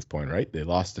spot at this point, right? They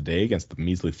lost today against the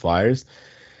measly Flyers.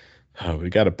 We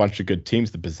got a bunch of good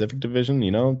teams. The Pacific Division,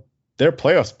 their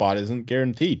playoff spot isn't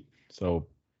guaranteed. So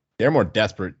they're more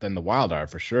desperate than the Wild are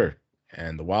for sure.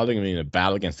 And the Wild are going to be in a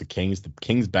battle against the Kings. The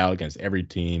Kings battle against every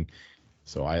team.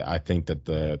 So I think that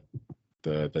the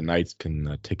Knights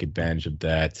can take advantage of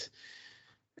that.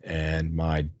 And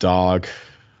my dog,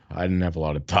 I didn't have a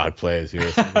lot of dog plays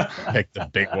here. So I picked the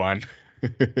big one.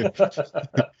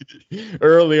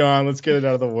 Early on, let's get it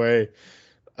out of the way.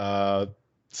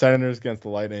 Senators against the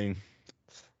Lightning.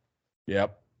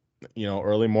 Yep.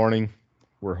 Early morning.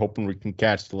 We're hoping we can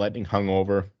catch the Lightning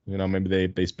hungover. Maybe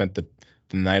they spent the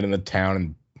night in the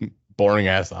town in boring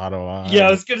ass Ottawa. Yeah,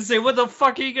 I was gonna say, what the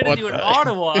fuck are you gonna do in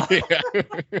Ottawa? I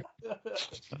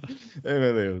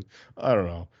don't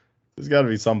know. There's got to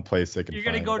be some place they can. You're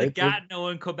gonna go to Gatineau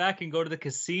in Quebec and go to the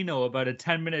casino about a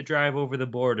 10-minute drive over the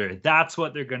border. That's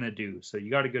what they're gonna do. So you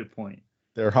got a good point.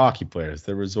 They're hockey players.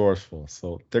 They're resourceful,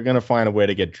 so they're gonna find a way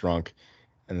to get drunk.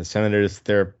 And the Senators,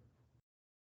 they're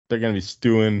gonna be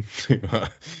stewing,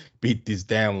 beat these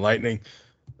damn Lightning.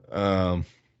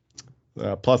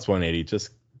 Plus 180,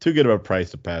 just too good of a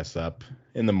price to pass up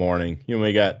in the morning.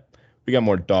 We got we got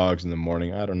more dogs in the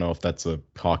morning. I don't know if that's a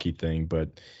hockey thing,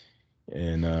 but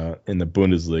in the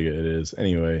Bundesliga it is.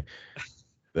 Anyway,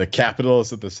 the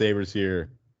Capitals at the Sabres here,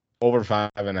 over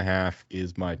 5.5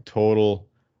 is my total.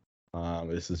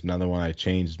 This is another one I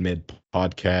changed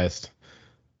mid-podcast.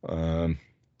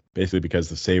 Basically because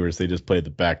the Sabres, they just played the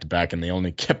back-to-back and they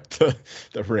only kept the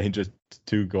Rangers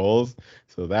 2 goals.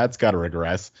 So that's got to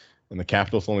regress. And the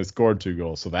Capitals only scored 2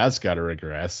 goals. So that's got to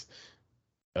regress.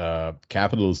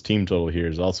 Capitals team total here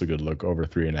is also a good look, over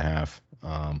 3.5.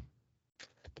 At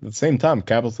the same time,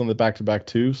 Capitals on the back-to-back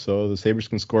too, so the Sabres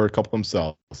can score a couple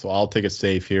themselves. So I'll take a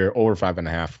safe here. Over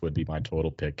 5.5 would be my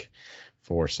total pick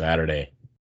for Saturday.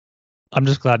 I'm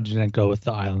just glad you didn't go with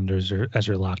the Islanders as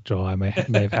your lock, Joe. I may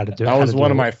have had to do. That was one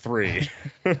of my 3.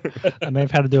 I may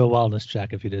have had to do a wellness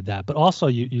check if you did that. But also,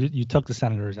 you took the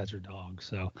Senators as your dog,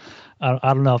 so I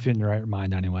don't know if you're in your right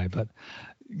mind anyway. But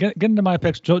getting to my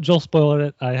picks, Joel spoiled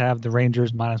it. I have the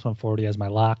Rangers -140 as my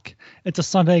lock. It's a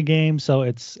Sunday game, so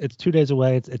it's 2 days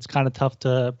away. It's kind of tough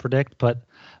to predict, but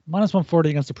 -140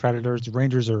 against the Predators. The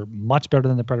Rangers are much better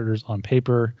than the Predators on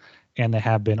paper, and they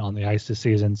have been on the ice this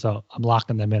season, so I'm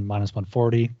locking them in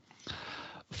 -140.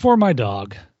 For my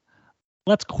dog,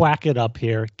 let's quack it up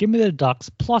here. Give me the Ducks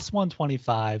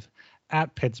 +125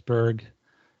 at Pittsburgh.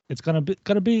 It's gonna be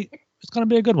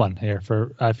a good one here.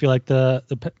 I feel like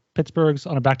the Pittsburgh's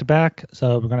on a back-to-back,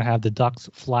 so we're gonna have the Ducks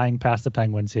flying past the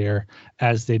Penguins here,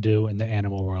 as they do in the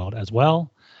animal world as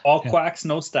well. All quacks,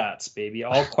 no stats, baby.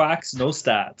 All quacks, no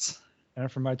stats. And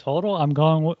for my total, I'm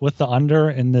going with the under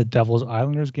in the Devils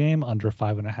Islanders game, under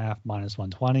 5.5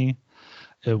 -120.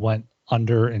 It went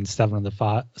under in 7 of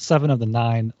the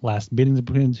 9 last meetings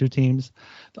between the two teams.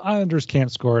 The Islanders can't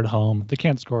score at home. They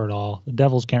can't score at all. The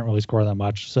Devils can't really score that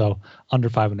much. So under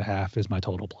 5.5 is my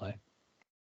total play.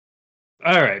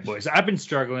 All right, boys. I've been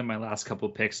struggling my last couple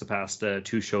of picks the past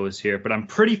 2 shows here, but I'm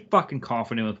pretty fucking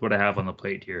confident with what I have on the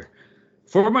plate here.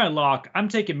 For my lock, I'm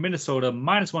taking Minnesota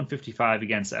 -155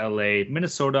 against LA.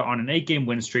 Minnesota on an 8-game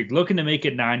win streak, looking to make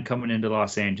it 9 coming into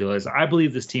Los Angeles. I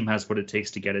believe this team has what it takes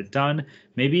to get it done.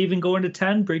 Maybe even go into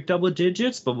 10, break double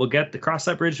digits, but we'll cross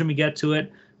that bridge when we get to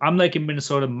it. I'm liking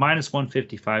Minnesota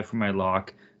 -155 for my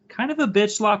lock. Kind of a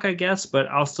bitch lock, I guess, but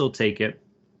I'll still take it.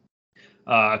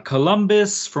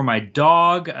 Columbus for my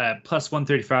dog at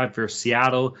 +135 for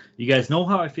Seattle. You guys know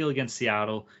how I feel against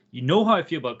Seattle. You know how I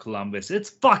feel about Columbus. It's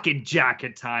fucking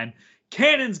jacket time.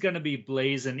 Cannon's going to be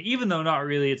blazing, even though not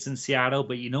really it's in Seattle.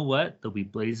 But you know what? They'll be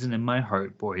blazing in my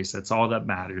heart, boys. That's all that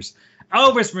matters.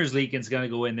 Elvis Merzlikins going to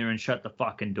go in there and shut the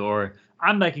fucking door.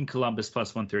 I'm liking Columbus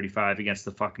 +135 against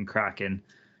the fucking Kraken.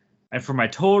 And for my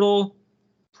total,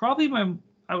 probably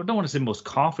I don't want to say most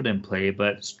confident play,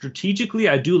 but strategically,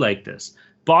 I do like this.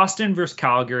 Boston versus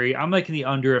Calgary. I'm liking the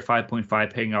under at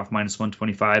 5.5, paying off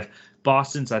 -125.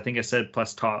 Boston's, I think I said,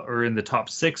 in the top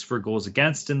 6 for goals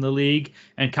against in the league.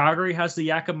 And Calgary has the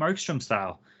Jakob Markstrom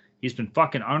style. He's been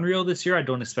fucking unreal this year. I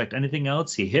don't expect anything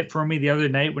else. He hit for me the other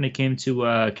night when it came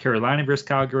to Carolina versus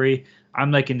Calgary.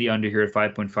 I'm liking the under here at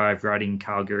 5.5, riding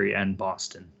Calgary and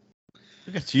Boston.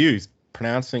 Look at you. He's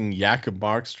pronouncing Jakob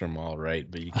Markstrom all right,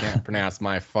 but you can't pronounce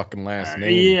my fucking last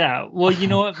name. Yeah, well, you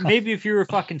know what? Maybe if you were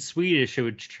fucking Swedish, it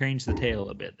would change the tail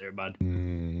a bit there, bud.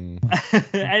 And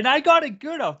I got it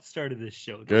good off the start of this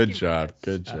show. Good job.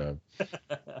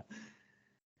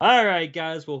 All right,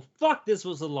 guys. Well, fuck, this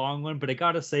was a long one, but I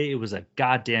gotta say it was a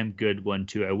goddamn good one,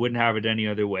 too. I wouldn't have it any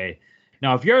other way.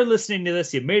 Now, if you're listening to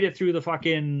this, you made it through the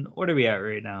fucking... What are we at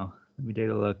right now? Let me take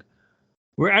a look.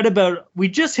 We're at we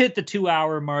just hit the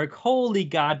 2-hour mark. Holy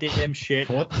goddamn shit.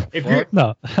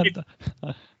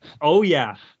 Oh,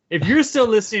 yeah. If you're still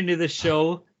listening to this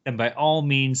show, then by all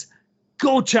means,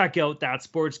 go check out that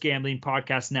Sports Gambling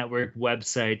Podcast Network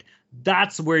website.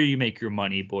 That's where you make your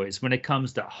money, boys, when it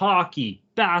comes to hockey,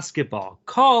 basketball,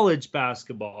 college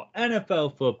basketball,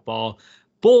 NFL football,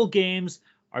 bowl games.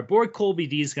 Our boy Colby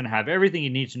D is going to have everything you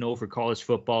need to know for college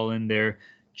football in there.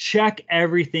 Check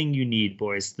everything you need,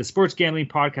 boys. The Sports Gambling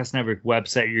Podcast Network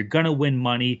website. You're going to win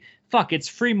money. Fuck, it's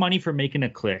free money for making a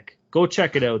click. Go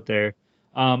check it out there.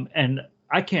 And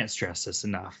I can't stress this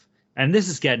enough. And this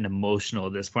is getting emotional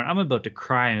at this point. I'm about to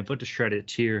cry. I'm about to shed a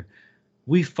tear.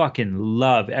 We fucking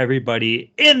love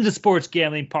everybody in the Sports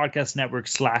Gambling Podcast Network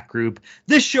Slack group.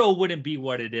 This show wouldn't be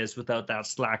what it is without that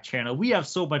Slack channel. We have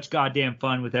so much goddamn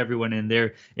fun with everyone in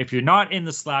there. If you're not in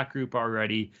the Slack group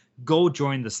already, go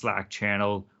join the Slack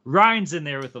channel. Ryan's in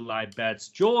there with the live bets.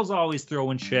 Joel's always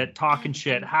throwing shit, talking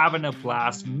shit, having a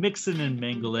blast, mixing and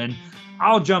mingling.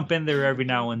 I'll jump in there every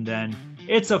now and then.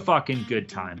 It's a fucking good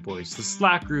time, boys. The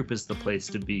Slack group is the place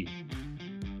to be.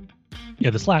 Yeah,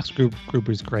 the Slack group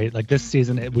is great. Like this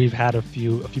season, we've had a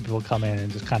few people come in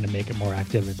and just kind of make it more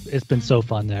active. It's been so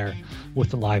fun there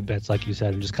with the live bits, like you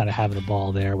said, and just kind of having a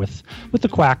ball there with the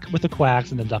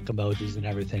quacks and the duck emojis and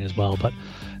everything as well. But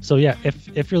so yeah,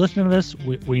 if you're listening to this,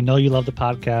 we know you love the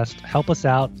podcast. Help us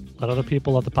out. Let other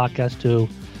people love the podcast too.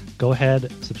 Go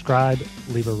ahead, subscribe,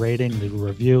 leave a rating, leave a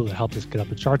review. It helps us get up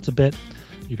the charts a bit.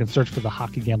 You can search for the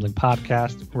Hockey Gambling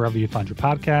Podcast wherever you find your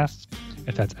podcasts.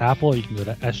 If that's Apple, you can go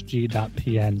to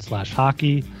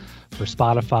sg.pn/hockey. For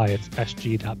Spotify, it's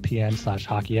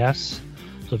sg.pn/hockeys.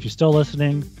 So if you're still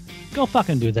listening, go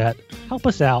fucking do that. Help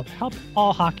us out. Help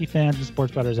all hockey fans and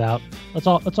sports bettors out. Let's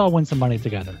all win some money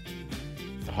together.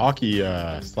 The hockey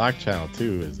Slack channel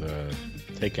too is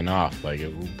taking off. Like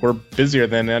we're busier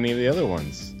than any of the other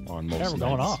ones on most nights,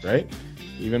 going off. Right?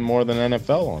 Even more than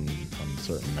NFL on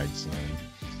certain nights.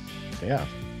 Yeah,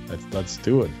 let's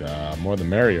do it. More the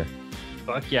merrier.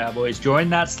 Fuck yeah, boys.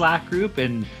 Join that Slack group,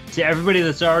 and to everybody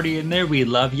that's already in there, we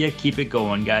love you. Keep it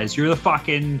going, guys. You're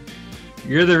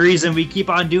the reason we keep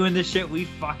on doing this shit. We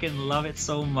fucking love it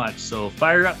so much. So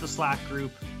fire up the Slack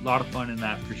group. A lot of fun in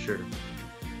that for sure.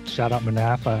 Shout out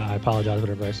Manaf. I apologize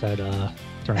whatever I said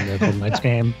during the Golden Knights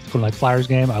game, Golden Knights Flyers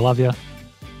game. I love you.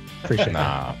 Appreciate it.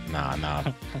 Nah.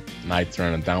 Knights are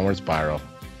in a downward spiral.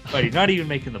 Buddy, not even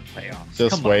making the playoffs.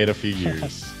 Just wait a few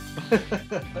years.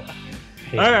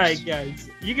 All right, guys.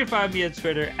 You can find me on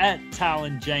Twitter at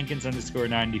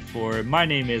TalonJenkins_94. My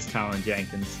name is Talon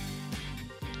Jenkins.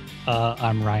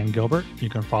 I'm Ryan Gilbert. You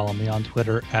can follow me on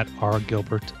Twitter at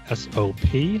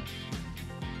rgilbertsop.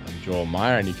 I'm Joel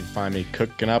Meyer, and you can find me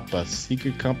cooking up a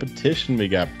secret competition we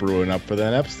got brewing up for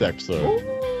the next episode.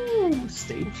 Ooh,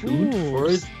 stay tuned for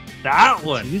that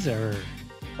one. Teaser.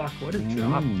 Fuck, what a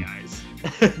drop, guys.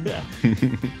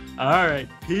 All right,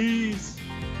 peace.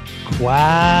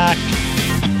 Quack.